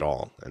changed at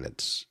all, and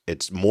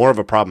it's more of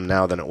a problem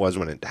now than it was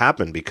when it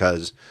happened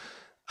because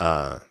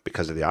of the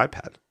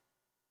iPad.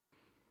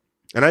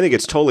 And I think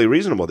it's totally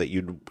reasonable that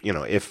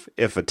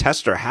if a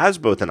tester has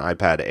both an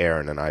iPad Air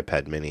and an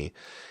iPad Mini,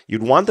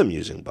 you'd want them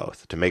using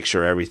both to make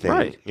sure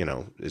everything,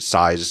 is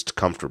sized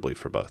comfortably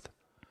for both.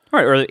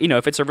 Right. Or,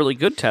 if it's a really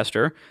good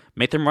tester,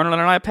 make them run it on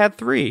an iPad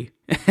 3.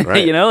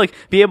 Right.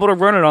 Be able to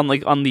run it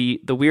on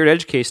the weird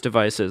edge case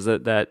devices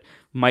that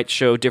might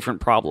show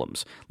different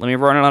problems. Let me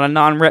run it on a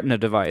non-Retina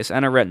device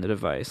and a Retina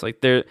device. Like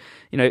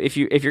if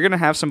you're going to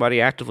have somebody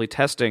actively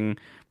testing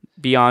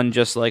beyond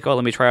just like, oh,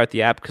 let me try out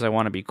the app because I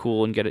want to be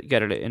cool and get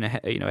it in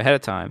ahead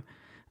of time,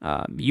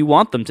 you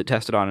want them to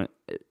test it on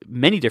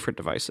many different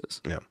devices.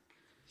 Yeah.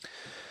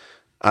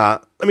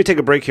 Let me take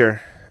a break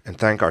here and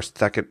thank our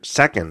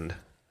second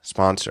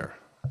sponsor.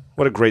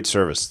 What a great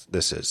service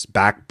this is.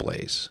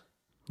 Backblaze.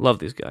 Love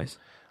these guys.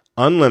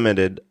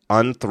 Unlimited,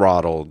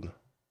 unthrottled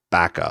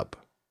backup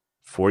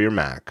for your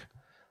Mac.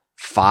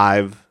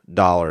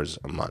 $5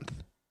 a month.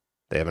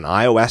 They have an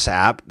iOS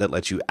app that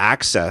lets you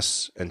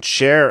access and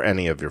share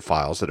any of your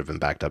files that have been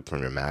backed up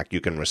from your Mac.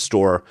 You can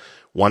restore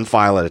one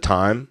file at a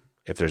time.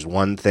 If there's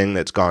one thing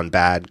that's gone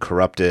bad,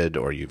 corrupted,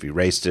 or you've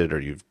erased it, or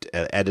you've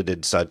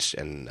edited such,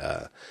 and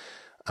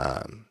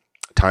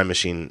Time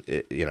Machine,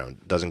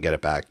 doesn't get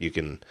it back, you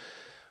can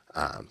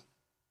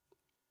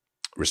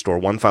restore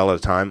one file at a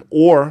time,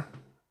 or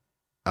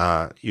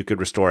you could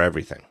restore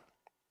everything.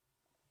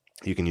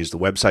 You can use the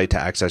website to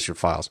access your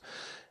files.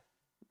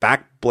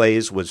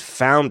 Backblaze was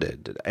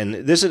founded, and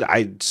this is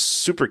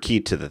super key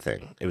to the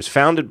thing. It was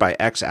founded by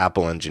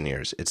ex-Apple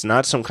engineers. It's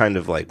not some kind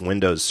of like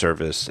Windows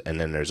service,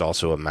 and then there's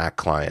also a Mac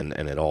client,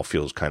 and it all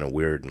feels kind of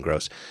weird and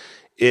gross.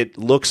 It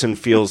looks and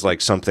feels like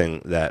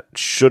something that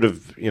should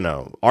have,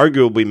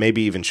 arguably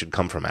maybe even should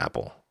come from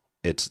Apple.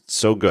 It's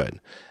so good,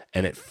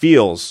 and it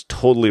feels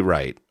totally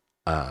right,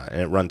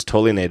 and it runs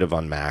totally native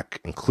on Mac,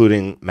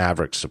 including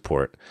Maverick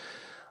support.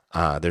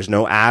 There's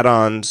no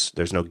add-ons,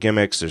 there's no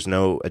gimmicks, there's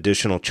no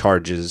additional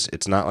charges.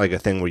 It's not like a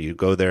thing where you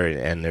go there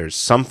and there's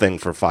something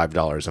for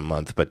 $5 a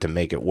month, but to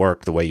make it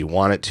work the way you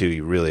want it to,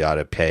 you really ought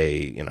to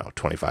pay,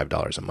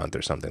 $25 a month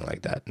or something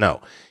like that.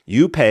 No,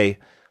 you pay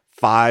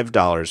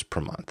 $5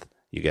 per month.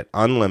 You get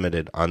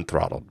unlimited,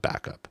 unthrottled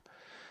backup.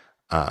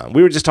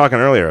 We were just talking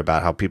earlier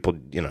about how people,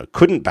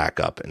 couldn't back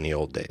up in the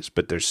old days,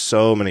 but there's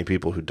so many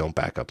people who don't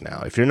back up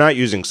now. If you're not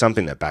using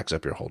something that backs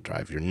up your whole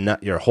drive,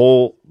 your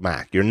whole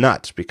Mac, you're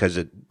nuts,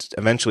 because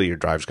eventually your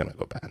drive's going to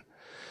go bad.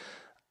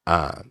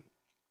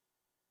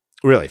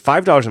 Really,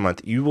 $5 a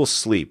month, you will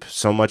sleep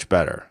so much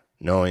better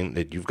knowing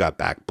that you've got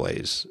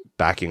Backblaze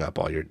backing up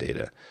all your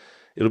data.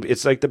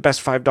 It's like the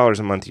best $5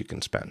 a month you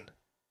can spend.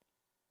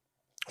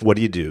 What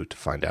do you do to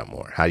find out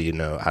more? How do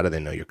they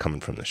know you're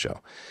coming from the show?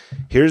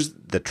 Here's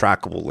the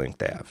trackable link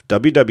they have.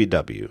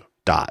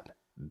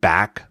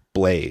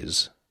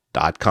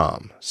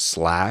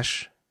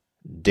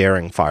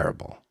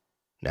 www.backblaze.com/daringfireball.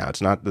 Now,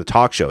 it's not the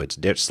talk show. It's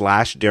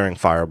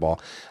 /daringfireball.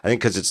 I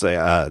think because it's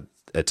a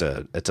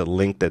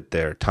link that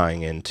they're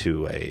tying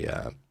into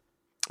a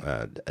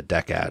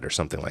deck ad or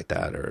something like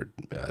that, or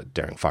a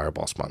Daring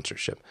Fireball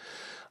sponsorship.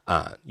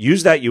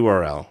 Use that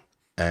URL,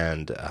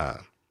 and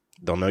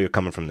they'll know you're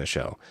coming from the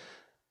show.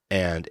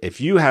 And if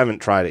you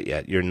haven't tried it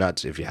yet, you're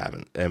nuts if you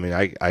haven't. I mean,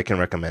 I can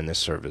recommend this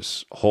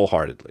service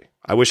wholeheartedly.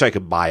 I wish I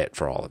could buy it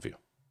for all of you,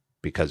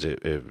 because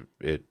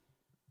it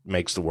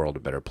makes the world a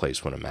better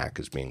place when a Mac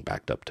is being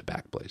backed up to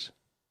Backblaze.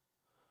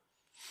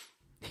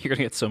 You're going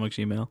to get so much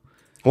email.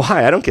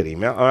 Why? I don't get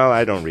email. Well,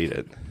 I don't read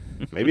it.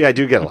 Maybe I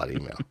do get a lot of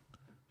email.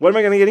 What am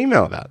I going to get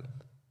email about?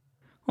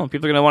 Well,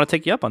 people are going to want to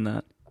take you up on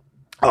that.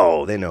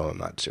 Oh, they know I'm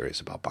not serious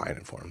about buying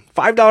it for them.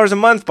 $5 a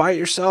month, buy it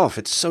yourself.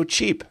 It's so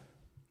cheap.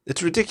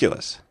 It's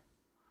ridiculous.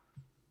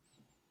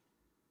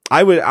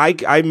 I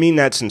mean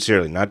that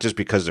sincerely, not just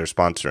because they're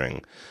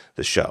sponsoring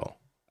the show.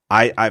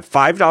 I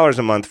 $5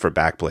 a month for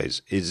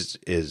Backblaze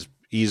is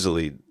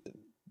easily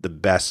the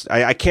best.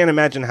 I can't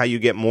imagine how you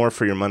get more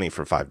for your money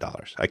for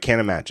 $5. I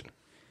can't imagine.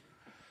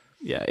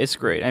 Yeah, it's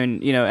great. I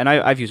mean, and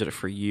I've used it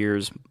for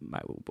years.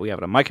 We have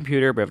it on my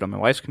computer, we have it on my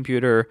wife's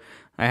computer.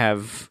 I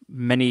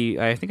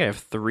think I have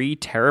 3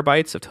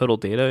 terabytes of total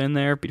data in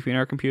there between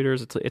our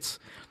computers. It's a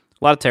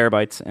lot of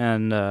terabytes.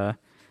 And,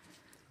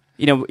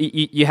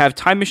 you have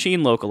Time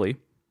Machine locally.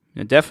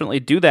 Definitely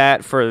do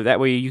that that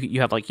way you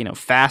have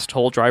fast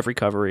whole drive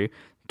recovery,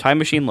 Time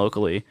Machine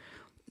locally.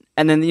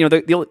 And then,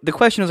 the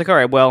question is all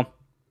right, well,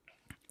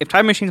 if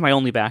Time Machine is my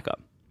only backup,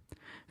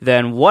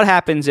 then what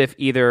happens if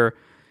either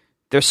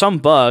there's some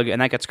bug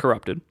and that gets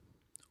corrupted,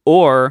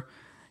 or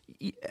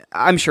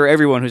I'm sure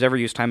everyone who's ever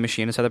used Time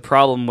Machine has had the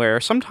problem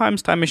where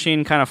sometimes Time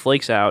Machine kind of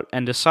flakes out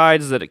and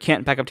decides that it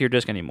can't back up to your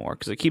disk anymore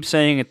because it keeps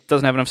saying it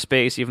doesn't have enough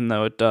space even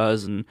though it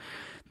does, and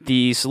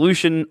the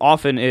solution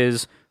often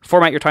is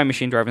format your Time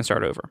Machine drive and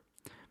start over.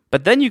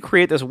 But then you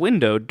create this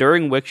window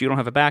during which you don't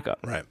have a backup.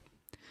 Right.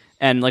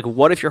 And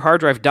what if your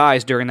hard drive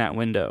dies during that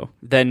window?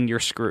 Then you're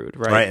screwed,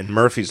 right? Right, and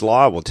Murphy's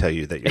Law will tell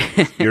you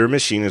that your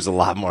machine is a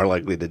lot more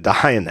likely to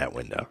die in that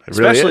window. It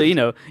Especially,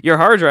 really is. Your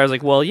hard drive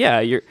is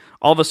you're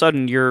all of a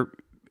sudden your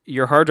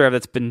hard drive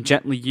that's been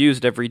gently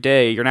used every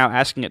day, you're now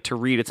asking it to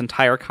read its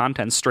entire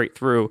content straight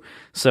through.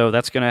 So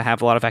that's going to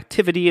have a lot of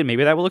activity, and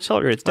maybe that will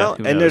accelerate its death.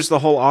 And there's the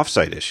whole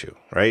offsite issue,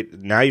 right?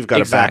 Now you've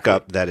got Exactly. a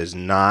backup that is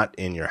not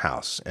in your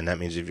house, and that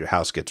means if your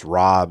house gets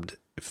robbed,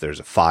 if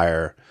there's a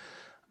fire,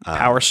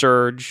 power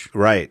surge.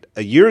 Right.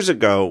 Years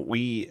ago,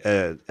 we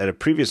at a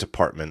previous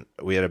apartment,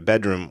 we had a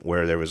bedroom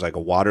where there was a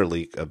water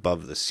leak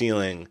above the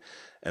ceiling,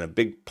 and a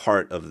big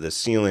part of the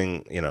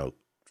ceiling,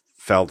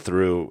 fell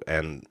through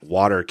and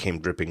water came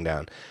dripping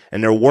down.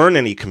 And there weren't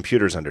any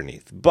computers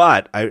underneath.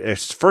 But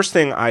first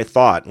thing I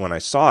thought when I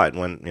saw it,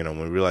 when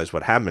we realized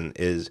what happened,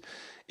 is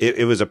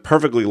it was a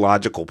perfectly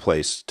logical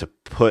place to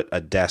put a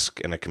desk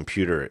and a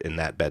computer in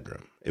that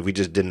bedroom. If we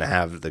just didn't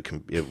have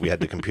if we had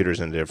the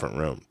computers in a different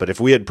room. But if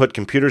we had put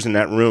computers in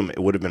that room, it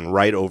would have been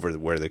right over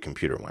where the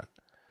computer went.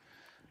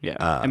 Yeah.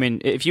 I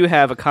mean, if you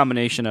have a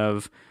combination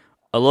of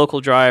a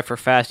local drive for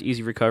fast,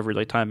 easy recovery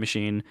like Time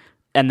Machine,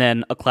 and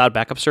then a cloud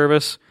backup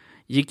service,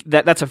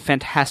 that's a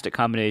fantastic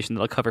combination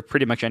that'll cover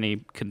pretty much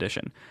any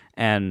condition.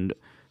 And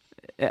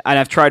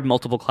I've tried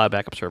multiple cloud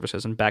backup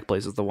services, and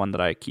Backblaze is the one that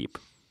I keep.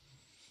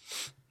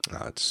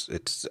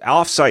 It's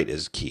offsite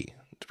is key,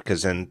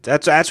 because then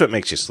that's what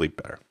makes you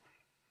sleep better.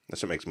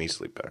 That's what makes me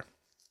sleep better.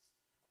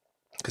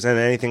 Because then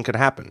anything could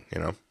happen,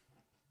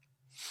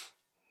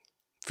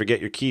 Forget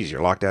your keys.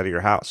 You're locked out of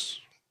your house.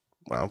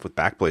 Well, with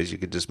Backblaze, you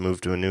could just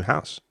move to a new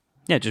house.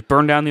 Yeah, just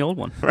burn down the old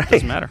one. Right. It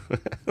doesn't matter.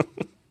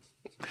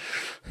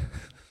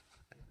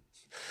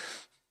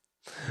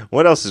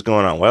 What else is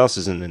going on? What else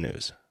is in the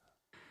news?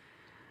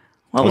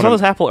 Well, there's all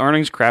this Apple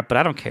earnings crap, but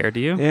I don't care. Do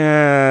you?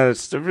 Yeah,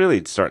 it's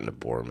really starting to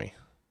bore me.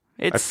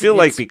 I feel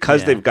like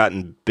because they've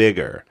gotten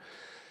bigger,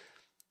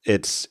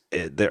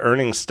 the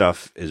earnings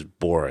stuff is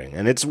boring.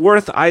 And it's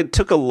I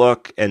took a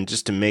look and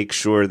just to make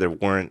sure there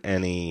weren't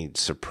any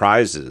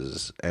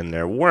surprises, and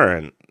there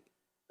weren't.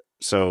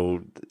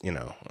 So,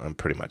 I'm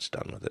pretty much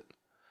done with it.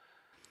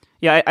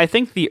 Yeah, I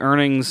think the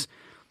earnings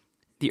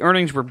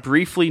were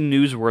briefly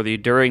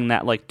newsworthy during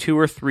that 2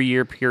 or 3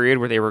 year period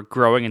where they were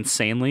growing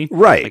insanely.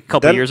 Right. Like a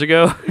couple years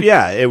ago.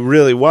 Yeah, it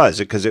really was,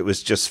 because it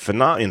was just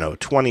phenomenal.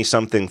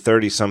 20-something,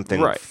 30-something,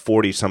 right.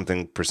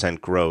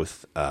 40-something%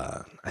 growth.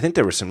 I think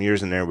there were some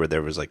years in there where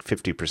there was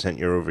 50%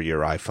 year-over-year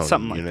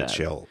iPhone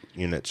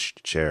unit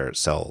share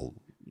sell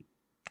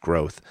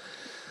growth.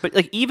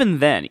 But even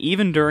then,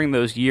 even during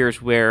those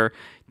years where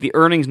the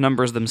earnings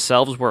numbers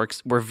themselves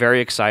were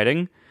very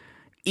exciting,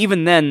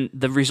 even then,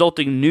 the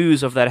resulting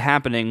news of that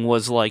happening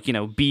was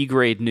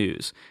B-grade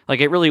news.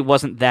 It really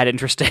wasn't that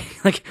interesting.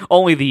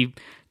 Only the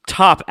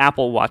top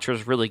Apple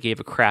watchers really gave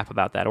a crap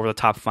about that, or the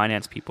top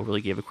finance people really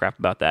gave a crap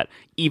about that,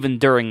 even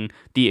during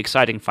the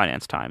exciting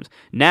finance times.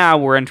 Now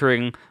we're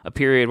entering a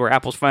period where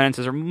Apple's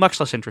finances are much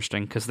less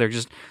interesting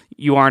because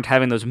you aren't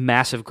having those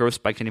massive growth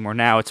spikes anymore.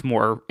 Now it's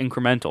more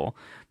incremental,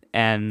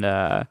 and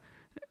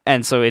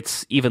so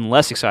it's even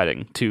less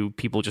exciting to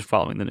people just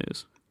following the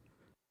news.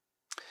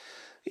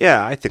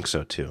 Yeah, I think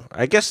so too.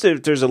 I guess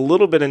there's a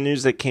little bit of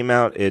news that came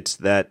out. It's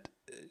that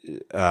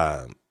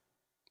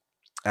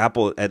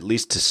Apple, at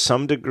least to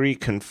some degree,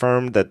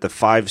 confirmed that the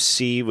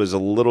 5C was a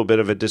little bit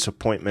of a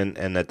disappointment,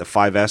 and that the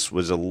 5S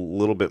was a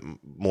little bit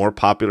more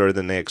popular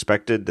than they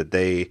expected. That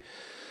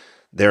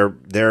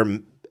their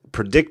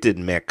predicted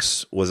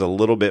mix was a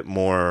little bit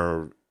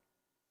more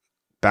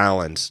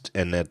balanced,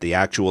 and that the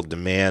actual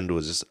demand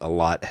was a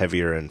lot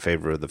heavier in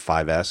favor of the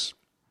 5S.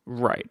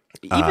 Right.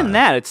 Even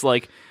that, it's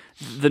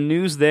the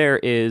news there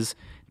is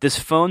this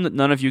phone that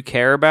none of you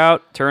care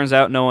about. Turns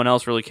out no one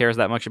else really cares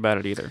that much about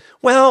it either.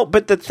 Well,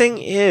 but the thing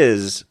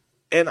is,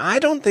 and I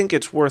don't think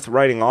it's worth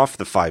writing off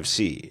the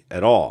 5C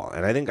at all.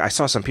 And I think I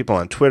saw some people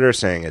on Twitter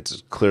saying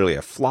it's clearly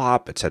a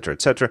flop, et cetera,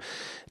 et cetera.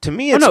 To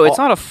me, it's it's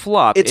not a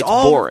flop. It's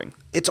boring.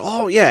 It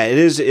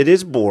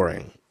is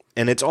boring.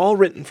 And it's all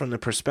written from the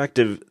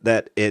perspective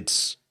that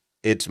it's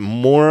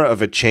more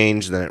of a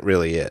change than it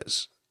really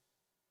is.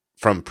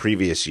 From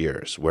previous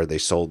years, where they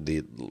sold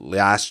the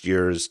last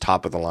year's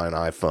top-of-the-line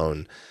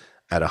iPhone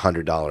at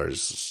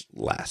 $100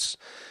 less.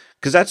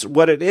 Because that's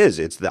what it is.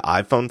 It's the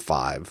iPhone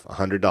 5,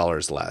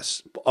 $100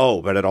 less.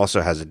 Oh, but it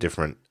also has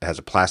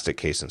a plastic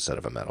case instead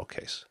of a metal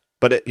case.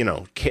 But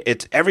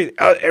it's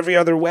every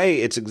other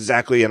way. It's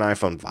exactly an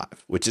iPhone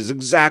 5, which is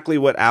exactly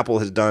what Apple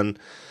has done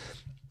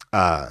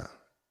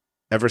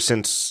ever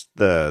since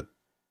the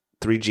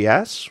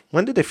 3GS.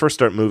 When did they first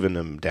start moving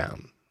them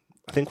down?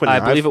 I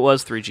believe it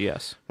was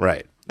 3GS.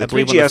 Right. I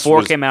believe when the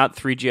 4 came out,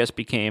 3GS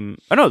became...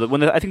 Oh,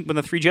 no, I think when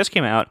the 3GS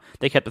came out,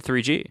 they kept the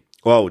 3G.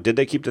 Oh, did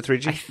they keep the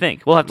 3G? I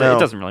think. We'll have to... No, it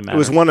doesn't really matter. It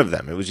was one of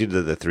them. It was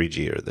either the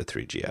 3G or the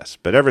 3GS.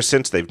 But ever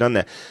since, they've done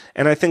that.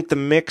 And I think the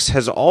mix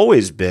has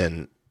always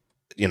been,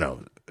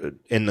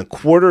 in the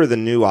quarter the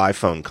new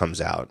iPhone comes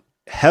out,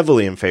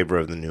 heavily in favor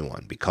of the new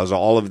one, because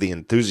all of the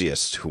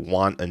enthusiasts who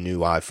want a new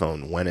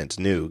iPhone when it's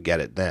new get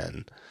it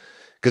then.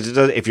 Because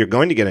if you're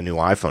going to get a new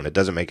iPhone, it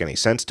doesn't make any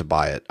sense to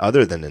buy it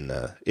other than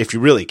if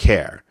you really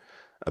care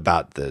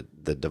about the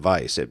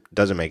device, it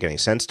doesn't make any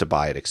sense to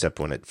buy it except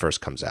when it first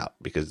comes out.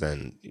 Because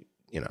then,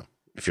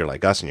 if you're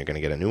like us and you're going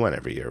to get a new one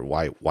every year,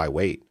 why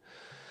wait?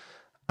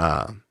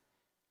 And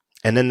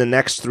then the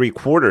next 3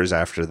 quarters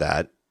after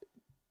that,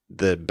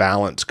 the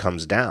balance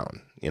comes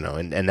down,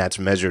 and that's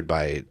measured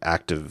by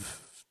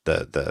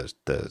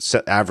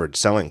the average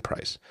selling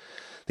price.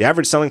 The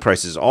average selling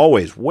price is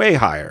always way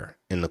higher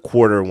in the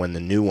quarter when the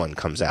new one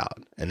comes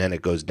out, and then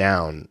it goes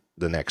down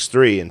the next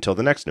 3 until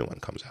the next new one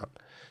comes out.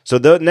 So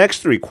the next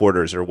 3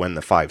 quarters are when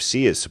the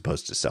 5C is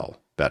supposed to sell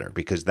better,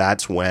 because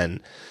that's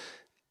when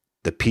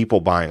the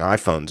people buying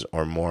iPhones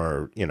are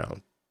more,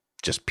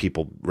 just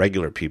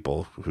regular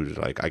people who's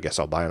like, I guess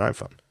I'll buy an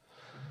iPhone.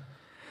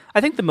 I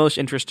think the most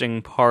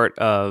interesting part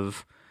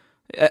of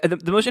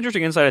the most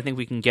interesting insight I think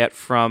we can get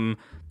from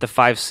the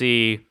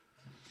 5C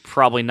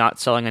probably not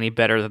selling any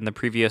better than the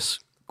previous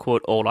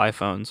quote old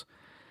iPhones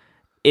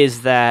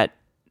is that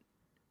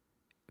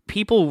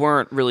people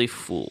weren't really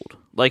fooled.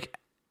 The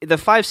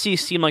 5C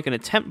seemed like an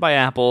attempt by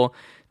Apple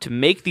to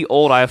make the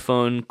old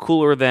iPhone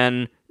cooler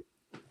than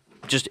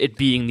just it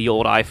being the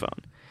old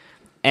iPhone.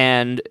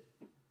 And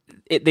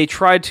they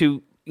tried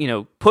to,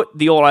 put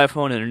the old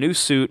iPhone in a new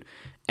suit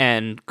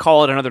and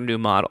call it another new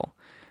model.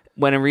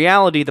 When in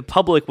reality, the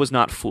public was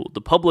not fooled.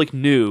 The public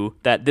knew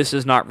that this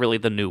is not really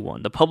the new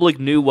one. The public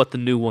knew what the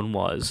new one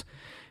was.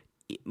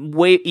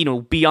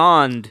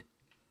 Beyond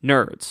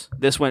nerds.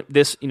 This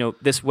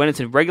when it's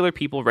in regular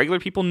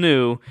people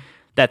knew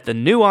that the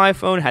new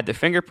iPhone had the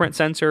fingerprint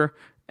sensor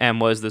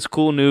and was this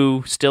cool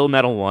new still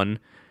metal one,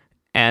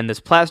 and this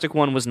plastic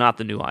one was not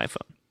the new iPhone.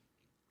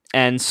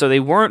 And so they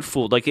weren't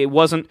fooled.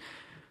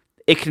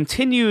 It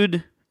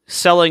continued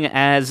selling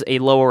as a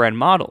lower end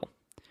model,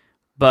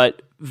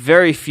 but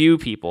very few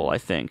people, I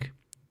think,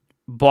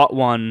 bought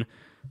one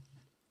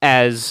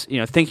as,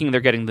 thinking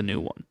they're getting the new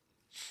one.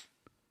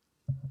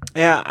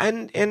 Yeah,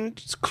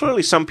 and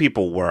clearly some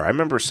people were. I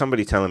remember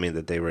somebody telling me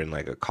that they were in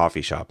like a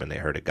coffee shop and they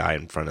heard a guy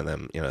in front of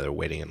them, they're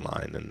waiting in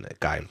line, and the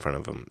guy in front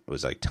of them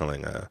was like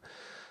telling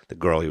the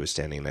girl he was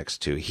standing next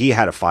to, he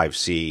had a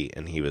 5C,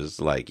 and he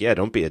was like, yeah,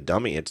 don't be a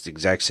dummy. It's the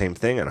exact same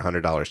thing and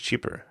 $100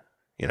 cheaper,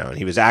 and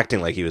he was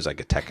acting like he was like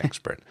a tech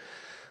expert,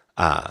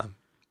 and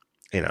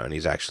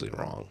he's actually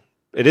wrong.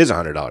 It is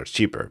 $100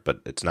 cheaper, but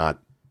it's not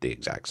the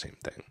exact same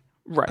thing.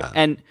 Right.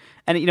 And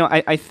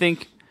I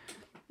think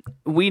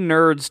we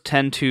nerds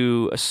tend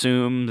to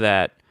assume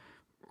that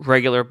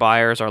regular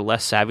buyers are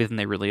less savvy than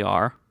they really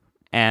are.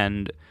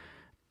 And,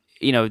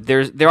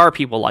 there are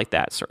people like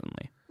that,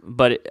 certainly.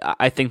 But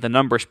I think the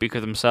numbers speak for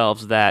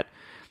themselves that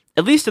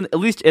at least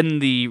in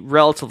the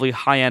relatively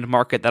high-end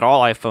market that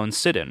all iPhones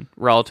sit in,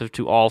 relative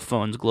to all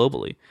phones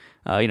globally,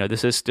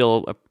 this is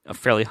still a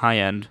fairly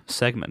high-end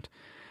segment.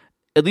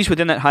 At least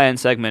within that high-end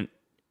segment,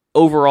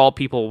 overall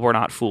people were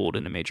not fooled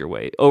in a major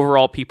way.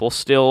 Overall people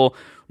still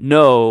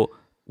know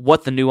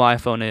what the new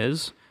iPhone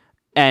is,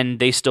 and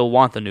they still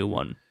want the new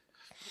one.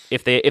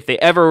 If they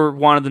ever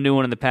wanted the new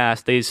one in the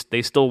past, they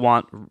still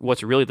want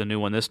what's really the new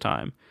one this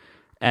time.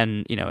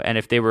 And and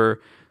if they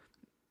were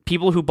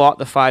people who bought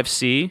the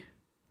 5C,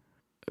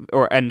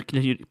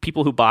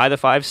 people who buy the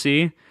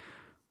 5C,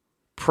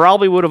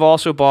 probably would have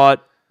also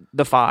bought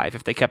the 5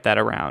 if they kept that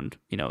around,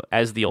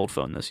 as the old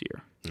phone this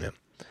year.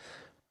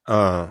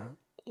 Yeah.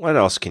 What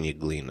else can you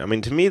glean? I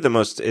mean, to me,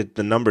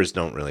 the numbers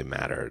don't really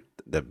matter.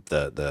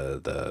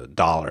 The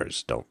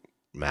dollars don't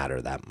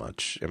matter that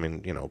much. I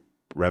mean,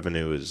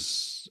 revenue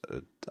is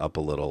up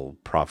a little,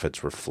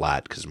 profits were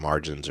flat because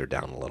margins are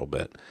down a little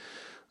bit.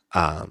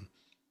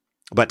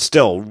 But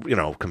still,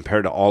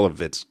 compared to all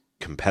of its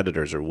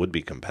competitors or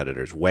would-be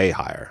competitors, way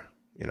higher,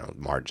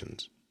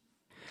 margins.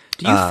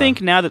 Do you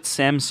think now that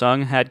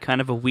Samsung had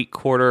kind of a weak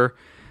quarter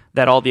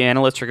that all the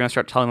analysts are going to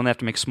start telling them they have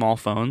to make small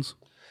phones?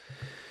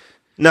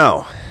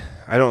 No,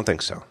 I don't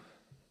think so.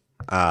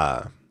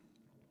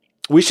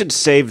 We should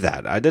save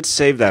that. Let's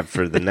save that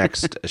for the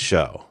next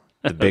show,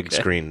 the big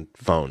screen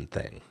phone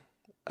thing,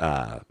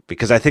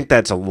 because I think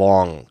that's a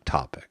long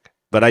topic.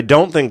 But I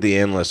don't think the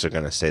analysts are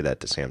going to say that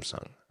to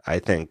Samsung. I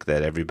think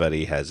that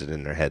everybody has it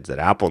in their heads that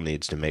Apple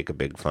needs to make a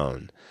big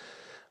phone,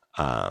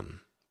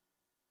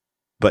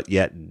 but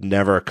yet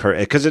never occur,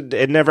 because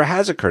it never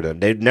has occurred to them.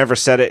 They've never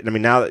said it. I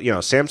mean, now that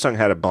Samsung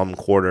had a bum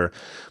quarter,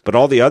 but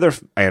all the other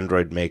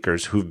Android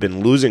makers who've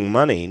been losing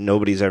money,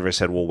 nobody's ever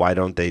said, well, why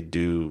don't they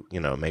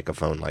make a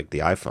phone like the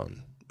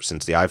iPhone?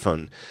 Since the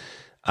iPhone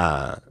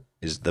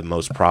is the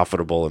most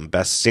profitable and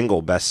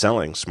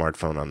best-selling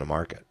smartphone on the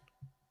market.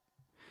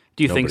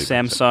 Do you think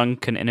Samsung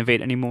can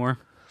innovate anymore?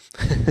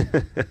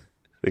 I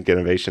think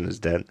innovation is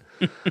dead.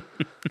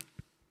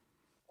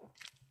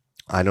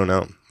 I don't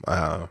know.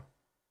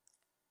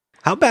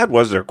 How bad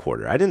was their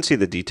quarter? I didn't see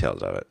the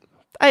details of it.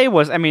 It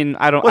was. I mean,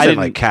 I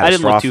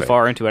didn't look too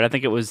far into it. I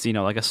think it was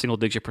like a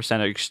single-digit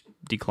percentage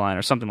decline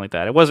or something like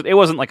that. It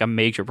wasn't like a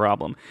major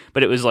problem,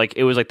 but it was like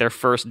their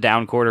first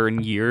down quarter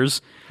in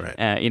years. Right.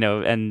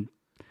 And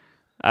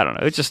I don't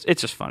know. It's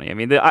just funny. I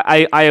mean,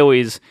 I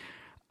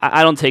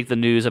don't take the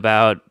news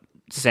about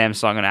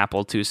Samsung and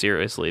Apple too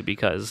seriously,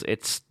 because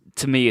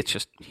to me it's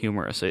just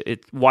humorous.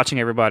 Watching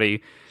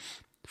everybody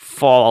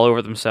fall all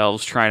over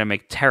themselves trying to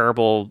make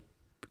terrible,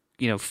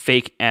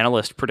 fake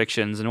analyst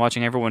predictions, and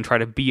watching everyone try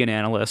to be an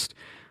analyst,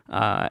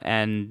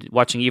 and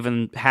watching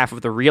even half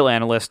of the real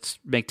analysts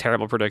make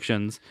terrible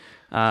predictions,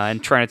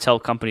 and trying to tell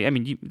company. I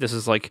mean, this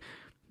is like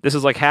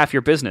half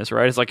your business,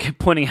 right? It's like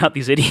pointing out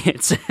these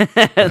idiots,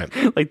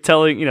 right. Like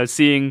telling,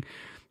 seeing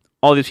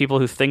all these people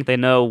who think they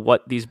know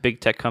what these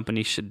big tech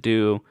companies should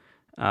do,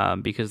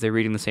 because they're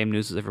reading the same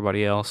news as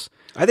everybody else.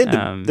 I think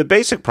the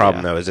basic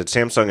problem, though, is that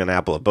Samsung and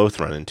Apple have both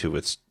run into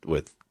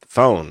with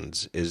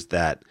phones is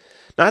that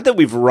not that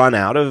they've run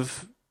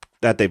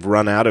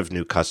out of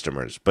new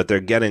customers, but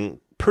they're getting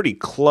pretty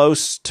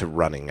close to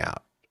running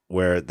out,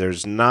 where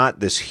there's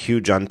not this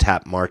huge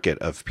untapped market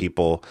of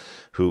people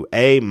who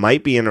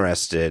might be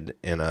interested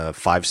in a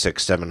 $500,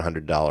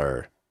 $600,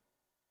 $700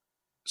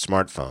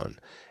 smartphone,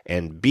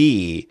 and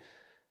B,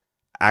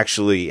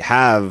 actually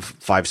have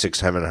 $500,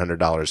 $600,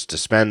 $700 to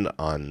spend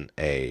on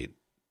a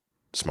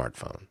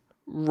smartphone.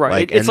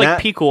 Right. It's like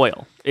peak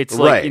oil. It's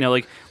like,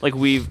 right. like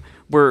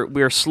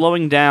we're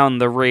slowing down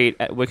the rate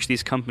at which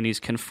these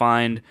companies can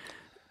find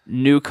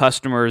new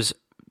customers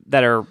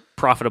that are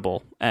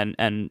profitable and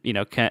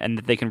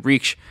that they can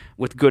reach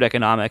with good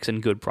economics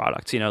and good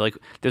products. Like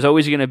there's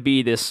always going to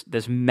be this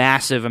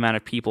massive amount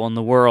of people in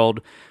the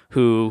world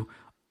who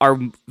are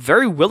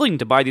very willing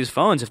to buy these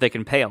phones if they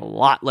can pay a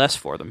lot less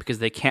for them because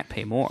they can't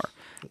pay more.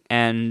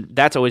 And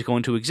that's always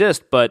going to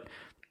exist, but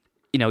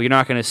you're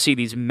not going to see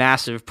these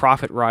massive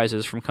profit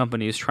rises from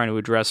companies trying to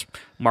address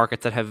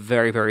markets that have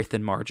very, very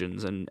thin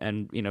margins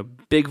and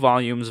big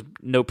volumes,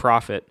 no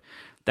profit.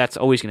 That's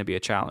always going to be a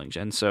challenge.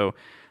 And so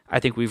I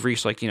think we've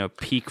reached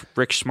peak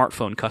rich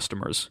smartphone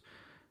customers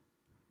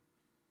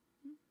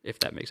if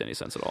that makes any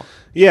sense at all.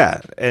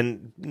 Yeah,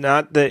 and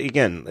not that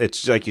again.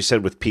 It's like you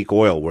said with peak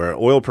oil, where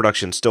oil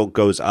production still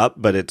goes up,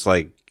 but it's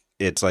like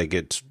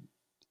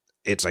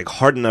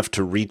hard enough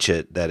to reach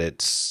it that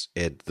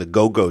the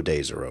go-go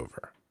days are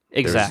over.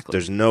 Exactly.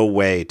 There's no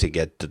way to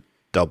get to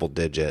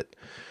double-digit,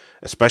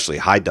 especially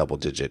high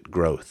double-digit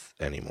growth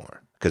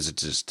anymore, because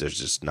there's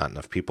just not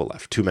enough people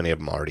left. Too many of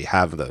them already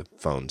have the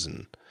phones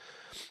and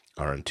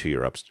are in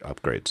 2-year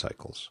upgrade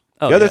cycles.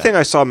 The other thing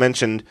I saw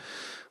mentioned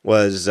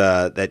was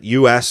that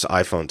U.S.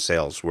 iPhone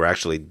sales were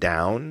actually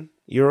down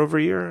year over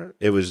year.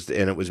 It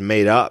was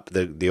made up.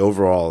 The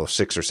overall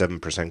 6 or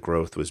 7%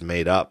 growth was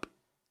made up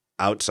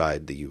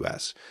outside the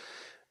U.S.,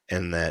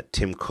 and that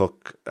Tim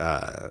Cook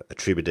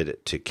attributed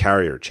it to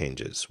carrier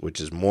changes, which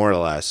is more or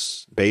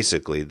less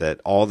basically that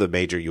all the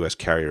major U.S.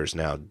 carriers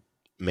now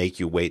make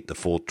you wait the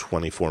full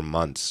 24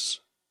 months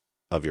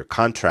of your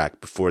contract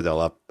before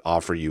they'll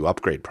offer you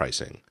upgrade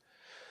pricing.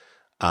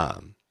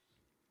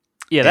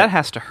 That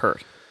has to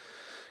hurt.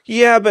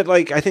 Yeah, but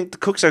like I think the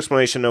Cook's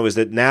explanation though is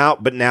that now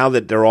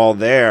that they're all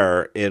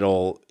there,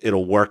 it'll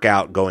work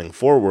out going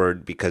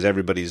forward because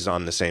everybody's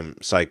on the same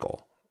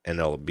cycle and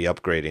they'll be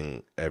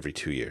upgrading every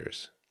 2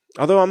 years.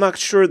 Although I'm not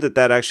sure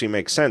that actually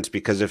makes sense,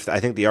 because I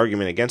think the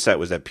argument against that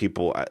was that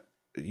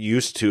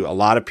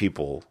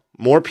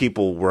more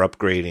people were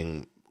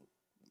upgrading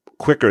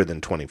quicker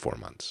than 24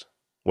 months,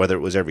 whether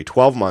it was every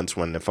 12 months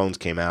when the phones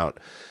came out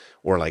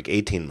or like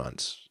 18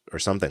 months or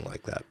something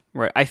like that.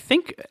 Right. I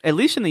think, at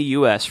least in the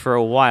U.S. for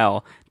a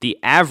while, the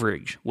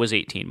average was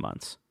 18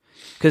 months.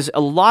 Because a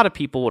lot of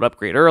people would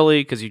upgrade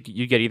early because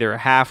you get either a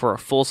half or a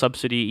full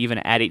subsidy even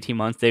at 18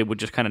 months. They would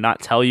just kind of not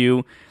tell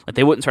you. Like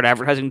they wouldn't start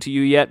advertising to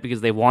you yet because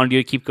they wanted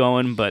you to keep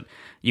going, but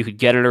you could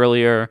get it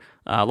earlier.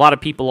 A lot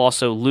of people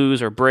also lose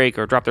or break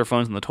or drop their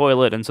phones in the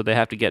toilet, and so they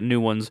have to get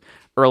new ones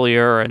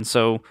earlier. And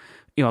so,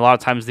 a lot of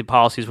times the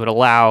policies would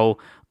allow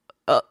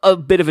a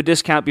bit of a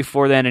discount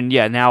before then, and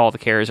now all the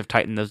carriers have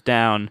tightened those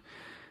down.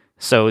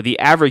 So the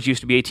average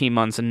used to be 18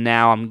 months, and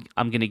now I'm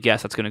going to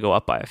guess that's going to go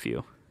up by a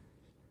few.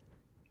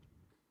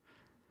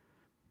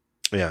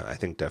 Yeah, I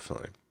think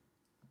definitely.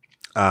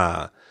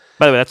 By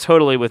the way, that's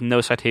totally with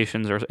no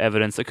citations or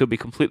evidence. It could be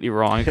completely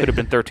wrong. It could have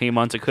been 13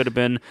 months. It could have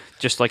been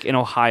just like in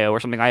Ohio or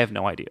something. I have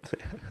no idea.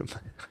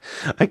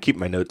 I keep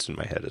my notes in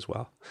my head as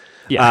well.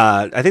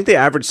 Yeah. I think the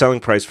average selling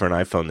price for an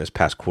iPhone this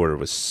past quarter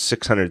was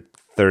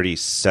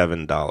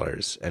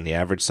 $637, and the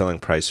average selling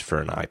price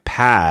for an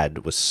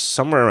iPad was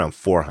somewhere around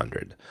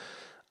 $400,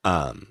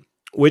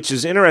 which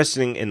is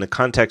interesting in the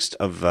context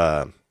of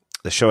the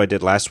show I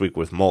did last week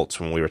with Moltz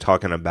when we were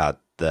talking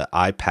about the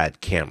iPad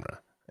camera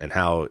and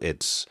how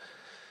it's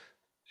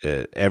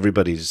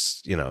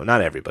everybody's,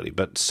 not everybody,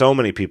 but so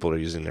many people are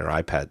using their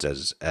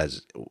iPads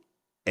as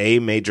a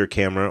major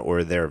camera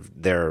or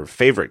their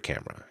favorite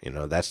camera.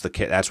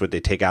 That's what they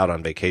take out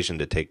on vacation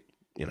to take,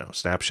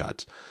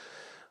 snapshots.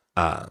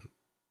 And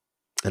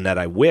that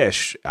I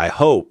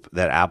hope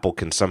that Apple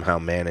can somehow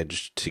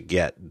manage to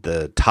get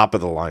the top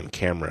of the line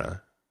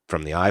camera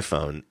from the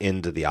iPhone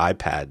into the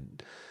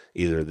iPad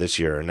either this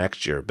year or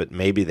next year, but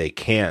maybe they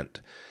can't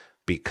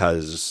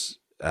because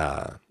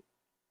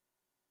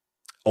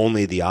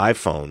only the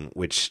iPhone,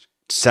 which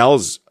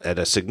sells at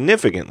a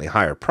significantly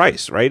higher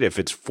price, right? If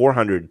it's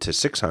 $400 to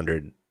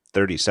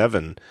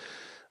 $637,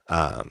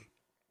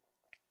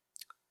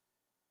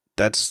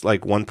 that's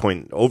like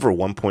over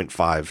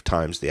 1.5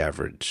 times the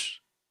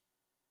average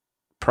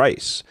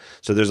price.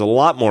 So there's a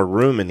lot more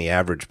room in the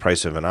average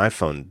price of an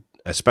iPhone,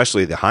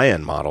 especially the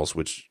high-end models,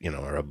 which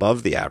are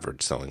above the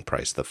average selling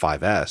price, the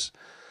 5S.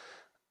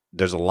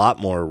 There's a lot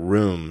more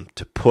room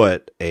to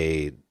put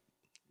a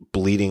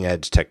bleeding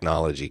edge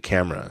technology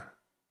camera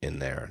in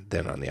there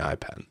than on the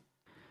iPad.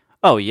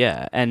 Oh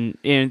yeah, and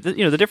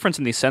the difference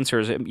in these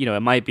sensors,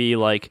 it might be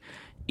like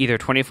either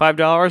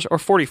 $25 or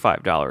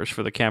 $45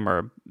 for the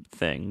camera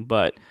thing,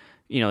 but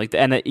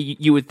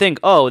you would think,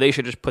 oh, they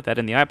should just put that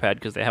in the iPad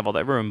because they have all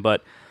that room,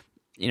 but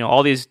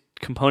all these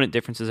component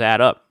differences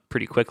add up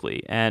pretty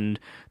quickly, and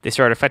they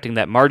start affecting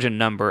that margin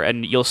number,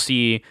 and you'll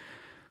see,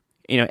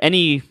 didn't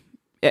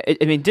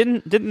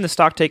the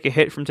stock take a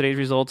hit from today's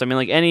results?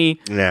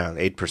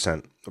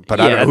 8%. But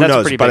yeah, who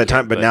knows? By the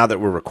time, hit, but now that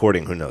we're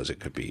recording, who knows? It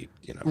could be,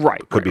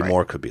 could be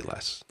more, could be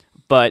less.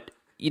 But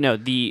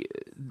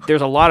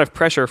there's a lot of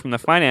pressure from the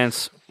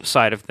finance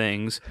side of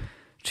things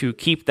to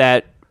keep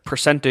that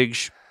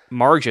percentage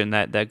margin,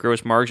 that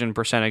gross margin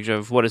percentage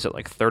of what is it,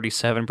 like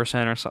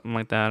 37% or something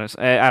like that?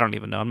 I don't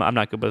even know. I'm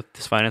not good with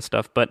this finance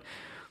stuff, but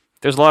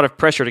there's a lot of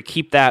pressure to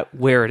keep that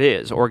where it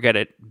is or get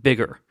it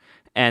bigger.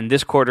 And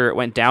this quarter it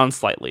went down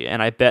slightly,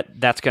 and I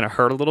bet that's going to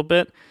hurt a little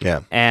bit.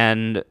 Yeah.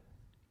 And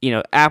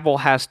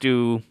Apple's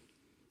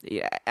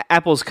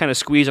kind of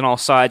squeezing all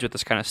sides with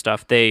this kind of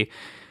stuff.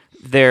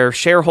 Their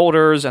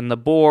shareholders and the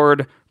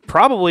board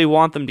probably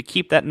want them to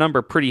keep that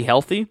number pretty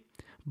healthy,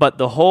 but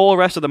the whole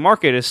rest of the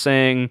market is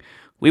saying,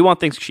 we want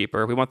things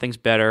cheaper, we want things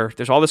better.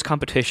 There's all this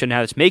competition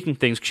now that's making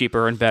things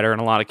cheaper and better in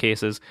a lot of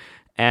cases,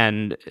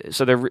 and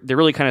so they're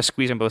really kind of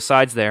squeezing both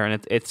sides there,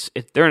 and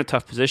they're in a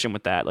tough position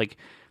with that. Like,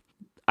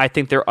 I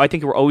think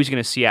we're always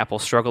going to see Apple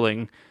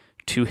struggling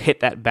to hit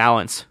that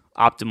balance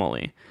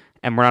optimally,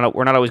 and we're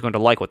not always going to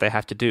like what they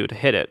have to do to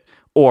hit it,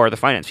 or the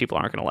finance people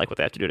aren't going to like what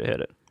they have to do to hit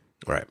it.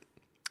 Right.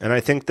 And I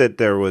think that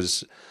there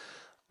was,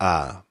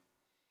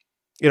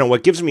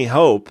 what gives me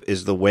hope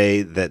is the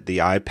way that the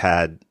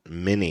iPad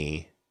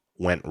Mini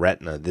went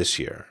Retina this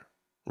year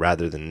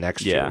rather than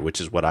next year, which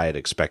is what I had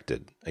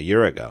expected a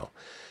year ago.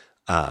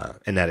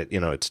 And that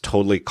it's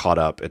totally caught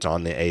up. It's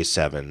on the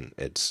A7.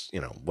 It's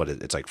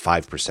it's like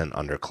 5%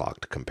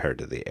 underclocked compared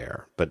to the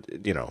Air. But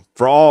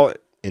for all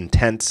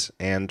intents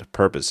and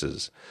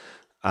purposes,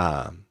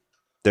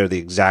 they're the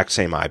exact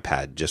same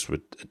iPad, just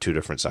with 2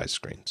 different size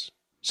screens,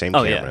 same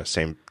camera,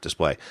 same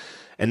display,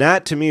 and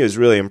that to me is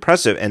really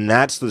impressive. And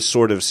that's the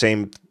sort of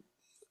same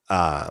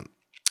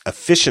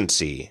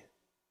efficiency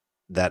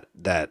that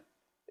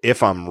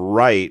if I'm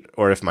right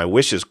or if my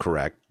wish is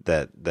correct,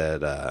 that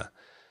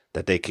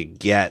they could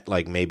get,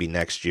 like maybe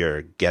next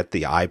year, get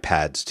the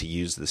iPads to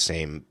use the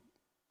same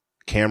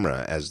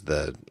camera as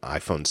the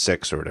iPhone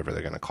 6 or whatever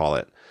they're going to call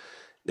it.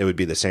 It would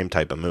be the same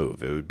type of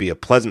move. It would be a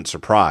pleasant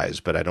surprise,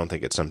 but I don't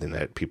think it's something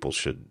that people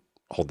should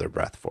hold their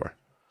breath for.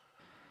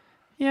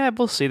 Yeah,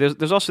 we'll see.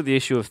 There's also the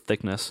issue of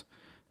thickness,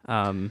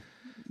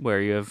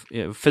 where you have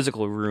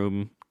physical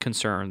room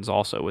concerns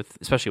also,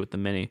 especially with the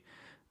Mini.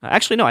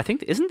 Actually, no, I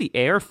think, isn't the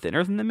Air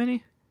thinner than the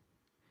Mini?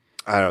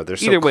 I don't know. They're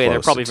so Either way, close,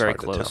 they're probably it's very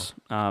hard to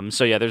close.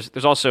 So yeah,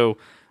 there's also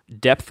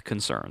depth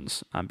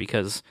concerns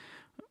because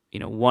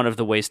one of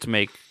the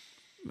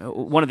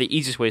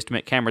easiest ways to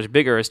make cameras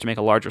bigger is to make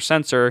a larger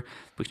sensor,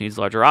 which needs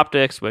larger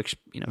optics, which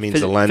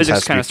means the lens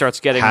physics kind of starts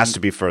getting has to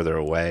be further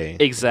away.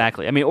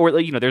 Exactly. I mean, or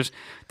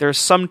there's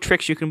some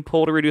tricks you can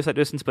pull to reduce that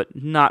distance, but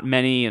not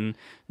many, and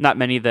not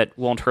many that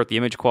won't hurt the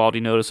image quality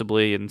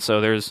noticeably. And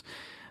so there's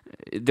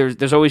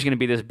always going to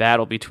be this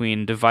battle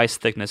between device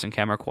thickness and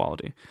camera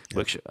quality,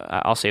 which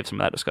I'll save some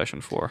of that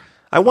discussion for.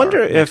 I wonder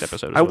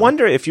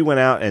if you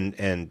went out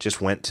and just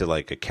went to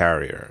like a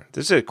carrier.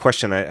 This is a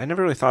question I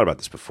never really thought about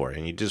this before.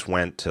 And you just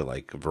went to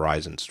like a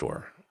Verizon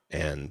store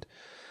and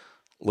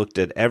looked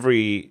at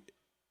every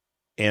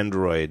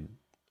Android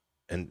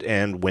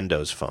and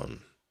Windows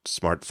phone,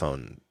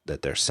 smartphone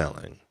that they're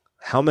selling.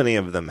 How many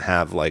of them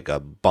have like a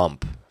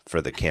bump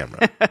for the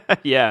camera?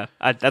 Yeah,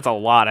 that's a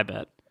lot, I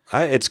bet.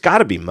 It's got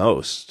to be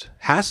most.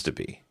 Has to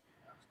be.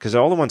 Because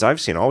all the ones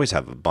I've seen always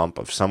have a bump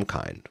of some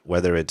kind,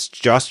 whether it's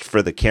just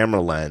for the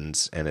camera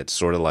lens and it's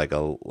sort of like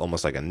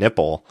almost like a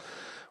nipple,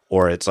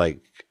 or it's like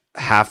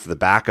half the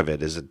back of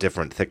it is a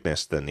different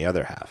thickness than the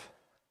other half.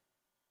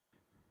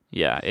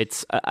 Yeah,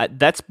 it's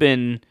that's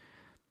been,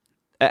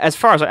 as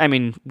far as, I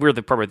mean, we're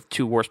probably the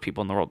 2 worst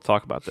people in the world to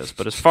talk about this,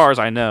 but as far as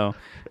I know,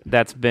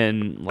 that's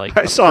been like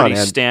a pretty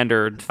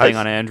standard thing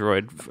on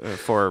Android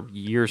for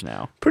years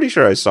now. Pretty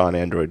sure I saw an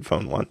Android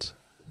phone once.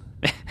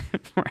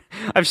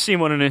 I've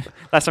seen one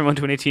last time I went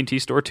to an AT&T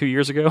store 2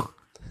 years ago.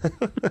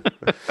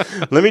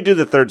 Let me do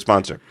the third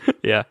sponsor.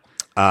 Yeah.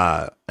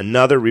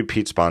 Another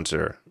repeat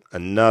sponsor,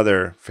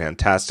 another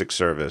fantastic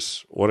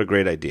service. What a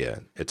great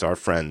idea. It's our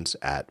friends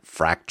at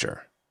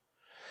Fracture.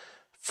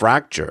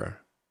 Fracture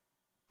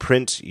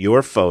prints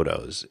your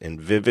photos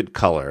in vivid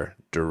color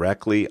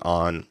directly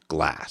on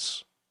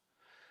glass.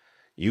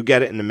 You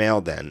get it in the mail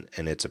then,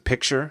 and it's a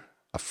picture,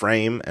 a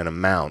frame, and a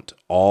mount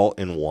all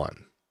in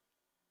one.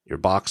 Your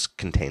box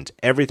contains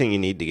everything you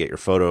need to get your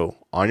photo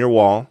on your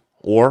wall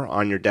or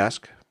on your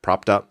desk,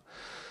 propped up.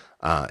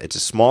 It's a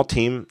small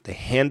team. They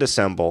hand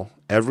assemble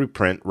every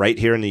print right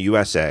here in the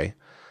USA,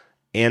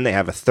 and they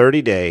have a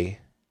 30-day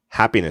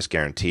happiness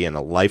guarantee and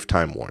a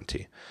lifetime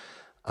warranty.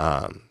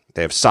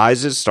 They have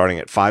sizes starting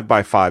at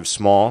 5x5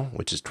 small,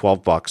 which is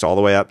 $12, all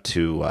the way up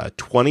to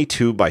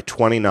 22 by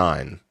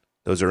 29.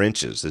 Those are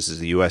inches. This is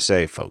the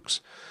USA,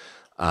 folks.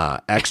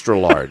 Extra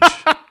large.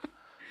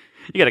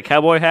 You got a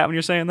cowboy hat when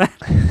you're saying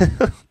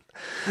that?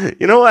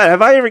 You know what?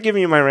 Have I ever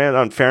given you my rant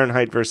on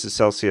Fahrenheit versus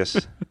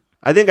Celsius?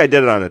 I think I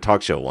did it on a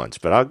talk show once,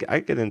 but I'll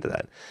get into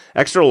that.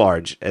 Extra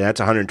large, and that's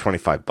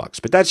 $125,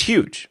 but that's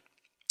huge.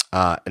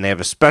 And they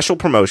have a special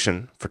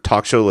promotion for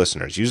talk show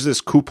listeners. Use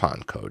this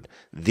coupon code,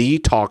 The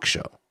Talk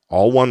Show,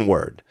 all one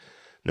word,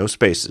 no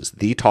spaces.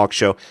 The Talk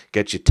Show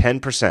gets you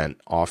 10%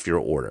 off your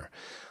order.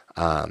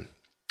 I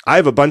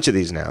have a bunch of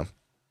these now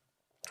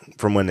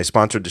from when they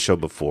sponsored the show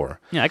before.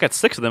 Yeah, I got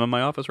 6 of them in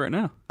my office right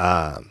now.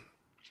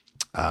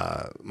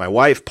 My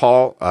wife,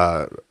 Paul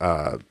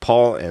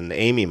and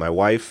Amy, my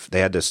wife,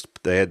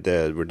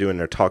 were doing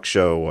their talk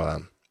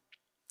show,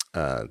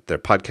 their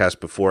podcast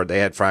before. They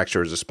had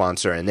Fracture as a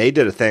sponsor, and they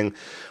did a thing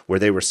where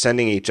they were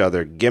sending each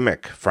other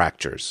gimmick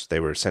fractures. They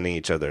were sending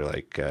each other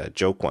like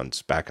joke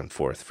ones back and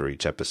forth for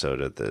each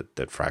episode of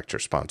that Fracture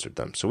sponsored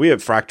them. So we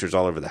have fractures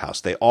all over the house.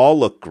 They all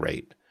look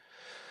great,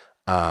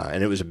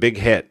 and it was a big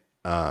hit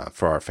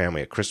for our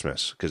family at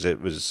Christmas because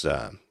it was.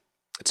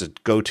 It's a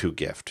go-to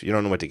gift. You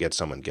don't know what to get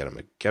someone, get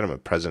them a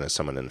present of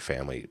someone in the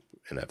family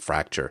in a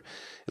Fracture.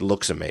 It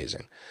looks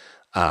amazing.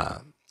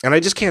 And I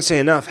just can't say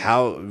enough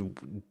how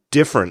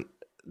different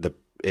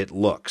it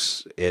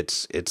looks.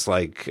 It's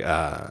like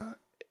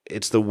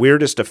it's the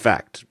weirdest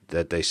effect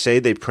that they say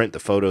they print the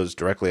photos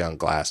directly on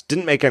glass.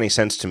 Didn't make any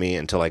sense to me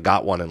until I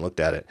got one and looked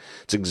at it.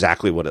 It's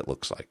exactly what it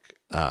looks like.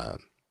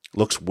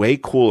 Looks way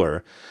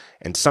cooler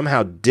and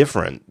somehow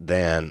different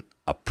than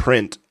a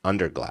print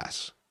under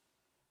glass.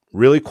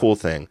 Really cool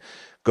thing.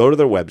 Go to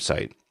their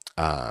website.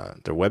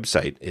 Their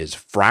website is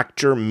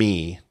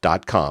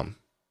fractureme.com.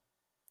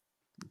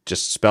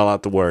 Just spell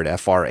out the word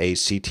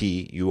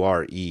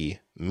FRACTURE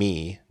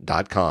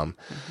me.com.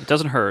 It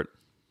doesn't hurt.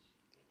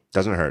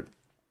 Doesn't hurt.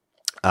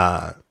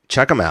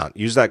 Check them out.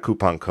 Use that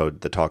coupon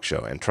code, The Talk Show,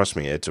 and trust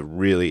me, it's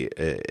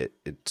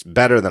it's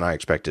better than I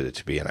expected it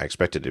to be, and I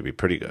expected it to be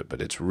pretty good,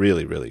 but it's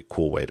really, really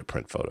cool way to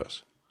print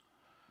photos.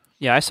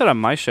 Yeah, I said on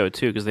my show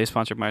too, because they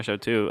sponsored my show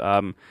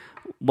too.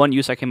 One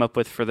use I came up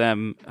with for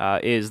them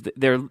is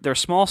they're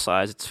small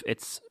size.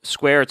 It's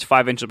square. It's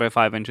 5 inches by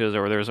 5 inches,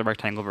 or there's a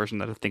rectangle version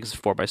that I think is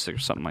 4 by 6 or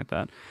something like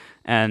that.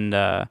 And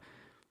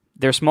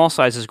their small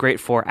size is great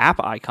for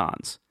app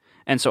icons.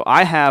 And so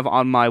I have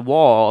on my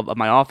wall of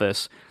my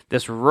office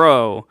this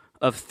row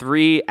of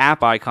 3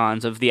 app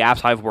icons of the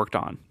apps I've worked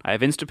on. I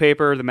have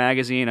Instapaper, the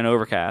magazine, and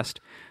Overcast,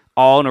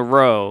 all in a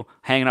row,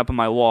 hanging up on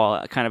my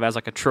wall, kind of as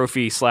like a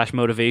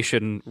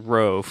trophy/motivation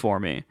row for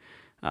me.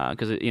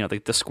 Because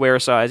the square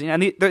size,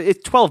 and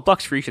it's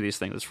 $12 for each of these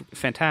things. It's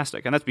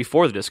fantastic, and that's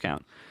before the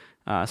discount.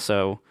 That's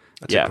a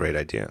great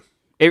idea.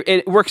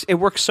 It works. It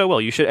works so well.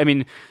 You should. I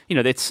mean,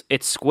 it's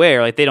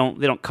square. Like they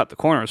don't cut the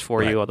corners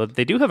for you. Although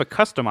they do have a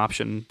custom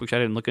option, which I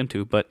didn't look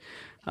into. But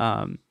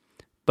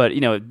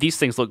these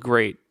things look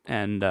great,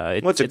 and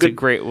it's a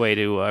great way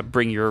to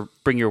bring your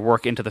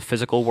work into the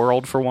physical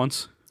world for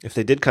once. If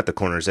they did cut the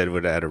corners, they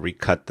would have had to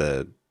recut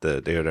they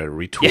would have to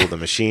retool the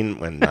machine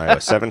when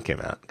iOS 7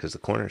 came out because the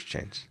corners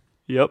changed.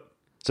 Yep.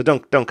 So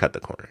don't cut the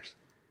corners.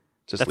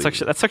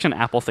 That's such an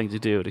Apple thing to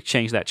do, to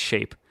change that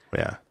shape.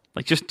 Yeah.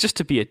 Like just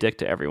to be a dick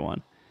to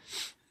everyone.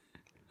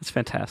 It's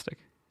fantastic.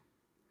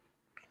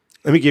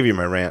 Let me give you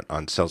my rant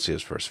on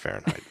Celsius versus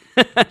Fahrenheit.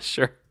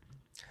 Sure.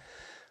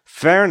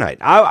 Fahrenheit.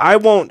 I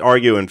won't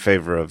argue in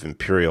favor of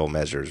imperial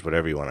measures,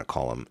 whatever you want to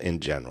call them, in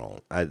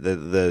general.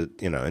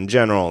 In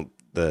general,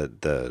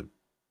 the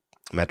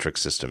metric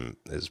system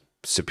is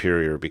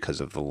superior because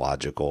of the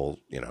logical,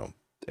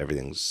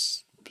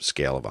 everything's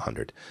scale of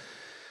 100.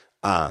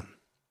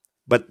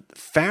 But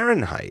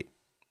Fahrenheit,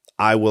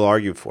 I will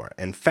argue for.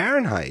 And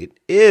Fahrenheit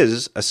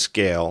is a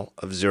scale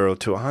of 0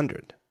 to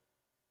 100.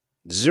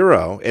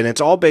 0, and it's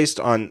all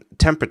based on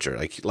temperature,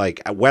 like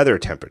weather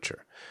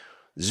temperature.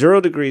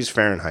 0 degrees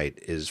Fahrenheit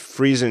is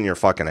freezing your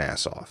fucking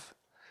ass off.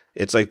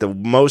 It's like the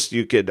most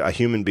a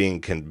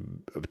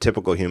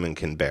typical human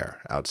can bear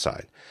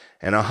outside.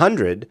 And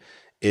 100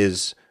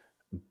 is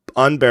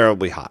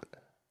unbearably hot.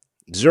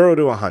 0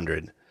 to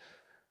 100,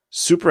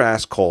 super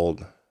ass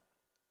cold,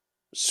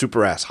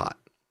 super ass hot.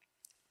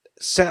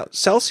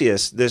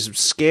 Celsius, this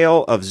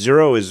scale of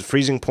 0 is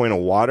freezing point of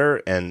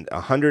water and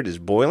 100 is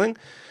boiling.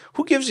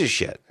 Who gives a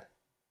shit?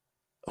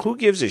 Who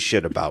gives a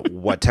shit about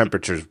what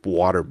temperatures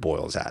water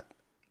boils at?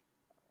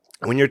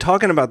 When you're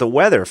talking about the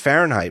weather,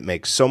 Fahrenheit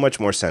makes so much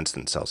more sense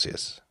than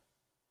Celsius.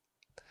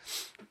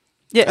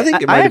 Yeah,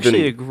 I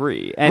actually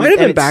agree. It might have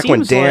been back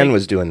when Dan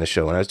was doing the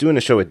show. When I was doing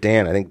the show with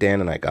Dan, I think Dan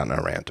and I got in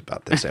a rant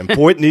about this. And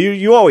boy,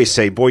 you always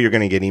say, boy, you're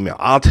going to get email.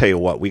 I'll tell you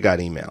what, we got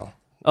email.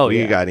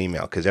 We got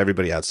email because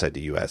everybody outside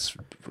the U.S.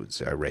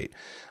 was irate.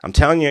 I'm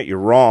telling you, you're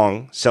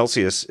wrong.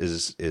 Celsius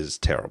is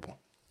terrible.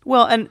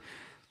 Well, and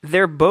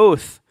they're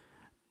both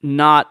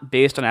not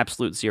based on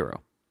absolute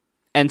zero.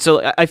 And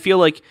so I feel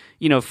like,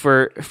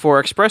 for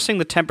expressing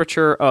the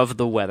temperature of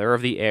the weather,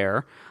 of the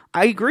air,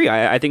 I agree.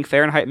 I think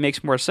Fahrenheit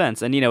makes more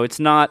sense. And, it's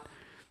not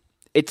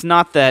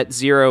that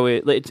zero,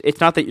 it's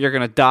not that you're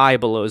going to die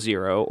below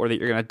 0 or that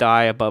you're going to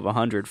die above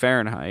 100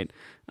 Fahrenheit.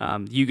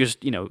 You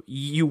just,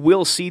 you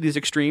will see these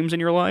extremes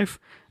in your life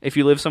if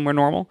you live somewhere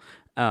normal.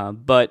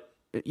 But,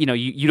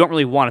 you don't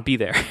really want to be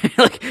there.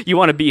 Like, you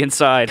want to be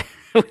inside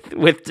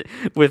with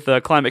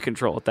climate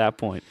control at that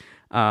point.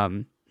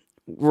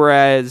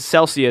 Whereas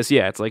Celsius,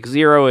 it's like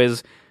 0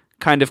 is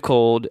kind of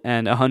cold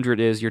and 100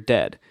 is you're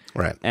dead.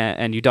 Right.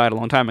 And you died a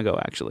long time ago,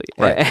 actually.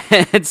 Right.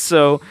 And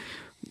so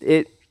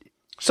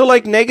So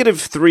like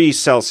 -3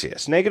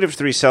 Celsius.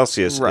 -3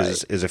 Celsius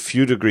right. is a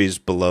few degrees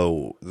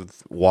below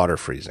water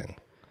freezing.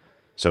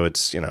 So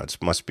it's, it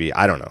must be,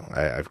 I don't know.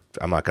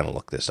 I'm not going to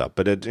look this up,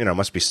 but it,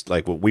 must be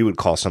like what we would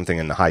call something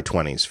in the high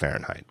 20s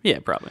Fahrenheit. Yeah,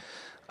 probably.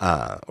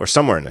 Or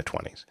somewhere in the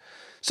 20s.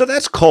 So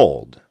that's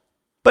cold,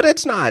 but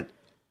it's not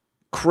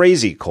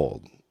crazy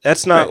cold.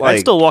 That's not like... I'd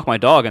still walk my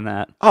dog in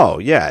that. Oh,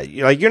 yeah.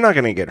 You're not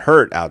going to get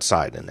hurt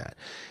outside in that.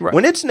 Right.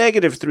 When it's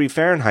 -3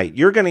 Fahrenheit,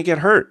 you're going to get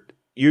hurt.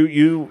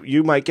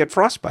 You might get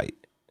frostbite.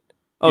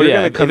 Oh,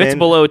 yeah. If it's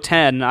below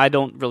 10, I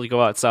don't really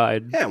go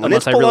outside. Yeah, when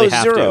unless it's below I really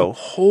have 0, to.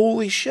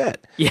 holy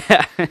shit.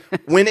 Yeah.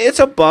 When it's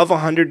above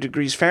 100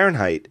 degrees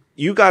Fahrenheit,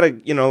 you got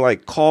to,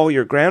 call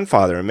your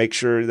grandfather and make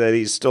sure that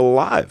he's still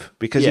alive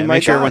because he might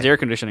make sure die. everyone's air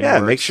conditioning Yeah,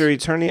 works. make sure you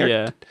turn the air.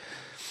 Yeah.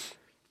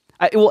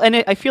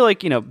 I feel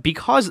like,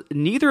 because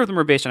neither of them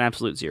are based on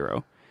absolute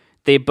 0,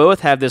 they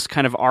both have this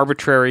kind of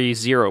arbitrary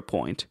 0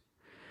 point.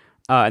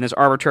 and this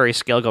arbitrary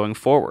scale going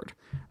forward.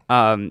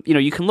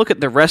 You can look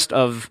at the rest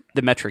of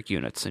the metric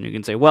units, and you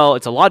can say, well,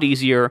 it's a lot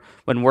easier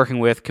when working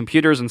with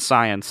computers and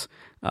science.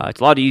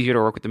 It's a lot easier to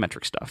work with the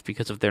metric stuff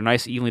because of their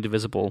nice evenly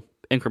divisible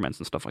increments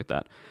and stuff like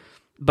that.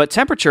 But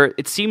temperature,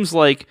 it seems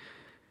like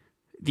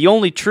the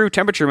only true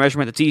temperature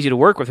measurement that's easy to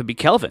work with would be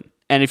Kelvin.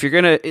 And if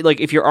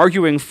you're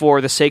arguing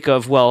for the sake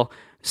of, well,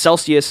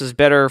 Celsius is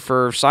better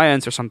for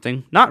science or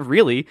something, not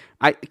really.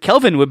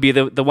 Kelvin would be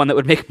the one that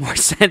would make more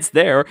sense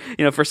there.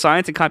 For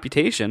science and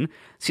computation,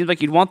 seems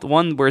like you'd want the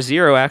one where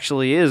zero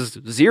actually is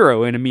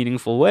zero in a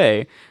meaningful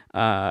way,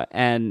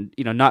 and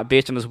not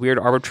based on this weird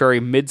arbitrary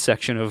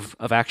midsection of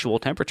actual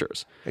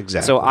temperatures.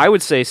 Exactly. So I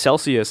would say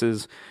Celsius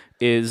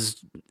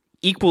is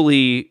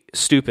equally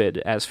stupid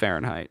as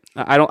Fahrenheit.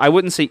 I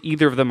wouldn't say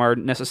either of them are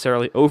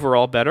necessarily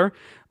overall better.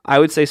 I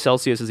would say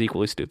Celsius is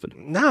equally stupid.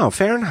 No,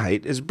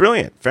 Fahrenheit is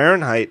brilliant.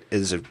 Fahrenheit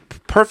is a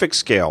perfect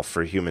scale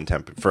for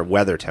for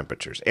weather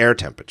temperatures, air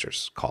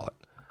temperatures, call it.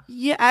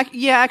 Yeah,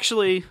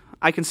 actually,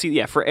 I can see.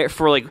 Yeah,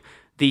 for like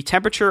the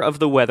temperature of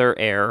the weather,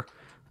 air.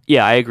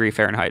 Yeah, I agree.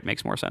 Fahrenheit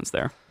makes more sense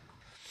there.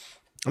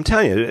 I'm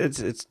telling you,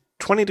 it's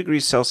 20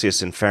 degrees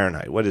Celsius in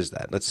Fahrenheit. What is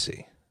that? Let's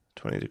see.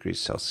 20 degrees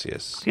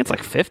Celsius. I think it's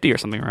like 50 or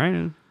something,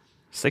 right?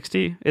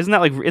 60? Isn't that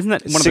one of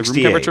the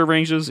room temperature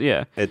ranges?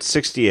 Yeah. It's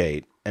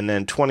 68. And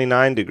then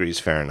 29 degrees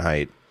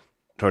Fahrenheit,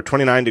 or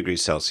 29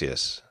 degrees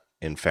Celsius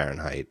in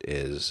Fahrenheit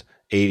is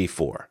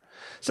 84.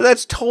 So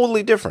that's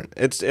totally different.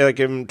 It's like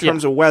in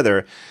terms of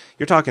weather,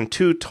 you're talking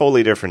two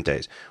totally different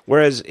days.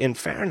 Whereas in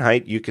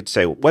Fahrenheit, you could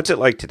say, what's it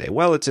like today?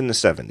 Well, it's in the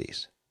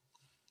 70s.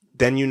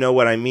 Then you know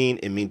what I mean.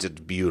 It means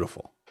it's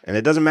beautiful. And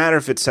it doesn't matter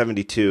if it's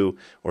 72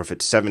 or if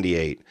it's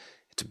 78.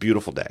 It's a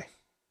beautiful day.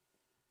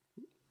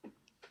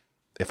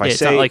 If I say,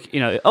 it's not like,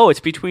 it's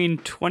between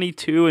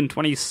 22 and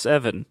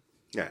 27.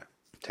 Yeah.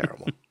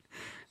 Terrible.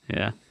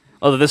 Yeah.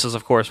 Although this is,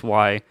 of course,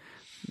 why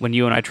when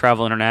you and I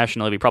travel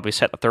internationally, we probably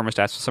set the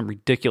thermostats to some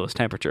ridiculous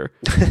temperature.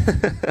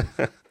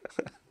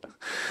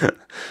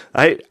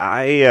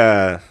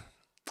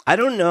 I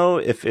don't know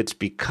if it's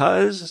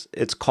because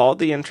it's called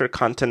the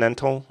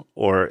Intercontinental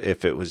or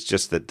if it was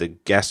just that the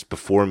guest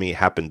before me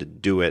happened to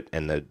do it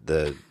and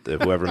the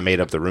whoever made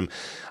up the room.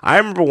 I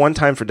remember one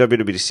time for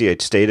WWDC, I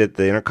stayed at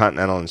the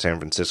Intercontinental in San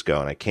Francisco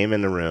and I came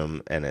in the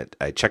room and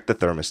I checked the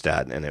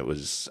thermostat and it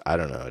was, I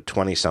don't know,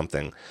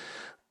 20-something.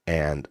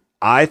 And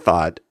I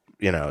thought,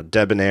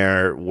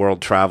 debonair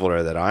world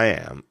traveler that I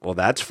am, well,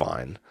 that's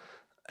fine.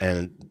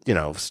 And,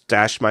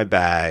 stashed my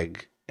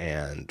bag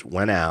and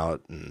went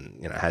out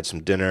and had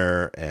some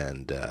dinner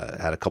and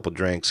had a couple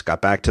drinks,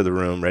 got back to the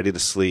room, ready to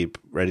sleep,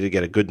 ready to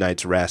get a good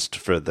night's rest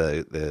for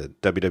the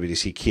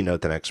WWDC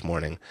keynote the next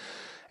morning,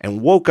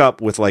 and woke up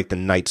with like the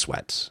night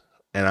sweats.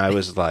 And I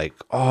was like,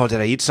 oh,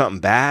 did I eat something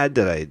bad?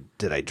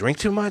 Did I drink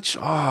too much?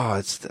 Oh,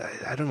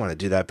 I don't want to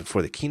do that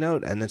before the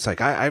keynote. And it's like,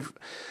 I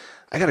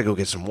got to go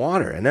get some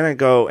water. And then I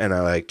go and I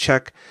like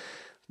check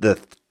the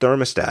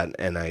thermostat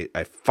and I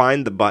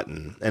find the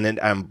button, and then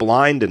I'm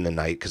blind in the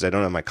night because I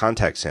don't have my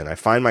contacts in. I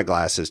find my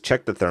glasses,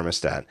 check the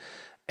thermostat,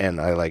 and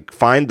I like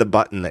find the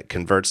button that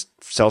converts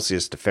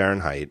Celsius to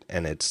Fahrenheit,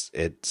 and it's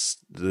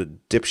the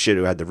dipshit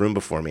who had the room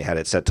before me had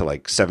it set to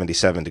like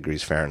 77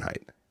 degrees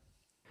Fahrenheit.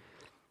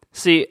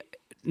 See,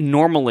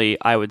 normally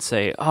I would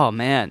say, oh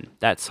man,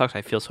 that sucks.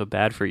 I feel so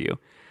bad for you.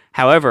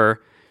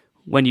 However,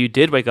 when you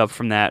did wake up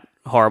from that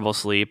horrible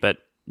sleep at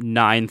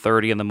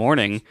 9:30 in the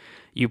morning,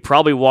 you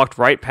probably walked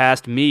right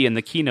past me in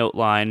the keynote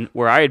line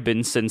where I had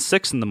been since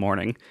 6 in the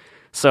morning.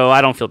 So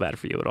I don't feel bad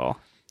for you at all.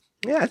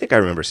 Yeah, I think I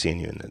remember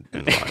seeing you in the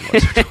line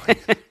once or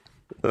twice.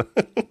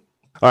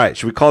 All right,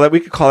 should we call that?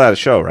 We could call that a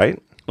show,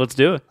 right? Let's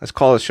do it. Let's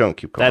call it a show and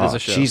keep going. That is a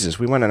show. Jesus,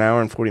 we went an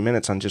hour and 40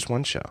 minutes on just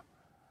one show.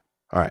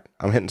 All right,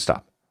 I'm hitting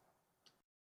stop.